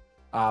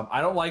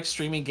 I don't like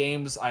streaming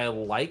games I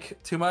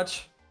like too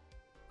much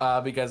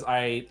because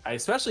I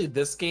especially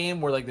this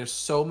game where like there's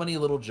so many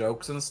little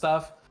jokes and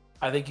stuff.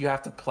 I think you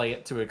have to play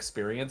it to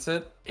experience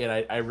it, and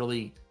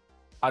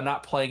I'm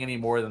not playing any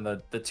more than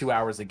the 2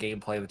 hours of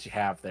gameplay that you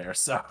have there.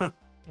 So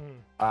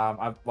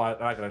I'm not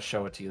going to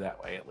show it to you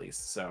that way at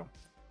least. So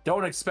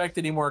don't expect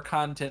any more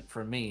content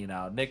from me.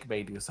 Now Nick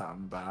may do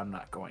something, but I'm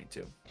not going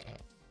to.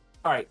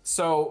 All right,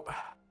 so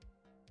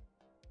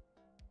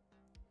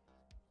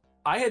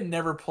I had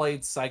never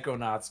played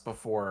Psychonauts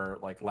before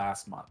like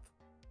last month.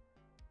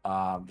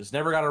 Just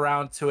never got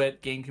around to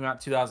it. Game came out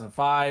in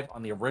 2005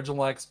 on the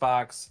original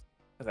Xbox.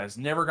 I just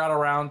never got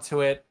around to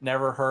it.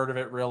 Never heard of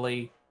it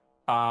really.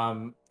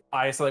 I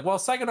was like, well,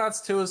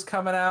 Psychonauts 2 is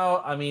coming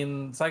out. I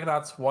mean,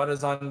 Psychonauts 1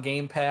 is on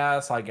Game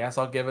Pass. I guess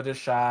I'll give it a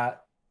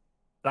shot.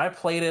 But I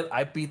played it.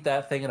 I beat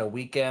that thing in a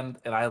weekend,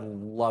 and I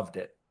loved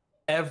it.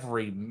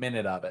 Every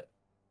minute of it.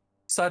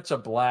 Such a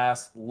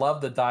blast.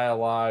 Love the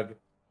dialogue.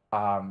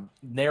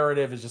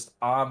 Narrative is just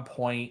on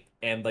point,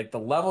 and like the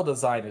level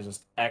design is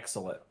just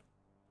excellent.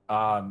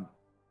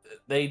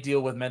 They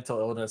deal with mental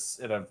illness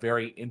in a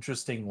very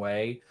interesting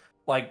way.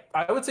 Like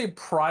I would say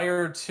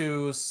prior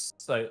to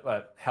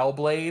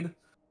Hellblade,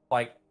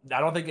 like I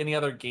don't think any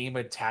other game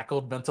had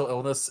tackled mental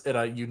illness in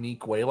a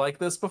unique way like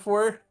this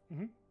before.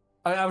 Mm-hmm.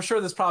 I'm sure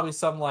there's probably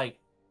some like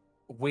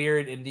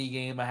weird indie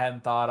game I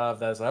hadn't thought of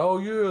that's like, oh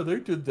yeah, they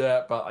did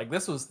that, but like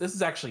this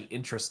is actually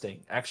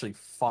interesting, actually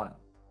fun.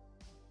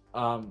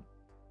 And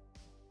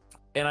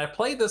I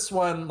played this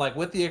one like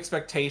with the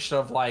expectation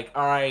of like,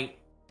 all right,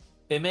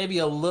 it may be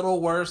a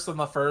little worse than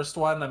the first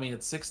one. I mean,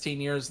 it's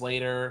 16 years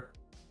later.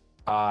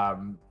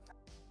 Um,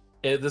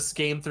 this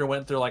game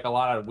went through like a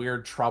lot of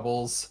weird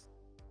troubles.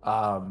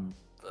 Um,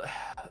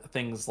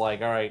 things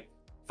like, all right,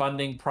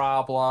 funding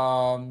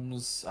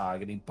problems,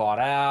 getting bought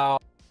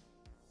out,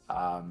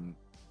 um,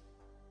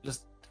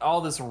 just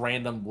all this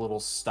random little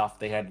stuff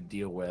they had to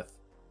deal with.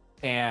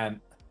 And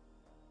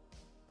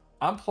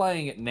I'm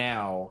playing it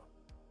now,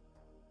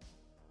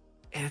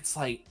 and it's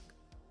like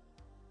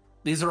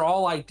these are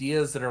all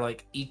ideas that are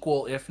like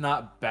equal, if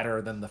not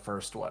better, than the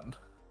first one.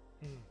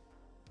 Hmm.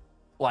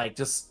 Like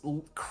just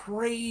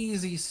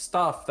crazy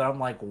stuff that I'm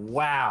like,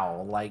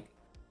 wow, like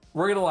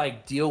we're gonna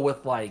like deal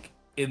with like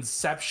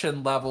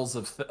inception levels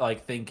of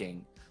like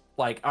thinking.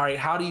 Like, all right,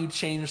 how do you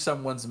change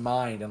someone's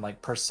mind and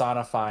like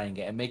personifying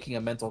it and making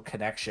a mental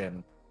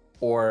connection,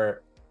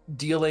 or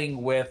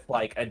dealing with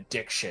like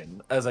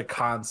addiction as a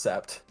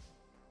concept,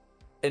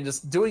 and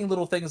just doing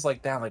little things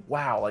like that. I'm like,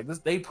 wow, like this,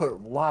 they put a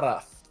lot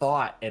of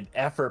thought and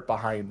effort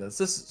behind this.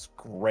 This is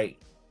great.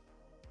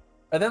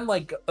 And then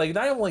like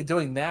not only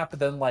doing that, but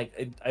then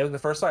like the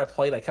first time I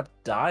played, I kept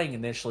dying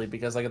initially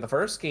because like in the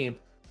first game,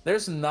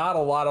 there's not a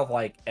lot of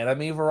like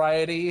enemy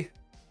variety.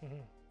 Mhm.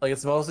 Like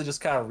it's mostly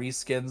just kind of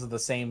reskins of the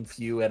same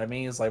few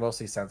enemies, like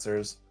mostly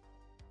sensors.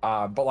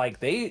 But like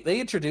they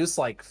introduced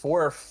like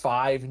 4 or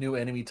 5 new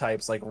enemy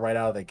types like right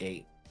out of the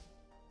gate.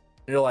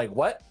 And you're like,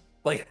 what?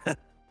 Like,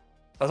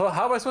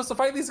 how am I supposed to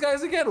fight these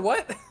guys again?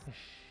 What?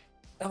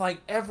 And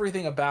like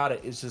everything about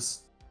it is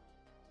just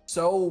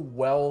so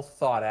well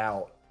thought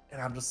out.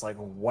 And I'm just like,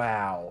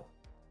 wow.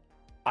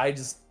 I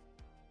just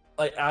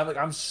like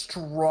I'm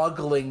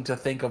struggling to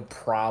think of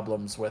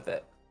problems with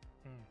it.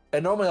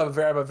 And normally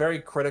I'm a very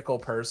critical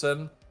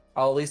person.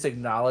 I'll at least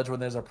acknowledge when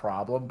there's a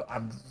problem, but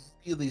I'm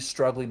really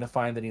struggling to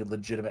find any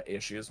legitimate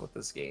issues with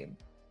this game.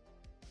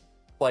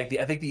 Like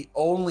I think the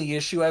only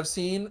issue I've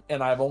seen,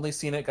 and I've only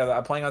seen it because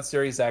I'm playing on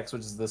Series X,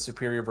 which is the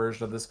superior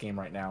version of this game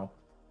right now.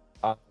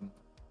 Um,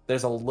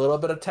 there's a little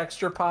bit of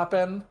texture pop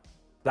in,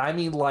 but I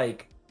mean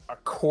like a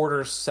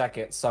quarter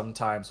second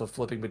sometimes with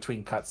flipping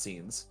between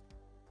cutscenes.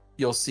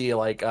 You'll see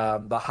like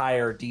the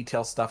higher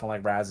detail stuff on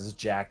like Raz's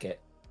jacket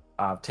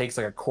takes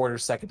like a quarter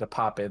second to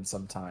pop in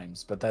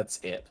sometimes, but that's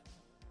it.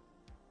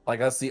 Like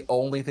that's the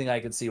only thing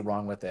I can see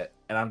wrong with it.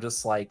 And I'm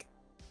just like,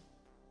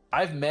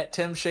 I've met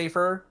Tim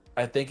Schafer.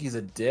 I think he's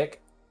a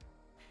dick,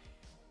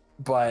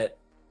 but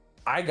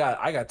I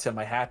got tip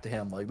my hat to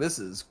him. Like this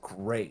is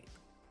great.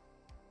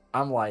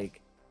 I'm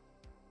like,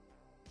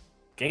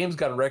 game's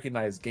got to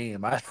recognize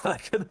game. I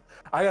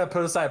gotta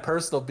put aside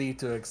personal beat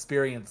to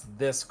experience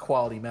this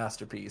quality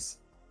masterpiece.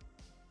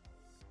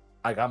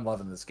 Like I'm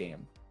loving this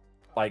game.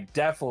 Like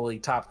definitely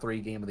top 3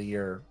 game of the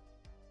year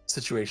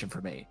situation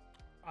for me.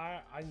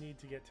 I need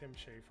to get Tim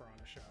Schafer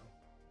on a show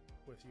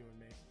with you and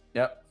me.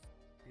 Yep.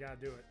 You gotta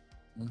do it.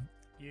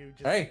 Mm-hmm. You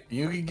just Hey,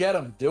 you can get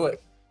him. Do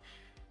it.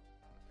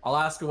 I'll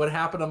ask him what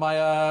happened to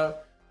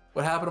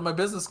my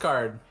business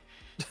card.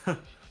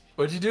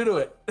 What'd you do to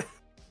it?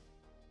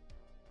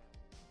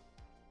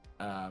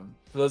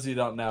 For those of you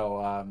who don't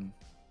know,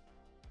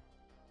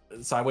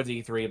 so I went to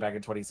E3 back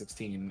in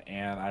 2016,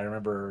 and I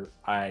remember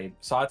I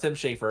saw Tim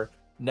Schafer.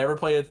 Never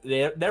played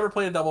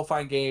a Double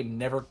Fine game.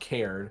 Never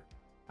cared.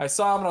 I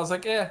saw him and I was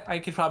like, I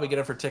could probably get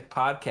him for Tick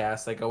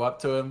Podcast. I go up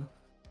to him,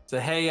 say,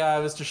 hey,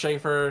 Mr.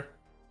 Schafer,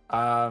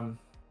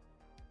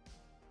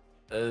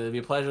 it'd be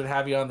a pleasure to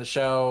have you on the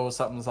show.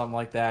 Something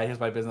like that. Here's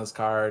my business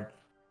card.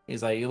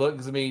 He's like, he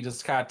looks at me,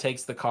 just kind of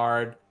takes the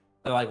card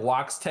and like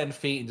walks 10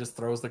 feet and just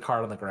throws the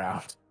card on the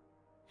ground.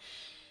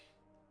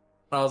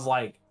 I was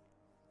like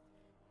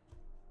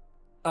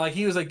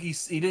he was like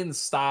he didn't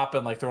stop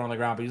and like throw it on the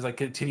ground, but he's like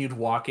continued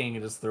walking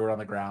and just threw it on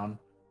the ground.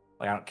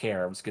 Like I don't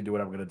care, I'm just gonna do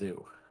what I'm gonna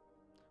do.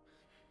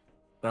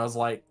 And I was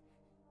like,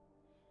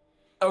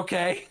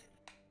 okay.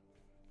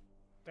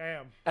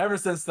 damn. Ever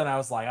since then, I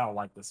was like, I don't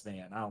like this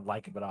man. I don't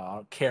like him at all. I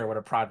don't care what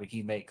a project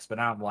he makes. But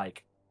now I'm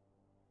like,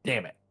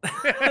 damn it.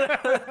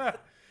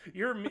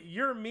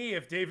 You're me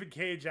if David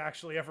Cage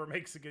actually ever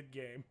makes a good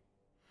game.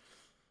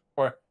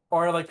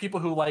 Or like people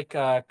who like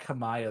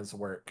Kamaya's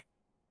work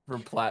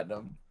from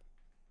Platinum.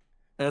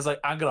 And it's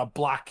like, I'm gonna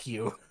block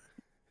you.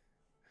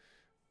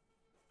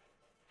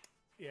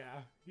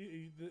 Yeah.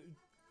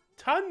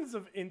 Tons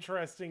of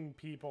interesting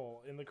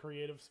people in the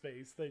creative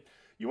space that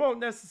you won't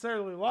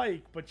necessarily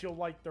like, but you'll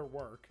like their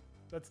work.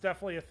 That's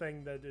definitely a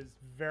thing that is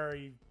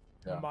very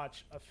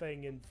much a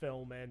thing in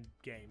film and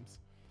games.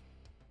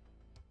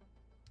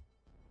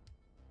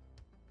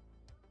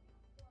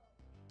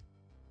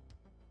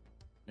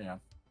 Yeah.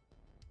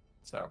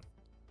 So,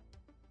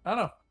 I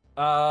don't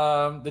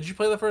know. Did you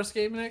play the first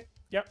game, Nick?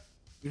 Yep.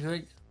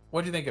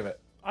 What'd you think of it?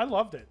 I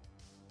loved it.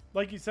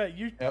 Like you said,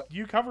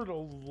 you covered a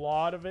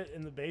lot of it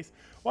in the base.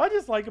 What I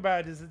just like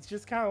about it is it's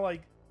just kind of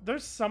like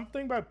there's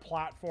something about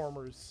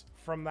platformers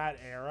from that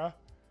era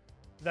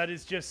that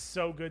is just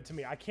so good to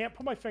me. I can't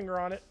put my finger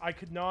on it.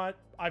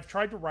 I've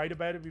tried to write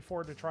about it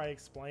before to try to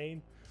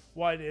explain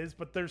what it is,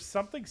 but there's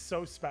something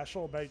so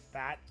special about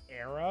that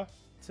era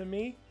to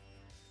me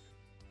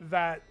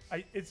that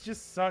it's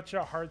just such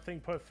a hard thing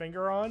to put a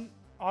finger on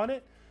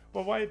it.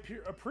 But what I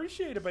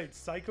appreciate about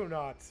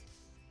Psychonauts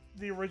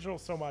the original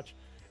so much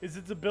is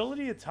its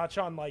ability to touch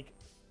on like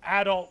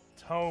adult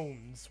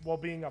tones while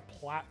being a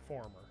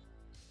platformer.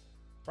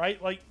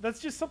 Right? Like that's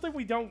just something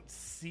we don't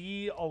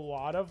see a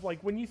lot of.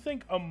 Like when you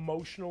think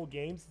emotional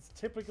games, it's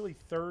typically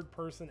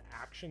third-person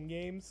action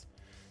games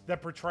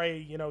that portray,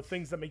 you know,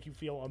 things that make you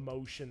feel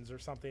emotions or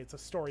something. It's a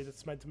story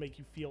that's meant to make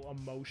you feel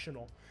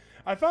emotional.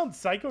 I found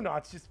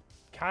Psychonauts just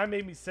kind of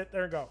made me sit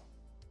there and go,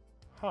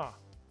 huh.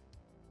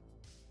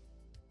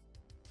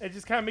 It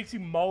just kind of makes you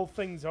mull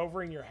things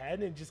over in your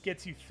head and it just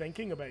gets you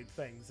thinking about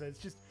things. And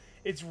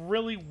it's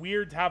really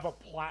weird to have a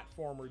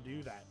platformer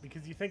do that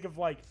because you think of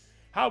like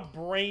how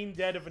brain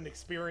dead of an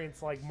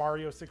experience like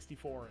Mario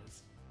 64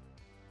 is,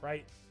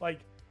 right? Like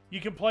you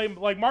can play,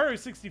 like Mario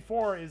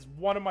 64 is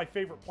one of my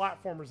favorite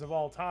platformers of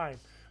all time,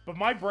 but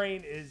my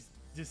brain is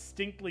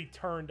distinctly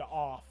turned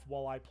off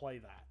while I play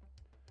that.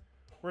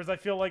 Whereas I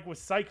feel like with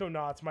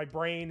Psychonauts, my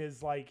brain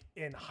is like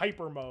in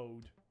hyper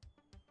mode,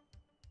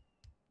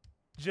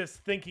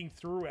 just thinking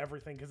through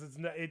everything because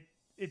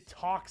it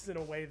talks in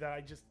a way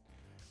that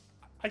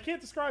I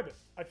can't describe it.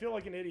 I feel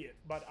like an idiot,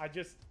 but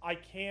I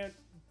can't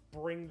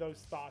bring those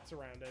thoughts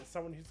around. As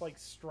someone who's like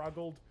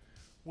struggled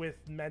with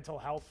mental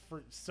health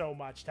for so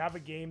much, to have a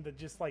game that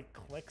just like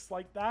clicks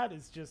like that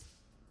is just,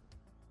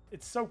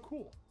 it's so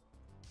cool.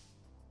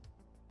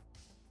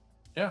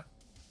 Yeah.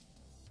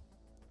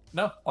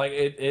 No, like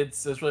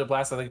it's really a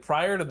blast. I think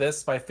prior to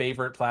this, my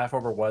favorite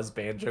platformer was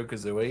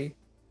Banjo-Kazooie.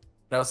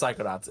 No,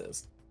 Psychonauts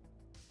is.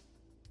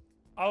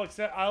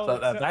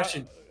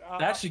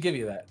 That should give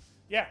you that.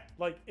 Yeah,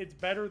 like it's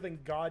better than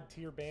God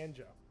tier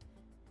Banjo.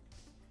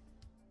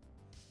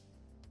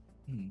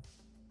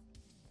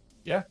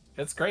 Yeah,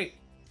 it's great.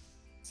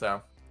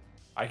 So,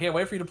 I can't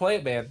wait for you to play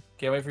it, man.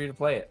 Can't wait for you to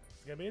play it.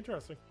 It's gonna be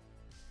interesting.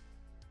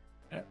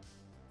 Yeah.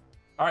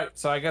 All right,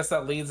 so I guess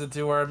that leads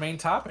into our main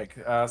topic.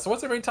 So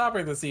what's our main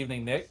topic this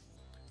evening, Nick?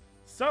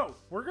 So,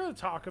 we're going to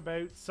talk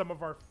about some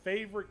of our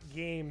favorite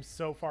games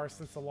so far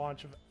since the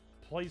launch of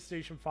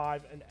PlayStation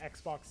 5 and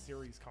Xbox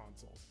Series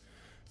consoles.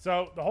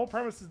 So, the whole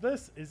premise of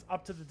this is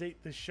up to the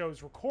date this show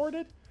is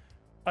recorded,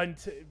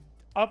 until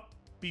up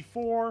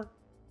before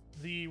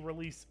the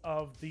release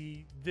of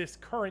this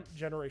current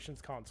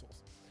generation's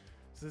consoles.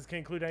 So this can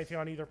include anything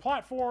on either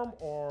platform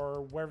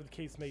or wherever the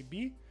case may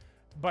be.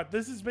 But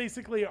this is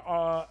basically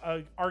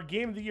our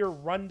Game of the Year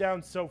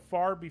rundown so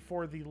far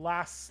before the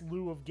last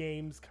slew of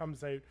games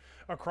comes out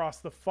across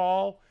the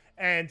fall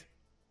and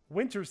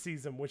winter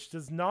season, which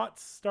does not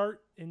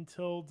start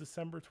until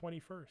December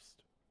 21st.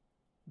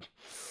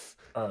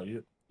 Oh,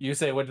 you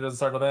say winter doesn't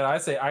start till then? I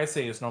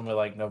say it's normally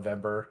like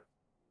November.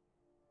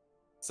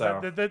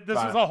 So this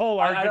was a whole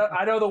argument.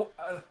 I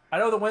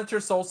know the winter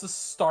solstice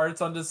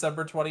starts on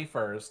December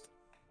 21st.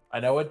 I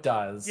know it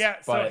does. Yeah,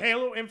 but, so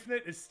Halo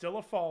Infinite is still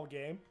a fall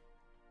game.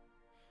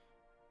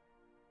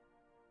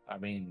 I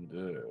mean,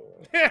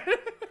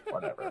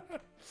 whatever.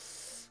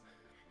 So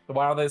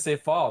why don't they say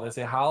fall? They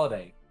say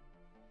holiday.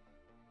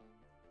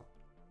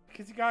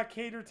 Because you gotta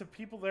cater to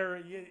people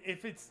there.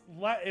 If it's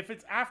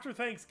after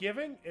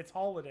Thanksgiving, it's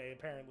holiday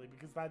apparently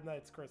because that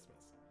night's Christmas.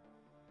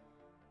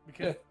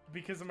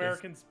 Because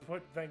Americans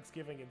put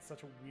Thanksgiving in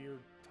such a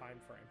weird time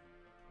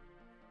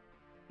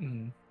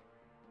frame.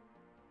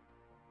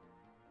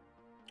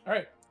 All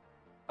right.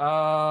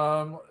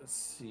 Let's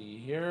see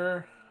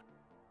here.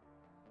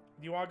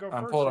 Do you want to go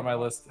first? I'm pulling on my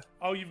list.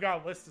 Oh, you've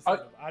got a list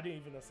assembled. I didn't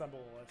even assemble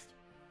a list.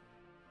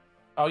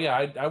 Oh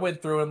yeah, I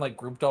went through and like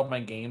grouped all my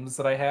games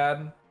that I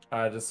had,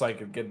 just so I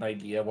could get an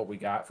idea of what we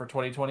got for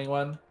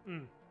 2021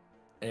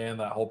 and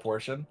that whole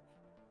portion.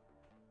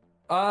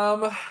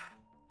 Let's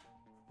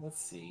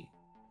see.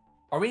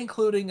 Are we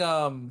including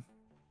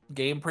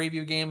game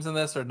preview games in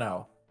this or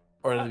no?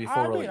 Or is it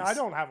before release? I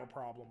don't have a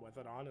problem with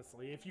it,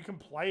 honestly. If you can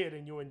play it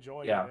and you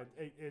enjoy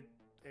it,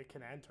 it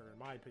can enter, in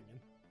my opinion.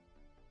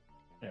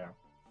 Yeah.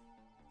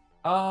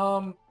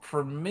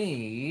 For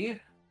me,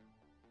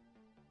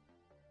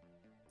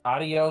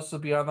 Adios will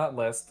be on that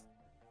list.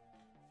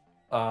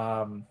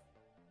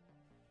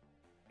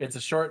 It's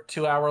a short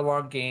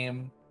 2-hour-long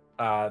game.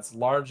 It's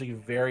largely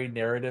very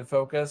narrative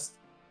focused,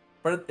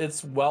 but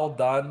it's well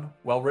done,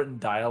 well written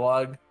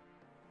dialogue,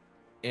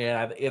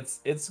 and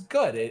it's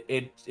good.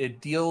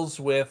 It deals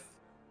with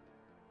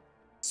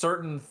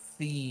certain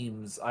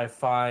themes I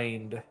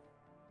find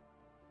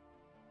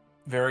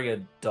very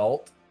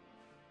adult.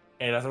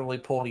 And it doesn't really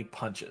pull any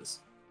punches.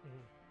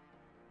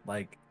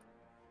 Like,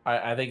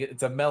 I think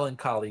it's a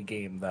melancholy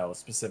game though.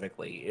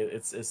 Specifically,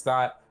 it's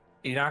not.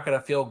 You're not gonna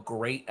feel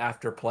great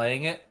after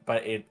playing it,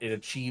 but it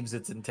achieves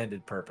its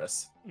intended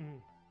purpose.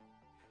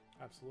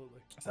 Absolutely.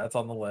 So that's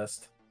on the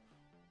list.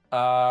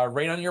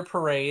 Rain on Your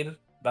Parade.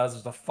 That was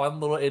just a fun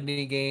little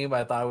indie game.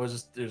 I thought it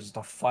was just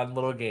a fun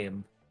little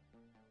game.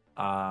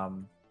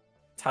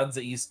 Tons of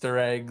Easter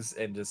eggs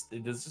and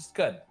it was just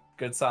good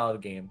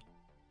solid game.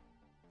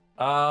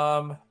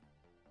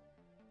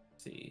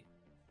 See,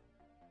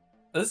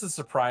 this is a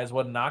surprise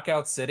one.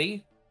 Knockout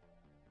City.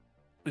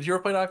 Did you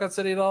ever play Knockout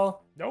City at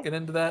all? Nope. Get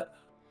into that.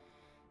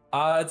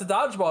 It's a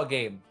dodgeball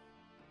game.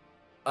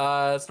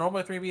 It's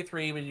normally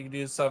 3v3, but you can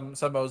do some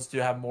modes do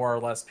have more or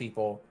less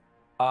people.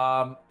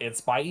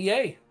 It's by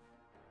EA,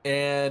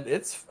 and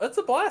it's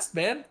a blast,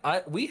 man.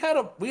 We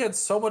had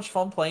so much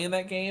fun playing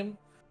that game.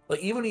 Like,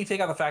 even when you take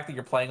out the fact that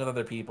you're playing with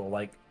other people,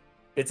 like,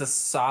 it's a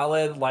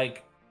solid,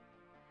 like,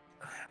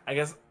 I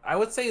guess I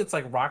would say it's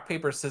like rock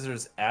paper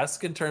scissors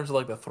esque in terms of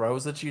like the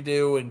throws that you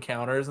do and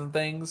counters and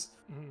things,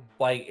 Mhm.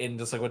 like in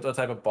just like what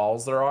type of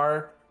balls there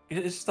are.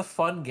 It's just a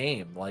fun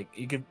game. Like,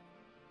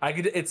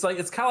 it's like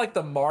it's kind of like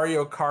the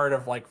Mario Kart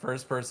of like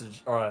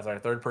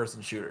third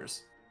person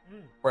shooters,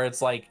 Mm. where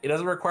it's like it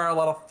doesn't require a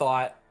lot of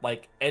thought.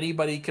 Like,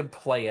 anybody can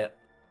play it,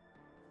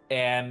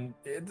 and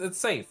it's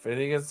safe.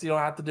 You don't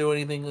have to do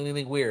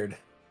anything weird.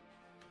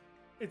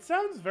 It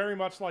sounds very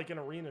much like an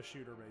arena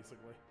shooter,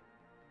 basically.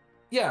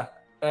 Yeah,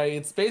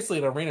 it's basically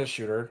an arena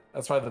shooter.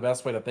 That's probably the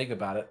best way to think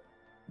about it.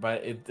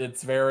 But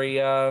it's very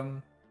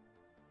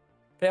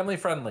family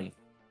friendly,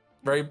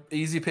 very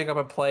easy to pick up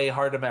and play,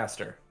 hard to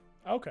master.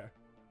 Okay.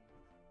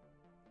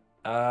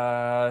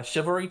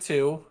 Chivalry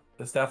 2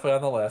 is definitely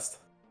on the list.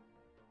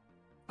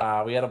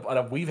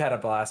 We've had a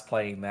blast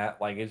playing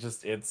that. Like,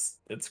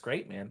 it's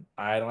great, man.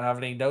 I don't have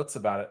any notes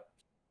about it.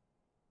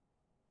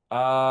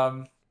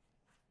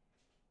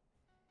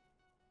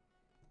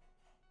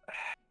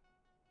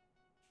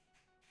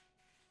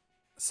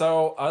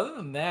 So other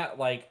than that,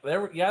 like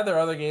there are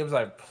other games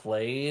I've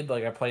played.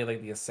 Like, I played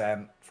like the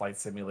Ascent, Flight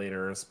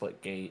Simulator,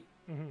 Splitgate,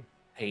 Hmm.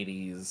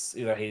 Hades.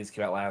 Hades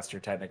came out last year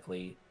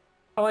technically.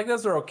 I'm like,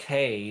 those are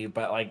okay,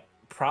 but like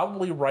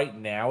probably right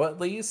now at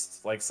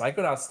least, like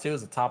Psychonauts 2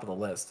 is the top of the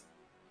list.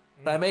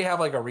 I may have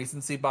like a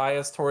recency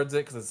bias towards it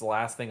because it's the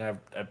last thing I've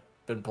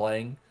been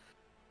playing.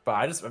 But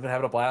I've been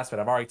having a blast, but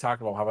I've already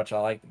talked about how much I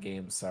like the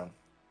game, so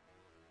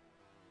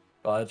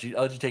I'll let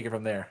you take it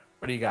from there.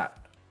 What do you got?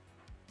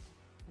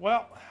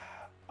 Well,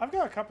 I've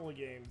got a couple of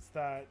games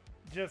that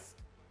just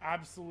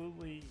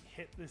absolutely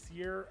hit this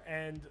year,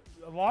 and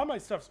a lot of my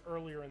stuff's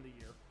earlier in the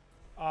year.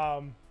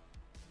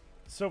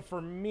 So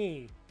for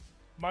me,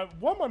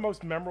 one of my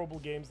most memorable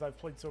games I've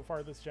played so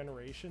far this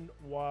generation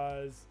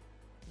was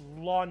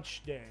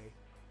launch day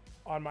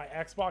on my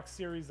Xbox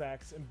Series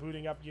X and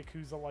booting up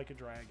Yakuza Like a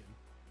Dragon.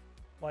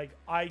 Like,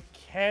 I Shit,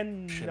 forgot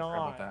about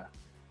cannot that.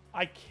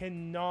 I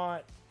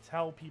cannot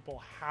tell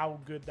people how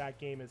good that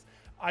game is.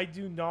 I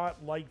do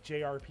not like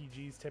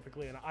JRPGs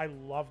typically, and I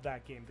love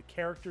that game. The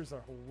characters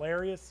are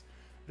hilarious.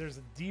 There's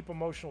a deep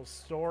emotional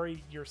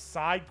story. Your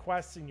side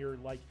quests and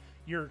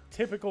your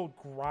typical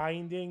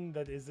grinding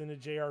that is in a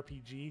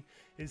JRPG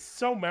is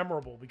so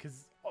memorable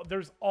because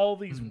there's all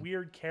these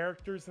weird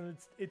characters, and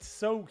it's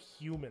so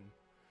human.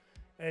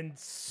 And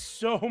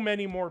so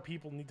many more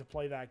people need to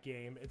play that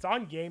game. It's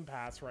on Game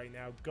Pass right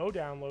now. Go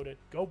download it.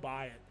 Go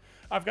buy it.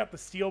 I've got the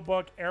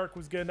Steelbook. Eric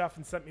was good enough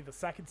and sent me the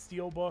second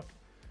Steelbook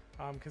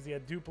because he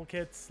had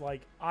duplicates.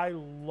 Like, I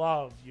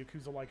love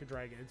Yakuza Like a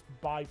Dragon. It's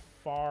by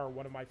far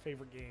one of my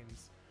favorite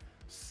games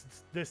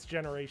this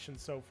generation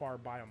so far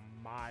by a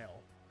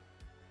mile.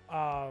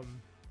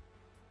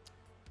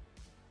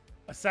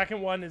 A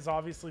second one is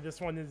obviously,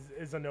 this one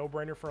is a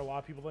no-brainer for a lot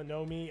of people that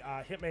know me.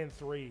 Hitman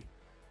 3.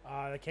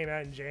 That came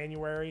out in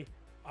January.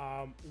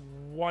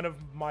 One of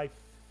my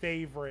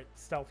favorite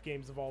stealth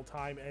games of all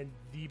time and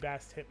the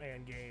best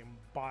Hitman game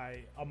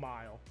by a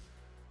mile.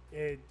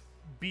 It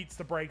beats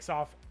the brakes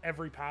off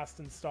every past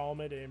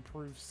installment. It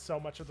improves so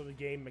much of the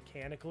game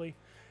mechanically,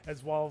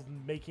 as well as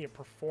making it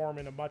perform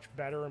in a much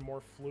better and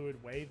more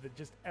fluid way. That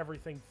just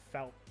everything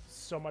felt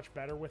so much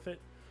better with it,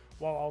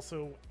 while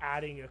also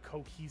adding a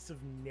cohesive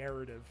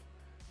narrative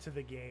to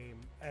the game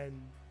and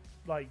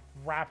like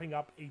wrapping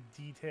up a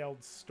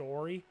detailed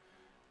story.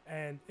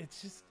 And it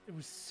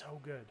was so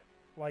good.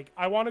 Like,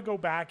 I want to go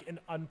back and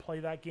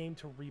unplay that game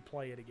to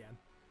replay it again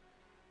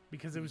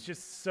because it was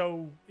just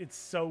it's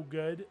so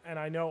good. And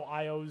I know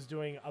IO's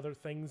doing other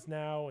things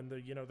now, and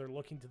they're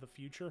looking to the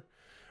future,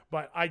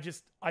 but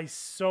I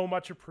so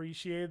much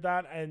appreciated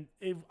that. And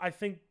I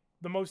think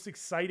the most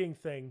exciting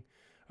thing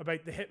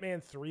about the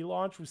Hitman 3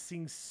 launch was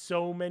seeing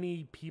so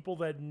many people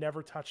that had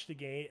never touched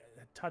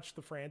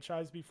the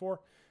franchise before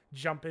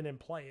jump in and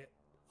play it.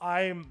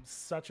 I'm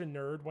such a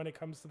nerd when it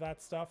comes to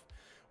that stuff.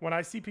 When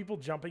I see people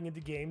jumping into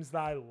games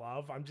that I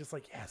love, I'm just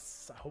like,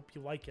 yes, I hope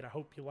you like it. I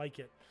hope you like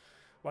it.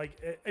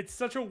 Like, it's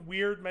such a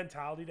weird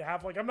mentality to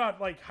have. Like, I'm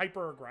not like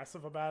hyper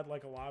aggressive about it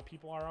like a lot of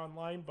people are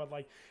online, but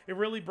like, it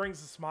really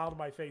brings a smile to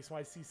my face when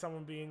I see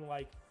someone being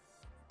like,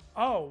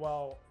 oh,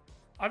 well,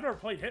 I've never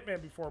played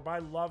Hitman before, but I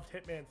loved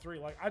Hitman 3.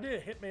 Like, I did a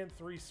Hitman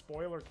 3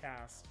 spoiler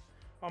cast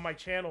on my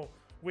channel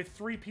with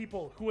 3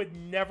 people who had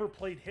never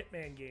played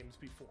Hitman games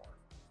before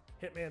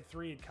Hitman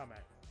 3 had come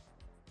out.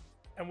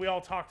 And we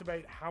all talked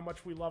about how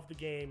much we loved the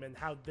game and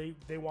how they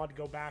wanted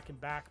to go back and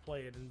back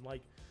play it. And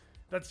like,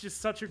 that's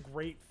just such a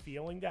great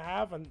feeling to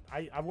have. And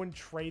I wouldn't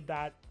trade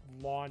that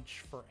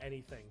launch for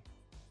anything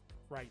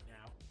right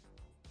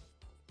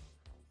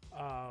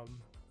now.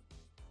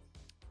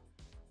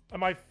 And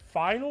my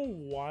final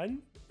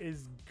one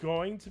is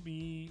going to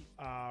be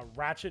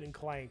Ratchet and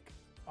Clank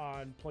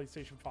on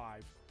PlayStation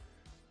 5.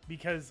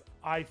 Because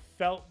I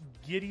felt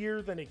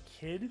giddier than a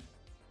kid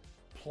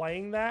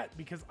playing that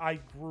because I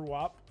grew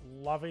up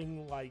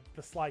loving like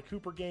the Sly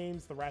Cooper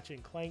games, the Ratchet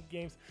and Clank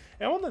games.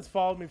 Anyone that's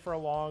followed me for a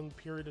long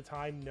period of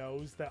time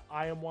knows that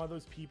I am one of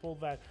those people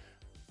that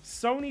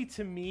Sony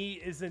to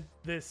me isn't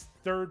this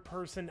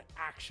third-person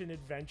action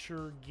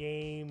adventure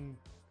game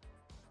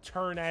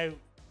turnout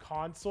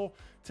console.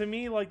 To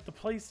me, like the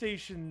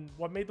PlayStation,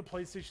 what made the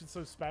PlayStation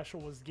so special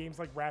was games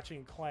like Ratchet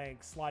and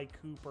Clank, Sly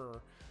Cooper,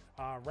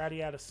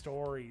 Radiata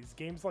Stories,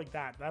 games like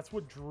that. That's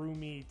what drew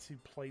me to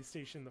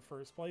PlayStation in the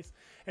first place.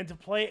 And to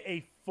play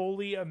a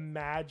fully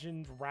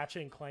imagined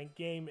Ratchet and Clank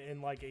game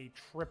in like a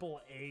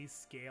triple A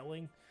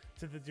scaling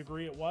to the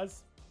degree it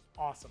was,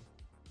 awesome.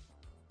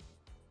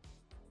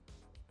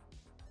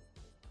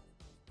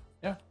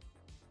 Yeah.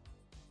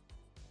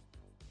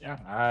 Yeah,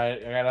 I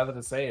got nothing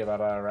to say about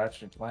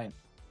Ratchet and Clank.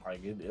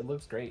 Like it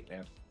looks great,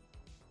 man.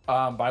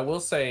 But I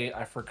will say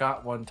I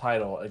forgot one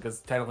title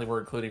because technically we're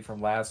including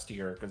from last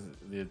year because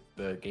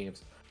the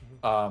games.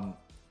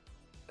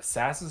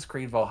 Assassin's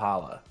Creed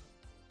Valhalla.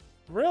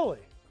 Really?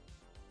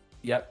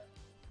 Yep.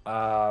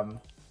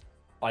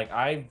 Like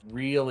I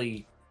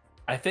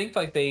think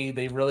like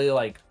they really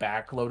like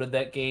backloaded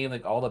that game.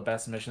 Like all the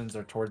best missions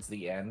are towards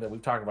the end, and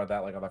we've talked about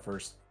that like on the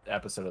first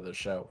episode of the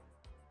show.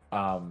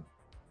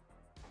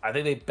 I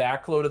think they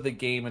backloaded the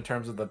game in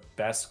terms of the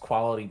best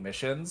quality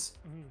missions,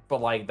 but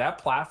like that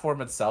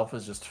platform itself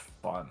is just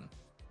fun.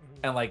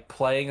 And like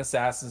playing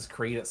Assassin's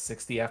Creed at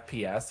 60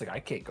 FPS, like I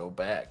can't go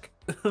back.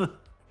 Absolutely.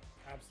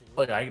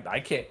 Like I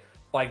can't.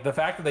 Like the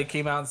fact that they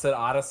came out and said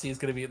Odyssey is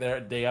going to be there,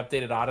 they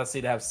updated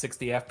Odyssey to have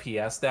 60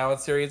 FPS now in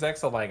Series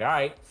X. I'm like, all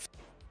right,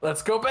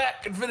 let's go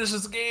back and finish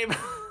this game.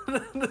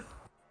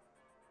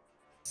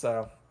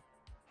 So,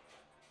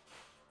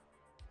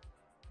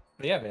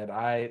 but yeah, man,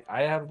 I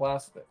had a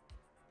blast with it.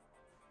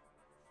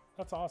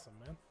 That's awesome,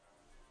 man.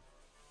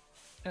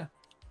 Yeah.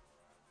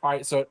 All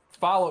right, so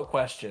follow-up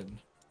question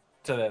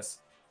to this.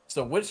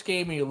 So which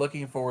game are you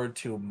looking forward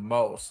to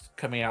most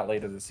coming out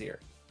later this year?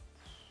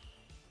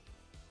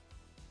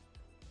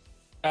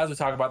 As we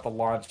talk about the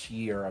launch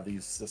year of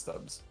these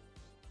systems.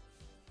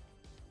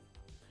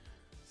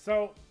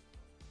 So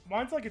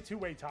mine's like a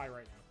two-way tie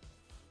right now.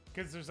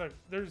 Because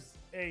there's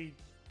a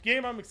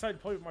game I'm excited to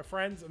play with my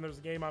friends, and there's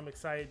a game I'm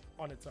excited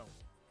on its own.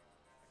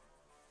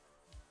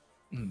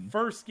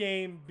 First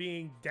game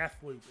being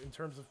Deathloop in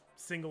terms of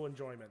single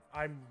enjoyment.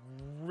 I'm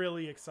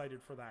really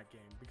excited for that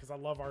game because I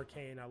love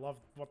Arcane. I love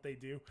what they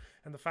do.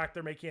 And the fact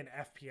they're making an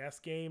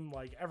FPS game,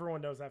 like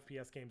everyone knows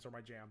FPS games are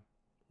my jam.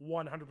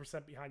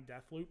 100% behind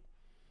Deathloop.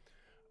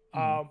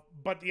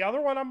 But the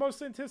other one I'm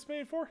most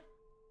anticipated for?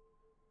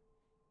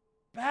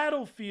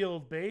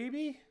 Battlefield,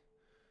 baby.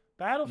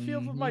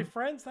 Battlefield with my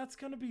friends. That's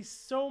going to be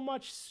so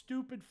much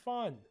stupid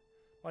fun.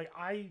 Like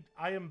I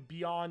am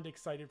beyond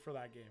excited for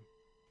that game.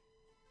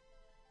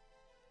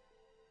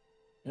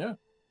 Yeah.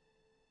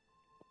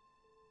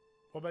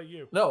 What about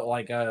you? No,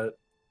 like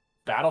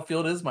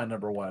Battlefield is my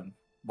number one.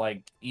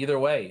 Like either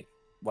way,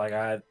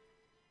 like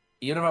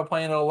even if I'm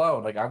playing it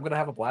alone, like I'm gonna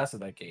have a blast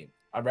with that game.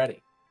 I'm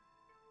ready.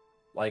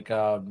 Like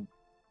well,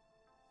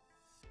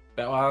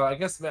 I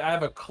guess I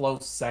have a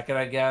close second.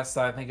 I guess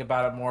I think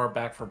about it more.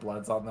 Back 4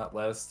 Blood's on that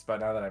list,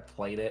 but now that I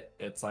played it,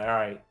 it's like all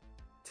right,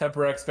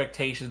 temper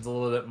expectations a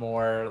little bit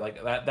more.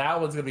 Like that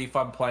one's gonna be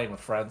fun playing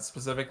with friends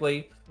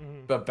specifically.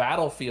 But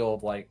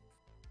Battlefield, like.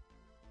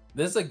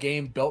 This is a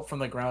game built from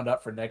the ground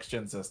up for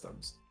next-gen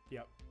systems.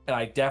 Yep. And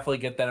I definitely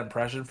get that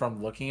impression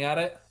from looking at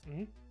it.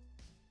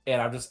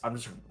 And I'm just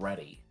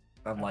ready.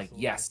 I'm Absolutely. Like,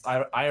 yes,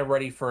 I am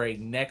ready for a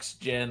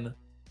next-gen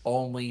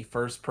only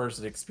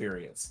first-person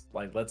experience.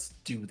 Like, let's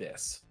do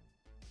this.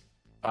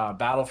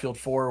 Battlefield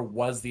 4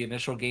 was the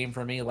initial game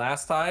for me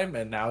last time,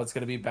 and now it's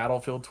going to be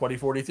Battlefield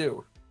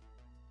 2042.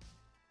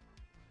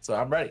 So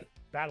I'm ready.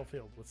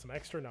 Battlefield with some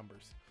extra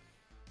numbers.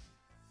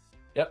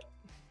 Yep.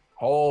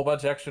 Whole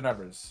bunch of extra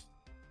numbers.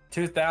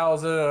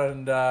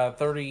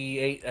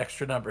 2,038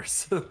 extra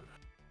numbers.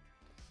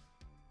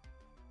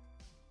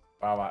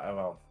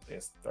 Well,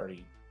 it's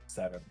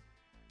 37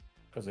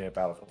 because we have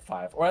Battlefield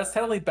 5. Or it's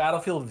technically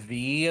Battlefield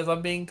V, as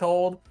I'm being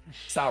told.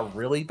 It's not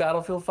really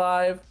Battlefield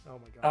 5. Oh my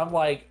god! I'm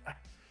like, I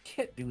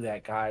can't do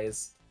that,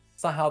 guys.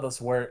 It's not how this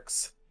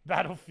works.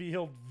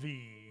 Battlefield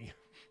V.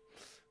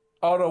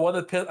 Oh no!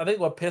 I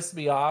think what pissed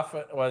me off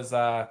was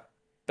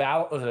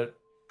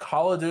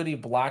Call of Duty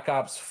Black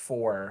Ops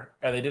 4,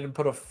 and they didn't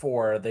put a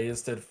 4, they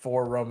just did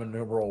 4 Roman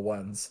numeral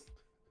 1s.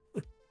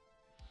 And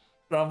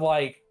I'm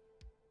like,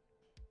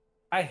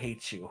 I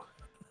hate you.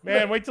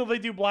 Man, wait till they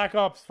do Black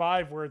Ops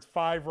 5 where it's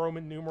 5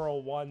 Roman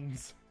numeral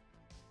 1s.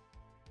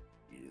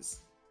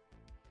 Jeez.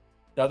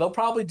 No, they'll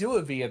probably do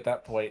a V at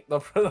that point. They'll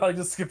probably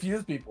just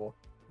confuse people.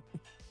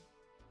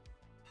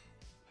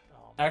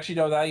 Actually,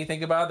 no, now you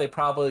think about it, they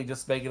probably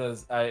just make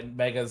it a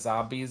Mega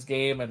Zombies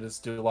game and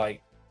just do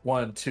like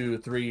 1, 2,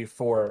 3,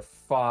 4,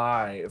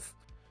 5.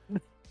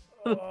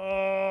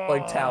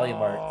 Like tally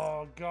marks.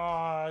 Oh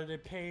god,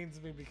 it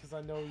pains me because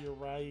I know you're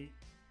right.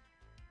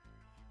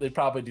 They'd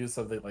probably do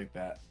something like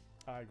that.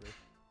 I agree.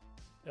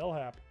 It'll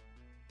happen.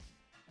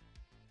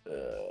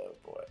 Oh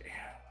boy.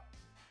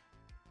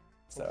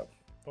 So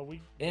But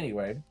we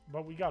Anyway,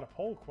 got a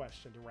poll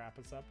question to wrap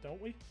us up,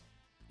 don't we?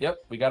 yep,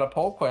 we got a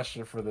poll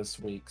question for this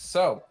week.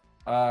 So,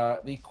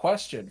 the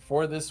question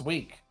for this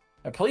week,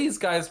 and please,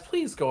 guys,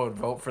 please go and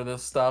vote for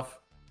this stuff.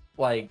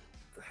 Like,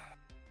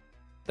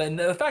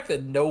 the fact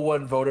that no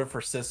one voted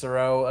for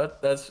Cicero,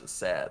 that's just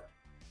sad.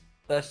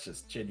 That's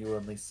just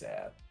genuinely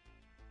sad.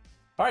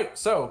 All right,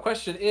 so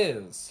question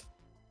is,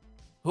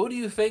 who do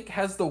you think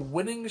has the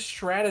winning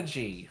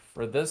strategy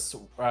for this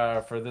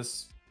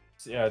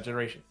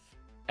generation?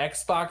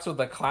 Xbox with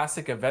the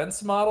classic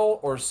events model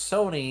or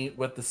Sony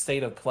with the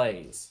state of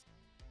plays?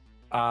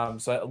 So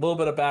a little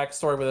bit of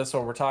backstory with this.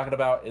 What we're talking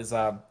about is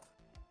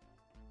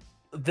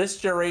this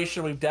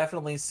generation, we've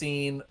definitely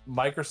seen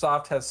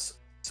Microsoft has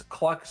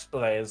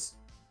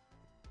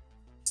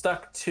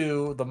stuck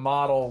to the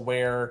model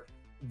where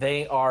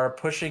they are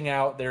pushing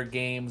out their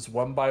games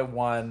one by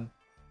one,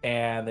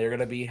 and they're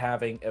going to be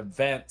having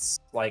events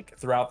like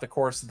throughout the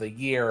course of the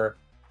year,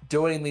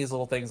 doing these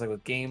little things like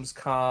with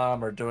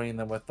Gamescom or doing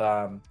them with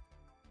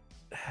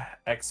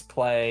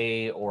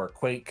XPlay or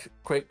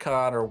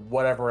QuakeCon or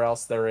whatever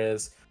else there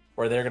is,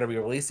 where they're going to be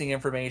releasing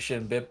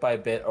information bit by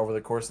bit over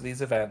the course of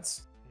these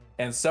events.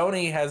 And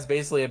Sony has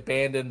basically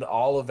abandoned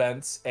all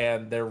events,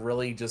 and they're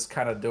really just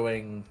kind of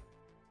doing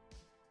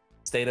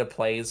state of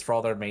plays for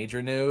all their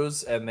major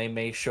news, and they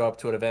may show up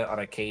to an event on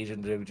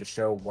occasion to just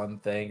show one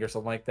thing or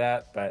something like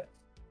that, but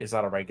it's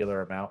not a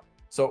regular amount.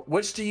 So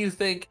which do you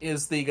think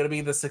is going to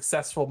be the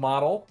successful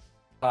model?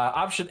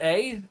 Option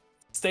A,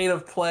 state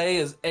of play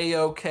is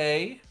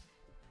A-OK.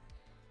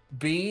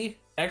 B,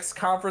 X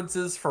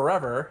conferences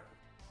forever.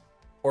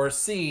 Or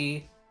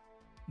C,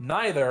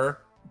 neither,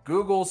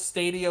 Google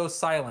Stadia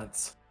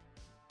silence.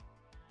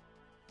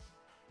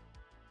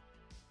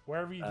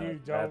 Wherever you do,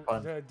 don't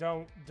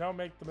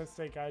make the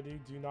mistake I do.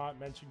 Do not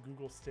mention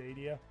Google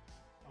Stadia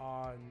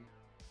on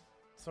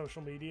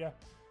social media,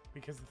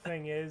 because the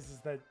thing is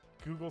that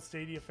Google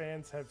Stadia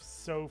fans have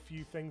so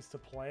few things to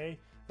play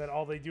that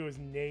all they do is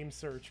name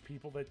search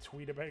people that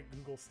tweet about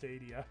Google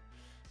Stadia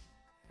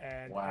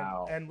and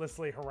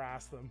endlessly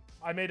harass them.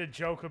 I made a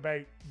joke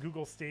about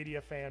Google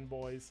Stadia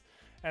fanboys,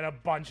 and a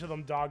bunch of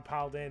them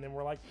dogpiled in and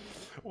were like,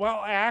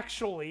 well,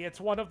 actually, it's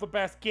one of the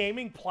best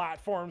gaming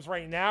platforms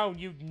right now.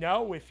 You'd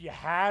know if you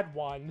had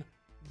one.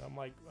 And I'm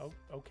like, oh,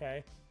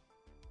 okay,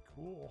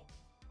 cool.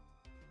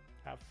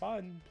 Have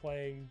fun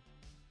playing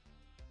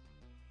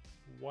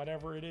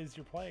whatever it is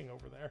you're playing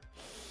over there.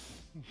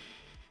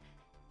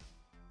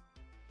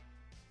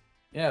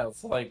 Yeah,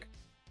 it's like,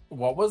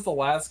 what was the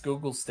last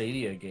Google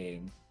Stadia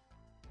game?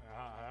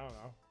 I don't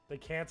know. They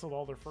canceled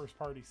all their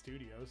first-party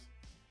studios.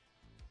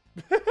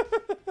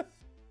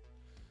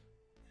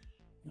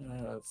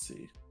 Let's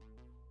see.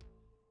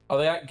 Oh,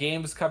 they got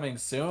games coming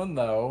soon,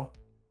 though.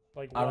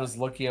 Like I'm just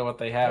looking at what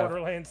they have.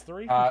 Borderlands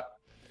 3?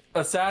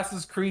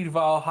 Assassin's Creed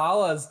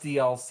Valhalla's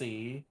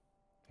DLC.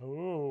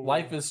 Ooh.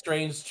 Life is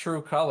Strange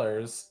True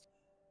Colors.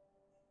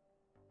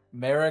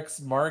 Merrick's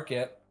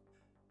Market.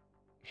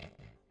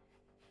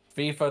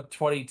 FIFA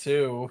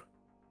 22.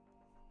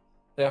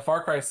 They have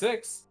Far Cry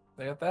 6.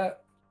 They got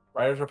that.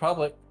 Riders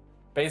Republic.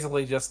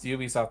 Basically just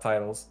Ubisoft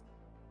titles.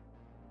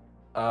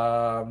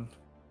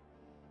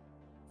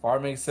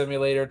 Farming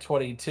Simulator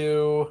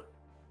 22.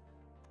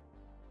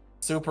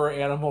 Super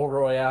Animal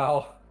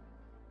Royale.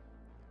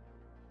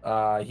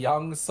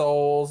 Young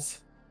Souls.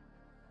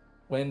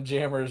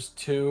 Windjammers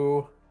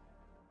 2.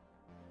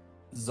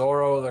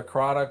 Zorro the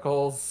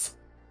Chronicles.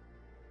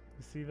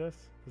 You see this?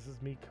 This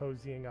is me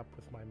cozying up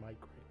with my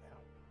mic right now.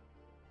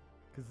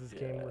 Because this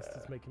game list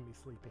is making me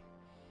sleepy.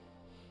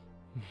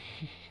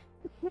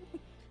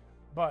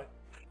 But,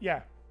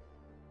 yeah.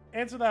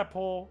 Answer that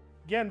poll.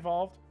 Get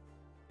involved.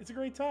 It's a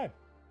great time.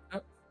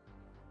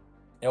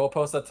 Yeah, we'll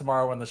post that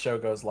tomorrow when the show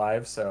goes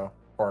live,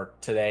 or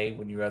today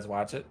when you guys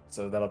watch it.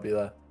 So that'll be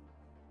a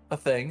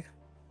thing.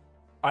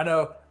 I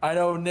know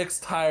Nick's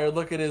tired.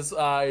 Look at his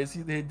eyes.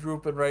 They're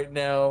drooping right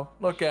now.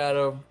 Look at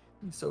him.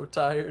 He's so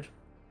tired.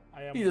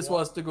 He just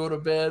wants to go to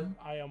bed.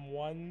 I am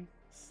one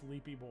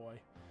sleepy boy.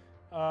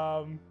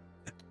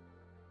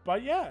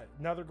 But yeah,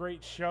 another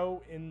great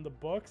show in the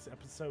books.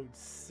 Episode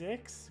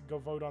 6. Go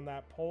vote on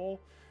that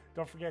poll.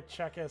 Don't forget,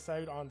 check us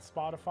out on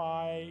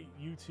Spotify,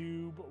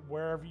 YouTube,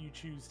 wherever you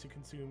choose to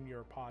consume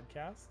your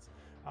podcasts.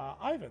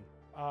 Ivan,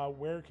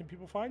 where can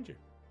people find you?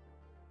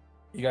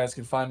 You guys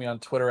can find me on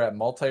Twitter at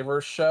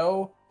Multiverse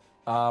Show.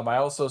 I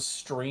also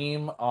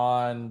stream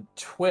on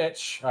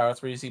Twitch.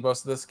 That's where you see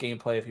most of this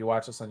gameplay if you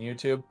watch us on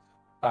YouTube.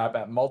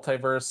 At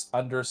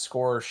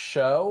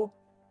Multiverse_show.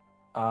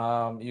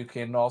 You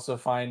can also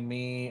find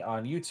me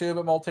on YouTube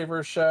at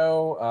Multiverse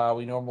Show.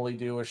 We normally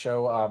do a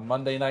show on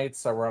Monday nights,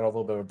 so we're on a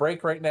little bit of a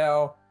break right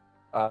now.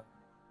 Because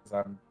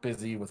I'm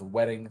busy with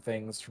wedding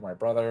things for my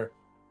brother.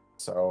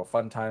 So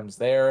fun times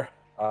there.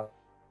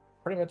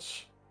 Pretty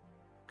much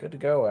good to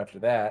go after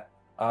that.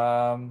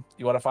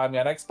 You want to find me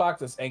on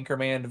Xbox? It's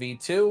Anchorman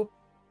V2.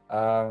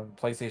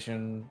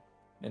 PlayStation,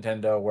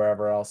 Nintendo,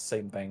 wherever else,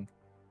 same thing.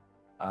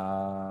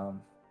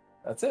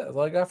 That's it. That's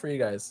all I got for you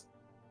guys.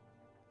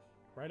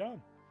 Right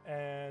on.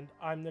 And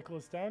I'm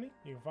Nicholas Downey.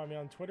 You can find me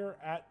on Twitter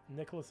at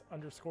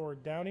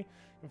Nicholas_Downey. You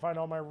can find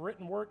all my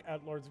written work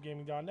at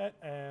lordsofgaming.net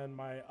and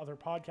my other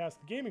podcast,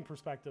 The Gaming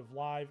Perspective,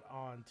 live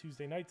on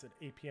Tuesday nights at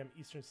 8 p.m.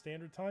 Eastern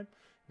Standard Time.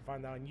 You can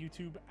find that on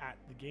YouTube at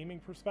The Gaming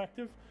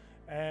Perspective.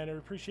 And I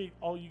appreciate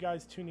all you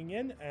guys tuning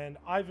in. And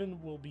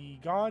Ivan will be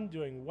gone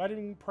doing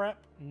wedding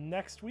prep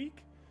next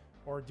week,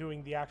 or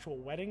doing the actual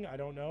wedding. I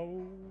don't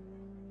know.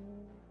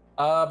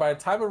 By the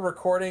time of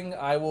recording,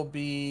 I will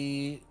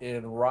be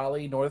in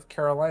Raleigh, North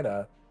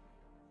Carolina,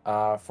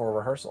 for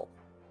rehearsal.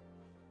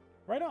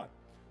 Right on.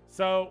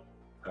 So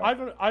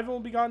Ivan will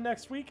be gone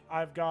next week.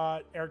 I've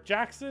got Eric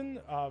Jackson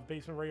of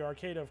Basement Radio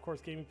Arcade, of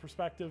course, Gaming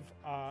Perspective,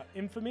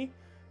 Infamy,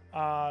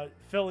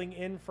 filling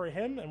in for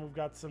him, and we've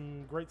got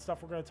some great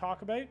stuff we're going to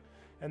talk about.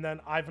 And then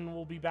Ivan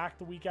will be back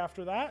the week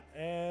after that,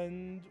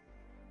 and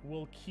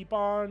we'll keep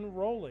on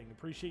rolling.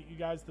 Appreciate you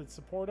guys that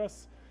support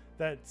us,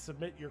 that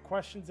submit your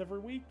questions every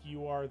week.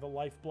 You are the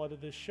lifeblood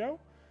of this show.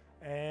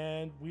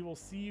 And we will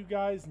see you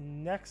guys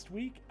next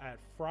week at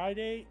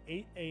Friday,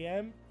 8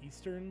 a.m.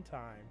 Eastern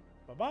Time.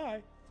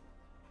 Bye-bye.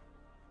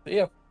 See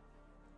ya.